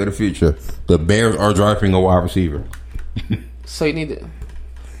quarterback of the future. The Bears are drafting a wide receiver. So you need to.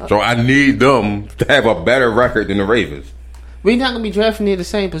 So I need them to have a better record than the Ravens. We're not gonna be drafting near the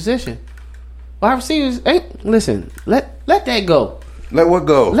same position. Wide receivers. Hey, listen. Let that go. Let what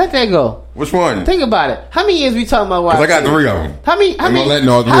go? Let that go. Which one? Think about it. How many years we talking about wide? 'Cause I got receivers? 3 of them. How many? I'm not letting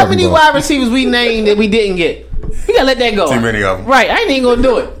all 3 of them many go. wide receivers we named that we didn't get? We gotta let that go. Too many of them. Right. I ain't even gonna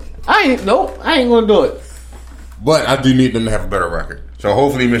do it. I ain't gonna do it. But I do need them to have a better record. So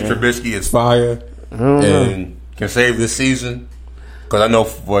hopefully Mr. Trubisky is fire and can save this season. Because I know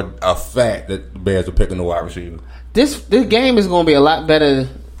for a fact that the Bears are picking the wide receiver. This game is gonna be a lot better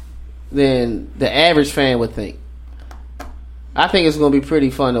than the average fan would think. I think it's gonna be pretty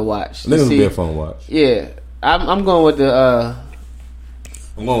fun to watch. I think to it'll see. be a fun watch. Yeah, I'm going with the.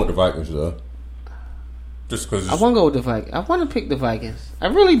 I'm going with the Vikings though. Just because I want to go with the Vikings. I want to pick the Vikings. I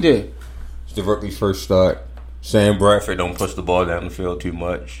really do. it's the rookie's first start. Sam Bradford don't push the ball down the field too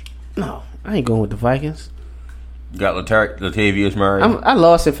much. No, I ain't going with the Vikings. You got Latavius Murray. I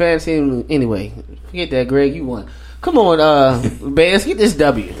lost in fantasy anyway. Forget that, Greg. You won. Come on, Bears, get this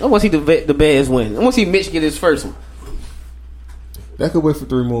W. I want to see the Bears win. I want to see Mitch get his first one. That could wait for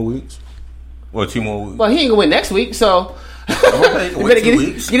 3 more weeks. Well, 2 more weeks. Well, he ain't gonna win next week, so Okay, you better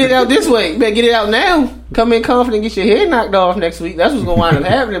get it out this way. You better get it out now. Come in confident, get your head knocked off next week. That's what's gonna wind up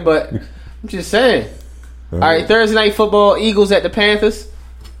happening. But I'm just saying. All right, Thursday night football: Eagles at the Panthers.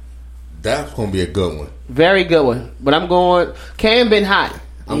 That's going to be a good one. Very good one. But I'm going. Cam been hot.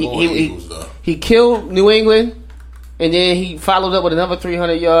 I'm going Eagles, though. He killed New England, and then he followed up with another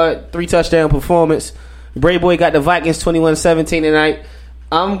 300-yard, 3-touchdown performance. Bray Boy got the Vikings 21-17 tonight.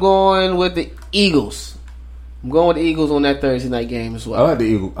 I'm going with the Eagles. I'm going with the Eagles on that Thursday night game as well. I like the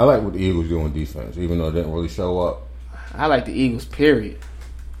Eagles. I like what the Eagles do on defense, even though it didn't really show up. I like the Eagles, period.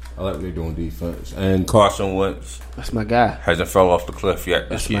 I like what they're doing defense. And Carson Wentz That's my guy. hasn't fell off the cliff yet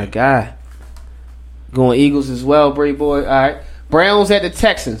That's this year. my guy. Going Eagles as well, Bray Boy. All right. Browns at the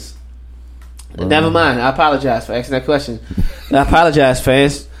Texans. Never mind. I apologize for asking that question. I apologize,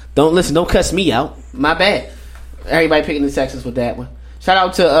 fans. Don't listen. Don't cuss me out. My bad. Everybody picking the Texans with that one. Shout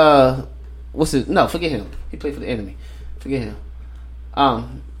out to what's his? No, forget him. He played for the enemy. Forget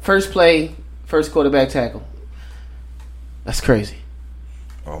him. First play, first quarterback tackle. That's crazy.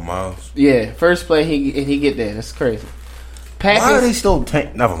 Oh, Miles. Yeah, first play he get there. That's crazy. Why are Packers. they still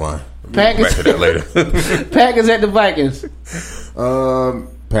tank? Never mind. We'll Packers. get back to that later. Packers at the Vikings.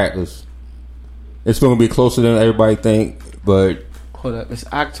 Packers. It's going to be closer than everybody think, but Hold up, it's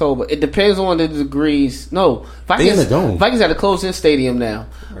October. It depends on the degrees. No, Vikings. in the dome. Vikings got a closed-in stadium now.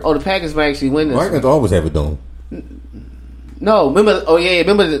 Oh, the Packers might actually win this. Vikings always have a dome. No, remember? Oh yeah,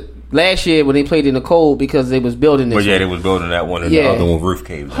 remember last year when they played in the cold because they was building this. But yeah, one. they was building that one and Yeah. the other one roof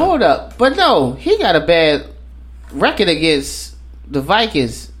caved in. Hold up, but no, he got a bad record against the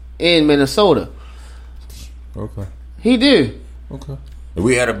Vikings in Minnesota. Okay. He do. Okay.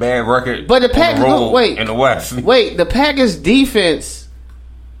 We had a bad record, But the on Packers- road look, wait. in the West. Wait, the Packers defense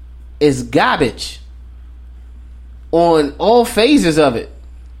is garbage. on all phases of it.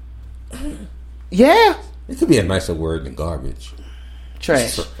 Yeah. It could be a nicer word than garbage.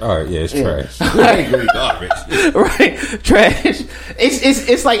 Trash. All right, yeah, it's trash. I agree, garbage. Right, trash.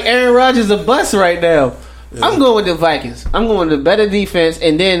 It's like Aaron Rodgers a bust right now. Yeah. I'm going with the Vikings. I'm going with the better defense,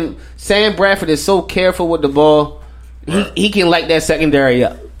 and then Sam Bradford is so careful with the ball. He can light that secondary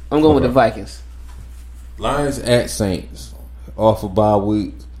up. I'm going with the Vikings. Lions at Saints. Off a bye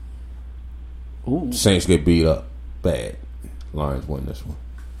week. Ooh. Saints get beat up bad. Lions win this one.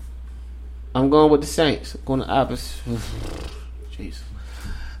 I'm going with the Saints. I'm going the opposite. Jesus.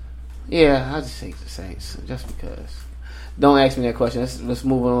 Yeah, I'll just take the Saints just because. Don't ask me that question. Let's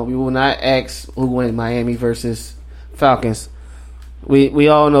move on. We will not ask who wins Miami versus Falcons. We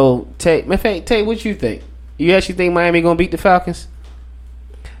all know. Tay, what you think? You actually think Miami gonna beat the Falcons?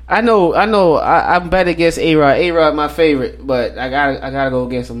 I know. I'm bet against A-Rod. A-Rod my favorite, but I gotta go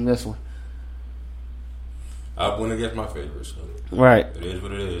against him this one. I went against my favorites. So right. It is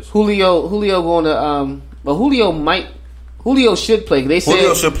what it is. Julio going to but Julio should play. They said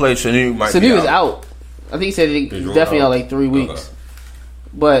Julio should play. Sanu might be is out. I think he said he's definitely out like 3 weeks. Okay.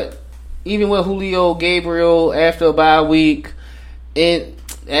 But even with Julio, Gabriel after a bye week,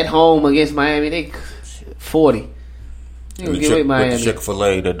 at home against Miami, they 40. They gonna give away Miami. With the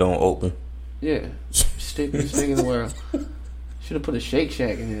Chick-fil-A that don't open. Yeah, stupidest thing in the world. Should have put a Shake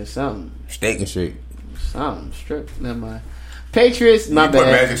Shack in there or something. Steak and shake. Something strict. Never mind. Patriots, my bad. Put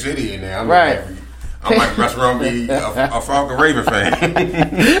Magic City in there. I might mess around be a Falcon Raven fan.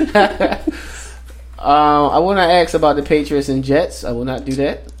 I will not ask about the Patriots and Jets. I will not do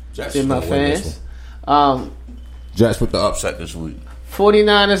that. Jets to my fans. Jets with the upset this week.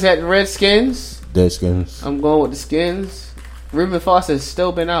 49ers at Redskins. Deadskins. I'm going with the Skins. Reuben Foster has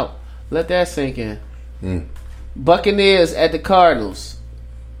still been out. Let that sink in. Buccaneers at the Cardinals.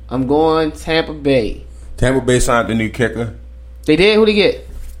 I'm going Tampa Bay. Tampa Bay signed the new kicker. They did? Who they get?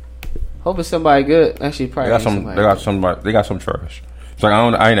 Hope it's somebody good. Actually, probably They got some trash. It's like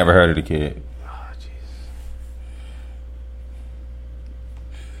I ain't never heard of the kid. Oh, jeez.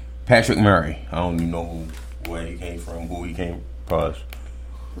 Patrick Murray. I don't even know where he came from, who he came from.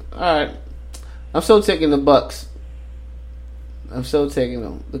 All right, I'm still taking the Bucks. I'm still taking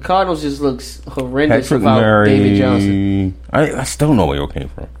them. The Cardinals just looks horrendous Patrick without Murray, David Johnson. I still don't know where he came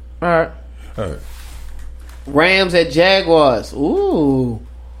from. All right. Rams at Jaguars. Ooh.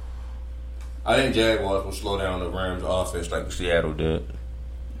 I think Jaguars will slow down the Rams' offense like Seattle did.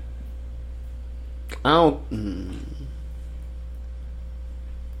 I don't.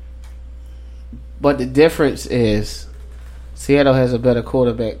 But the difference is Seattle has a better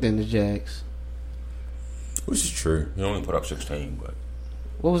quarterback than the Jags. Which is true. He only put up 16, but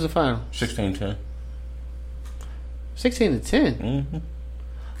what was the final? 16-10. 16-10. Mm-hmm.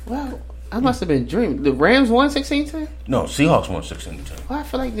 Well, I must have been dreaming. The Rams won 16-10? No, Seahawks won 16-10. Well, I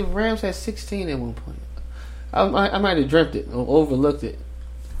feel like the Rams had 16 at one point. I might have dreamt it or overlooked it.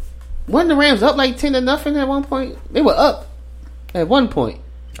 Wasn't the Rams up like 10-0 at one point? They were up at one point.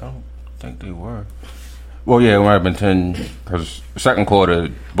 I don't think they were. Well, yeah, it might have been 10 because second quarter,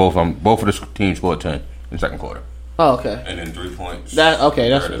 both of the teams scored 10 in second quarter. Oh, okay. And then 3 points. That's what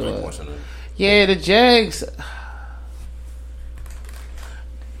it was. Yeah, the Jags.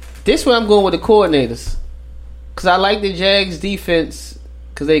 This one I'm going with the coordinators because I like the Jags defense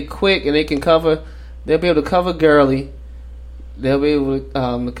because they quick and they can cover. They'll be able to cover Gurley. They'll be able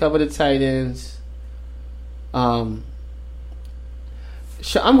to cover the tight ends. I'm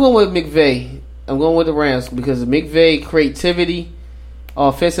going with McVay. I'm going with the Rams because of McVay creativity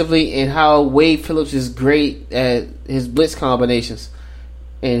offensively and how Wade Phillips is great at his blitz combinations.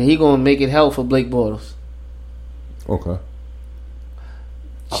 And he going to make it hell for Blake Bortles. Okay.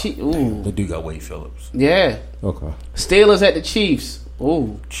 The dude got Wade Phillips. Yeah. Okay. Steelers at the Chiefs.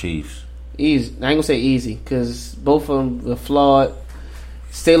 Ooh. Chiefs. Easy. I ain't gonna say easy because both of them are flawed.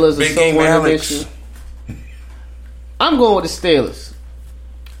 Steelers are so one-dimensional. I'm going with the Steelers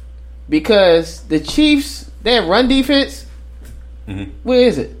because the Chiefs, their run defense. Mm-hmm. Where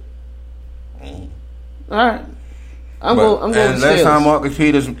is it? Mm-hmm. All right. I'm going with the Steelers. Last time Marcus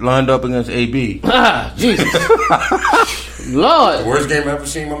Peters lined up against AB. Ah, Jesus. Lord. The worst game I've ever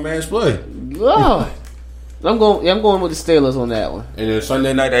seen my man play. Lord. I'm going with the Steelers on that one. And then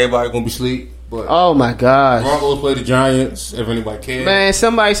Sunday night, everybody gonna be asleep. But oh my gosh! Broncos play the Giants. If anybody cares, man,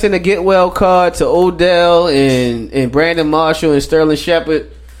 somebody send a get well card to Odell and Brandon Marshall and Sterling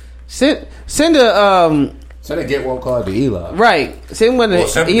Shepard. Send a get well card to Eli. Right. Send one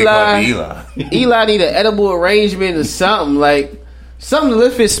to Eli. Eli need an edible arrangement or something to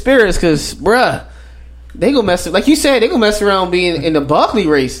lift his spirits because bruh, they gonna mess like you said they gonna mess around being in the Barkley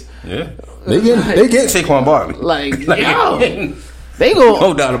race. Yeah. They get Saquon Barkley. Like, yo, they go.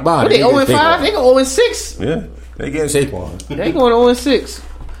 No doubt about it. They 0-5. They go 0-6. Yeah, they getting Saquon. They going 0-6.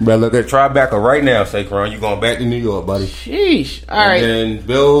 Better look at Tribeca right now, Saquon. You going back to New York, buddy? Sheesh. All right. And then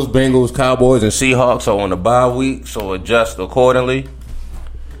Bills, Bengals, Cowboys, and Seahawks are on the bye week, so adjust accordingly.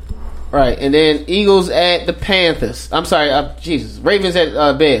 Right, and then Eagles at the Panthers. I'm sorry, Ravens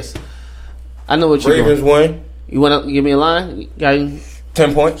at Bears. I know what you're Ravens win. You want to give me a line? Got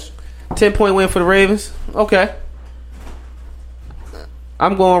 10 points. 10-point win for the Ravens. Okay.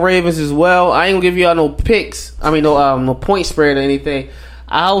 I'm going Ravens as well. I ain't gonna give y'all no picks. I mean, no point spread or anything.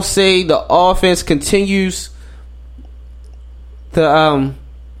 I'll say the offense continues to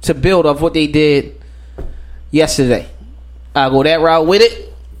build off what they did yesterday. I'll go that route with it.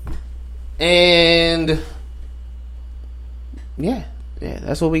 And yeah,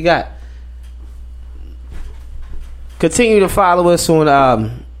 that's what we got. Continue to follow us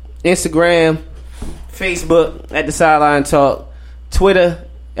on Instagram, Facebook at the Sideline Talk, Twitter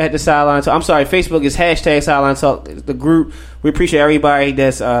at the Sideline Talk. I'm sorry, Facebook is hashtag Sideline Talk. The group. We appreciate everybody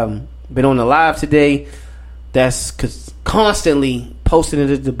that's been on the live today. That's constantly posting in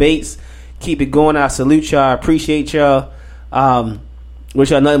the debates. Keep it going. I salute y'all. I appreciate y'all. Wish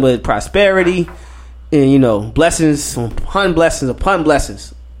y'all nothing but prosperity and blessings upon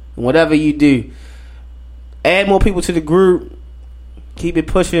blessings. And whatever you do, add more people to the group. Keep it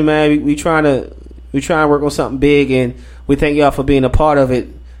pushing, man. We trying to work on something big, and we thank y'all for being a part of it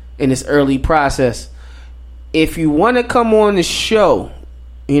in this early process. If you want to come on the show,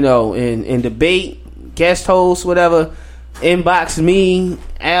 and debate, guest host, whatever, inbox me,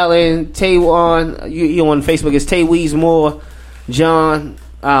 Alan, Taywan. You on Facebook? It's Tay Weesmore, John,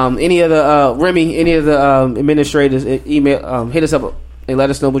 any of the Remy, any of the administrators. Email, hit us up and let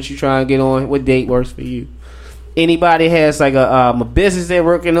us know what you trying to get on. What date works for you? Anybody has like a business they're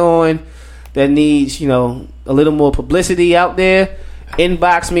working on that needs a little more publicity out there,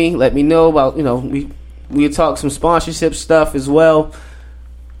 inbox me. Let me know about we'll talk some sponsorship stuff as well.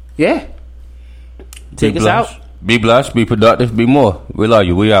 Yeah, take us out. Be blessed, be productive, be more. We love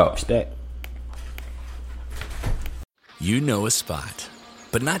you. We out. You know a spot,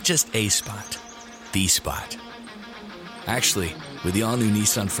 but not just a spot, the spot. Actually, with the all-new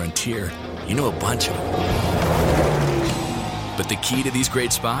Nissan Frontier, you know a bunch of them. But the key to these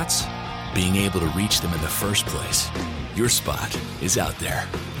great spots? Being able to reach them in the first place. Your spot is out there.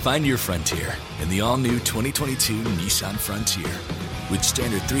 Find your Frontier in the all-new 2022 Nissan Frontier. With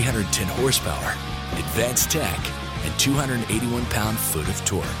standard 310 horsepower, advanced tech, and 281 pound-foot of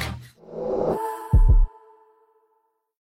torque.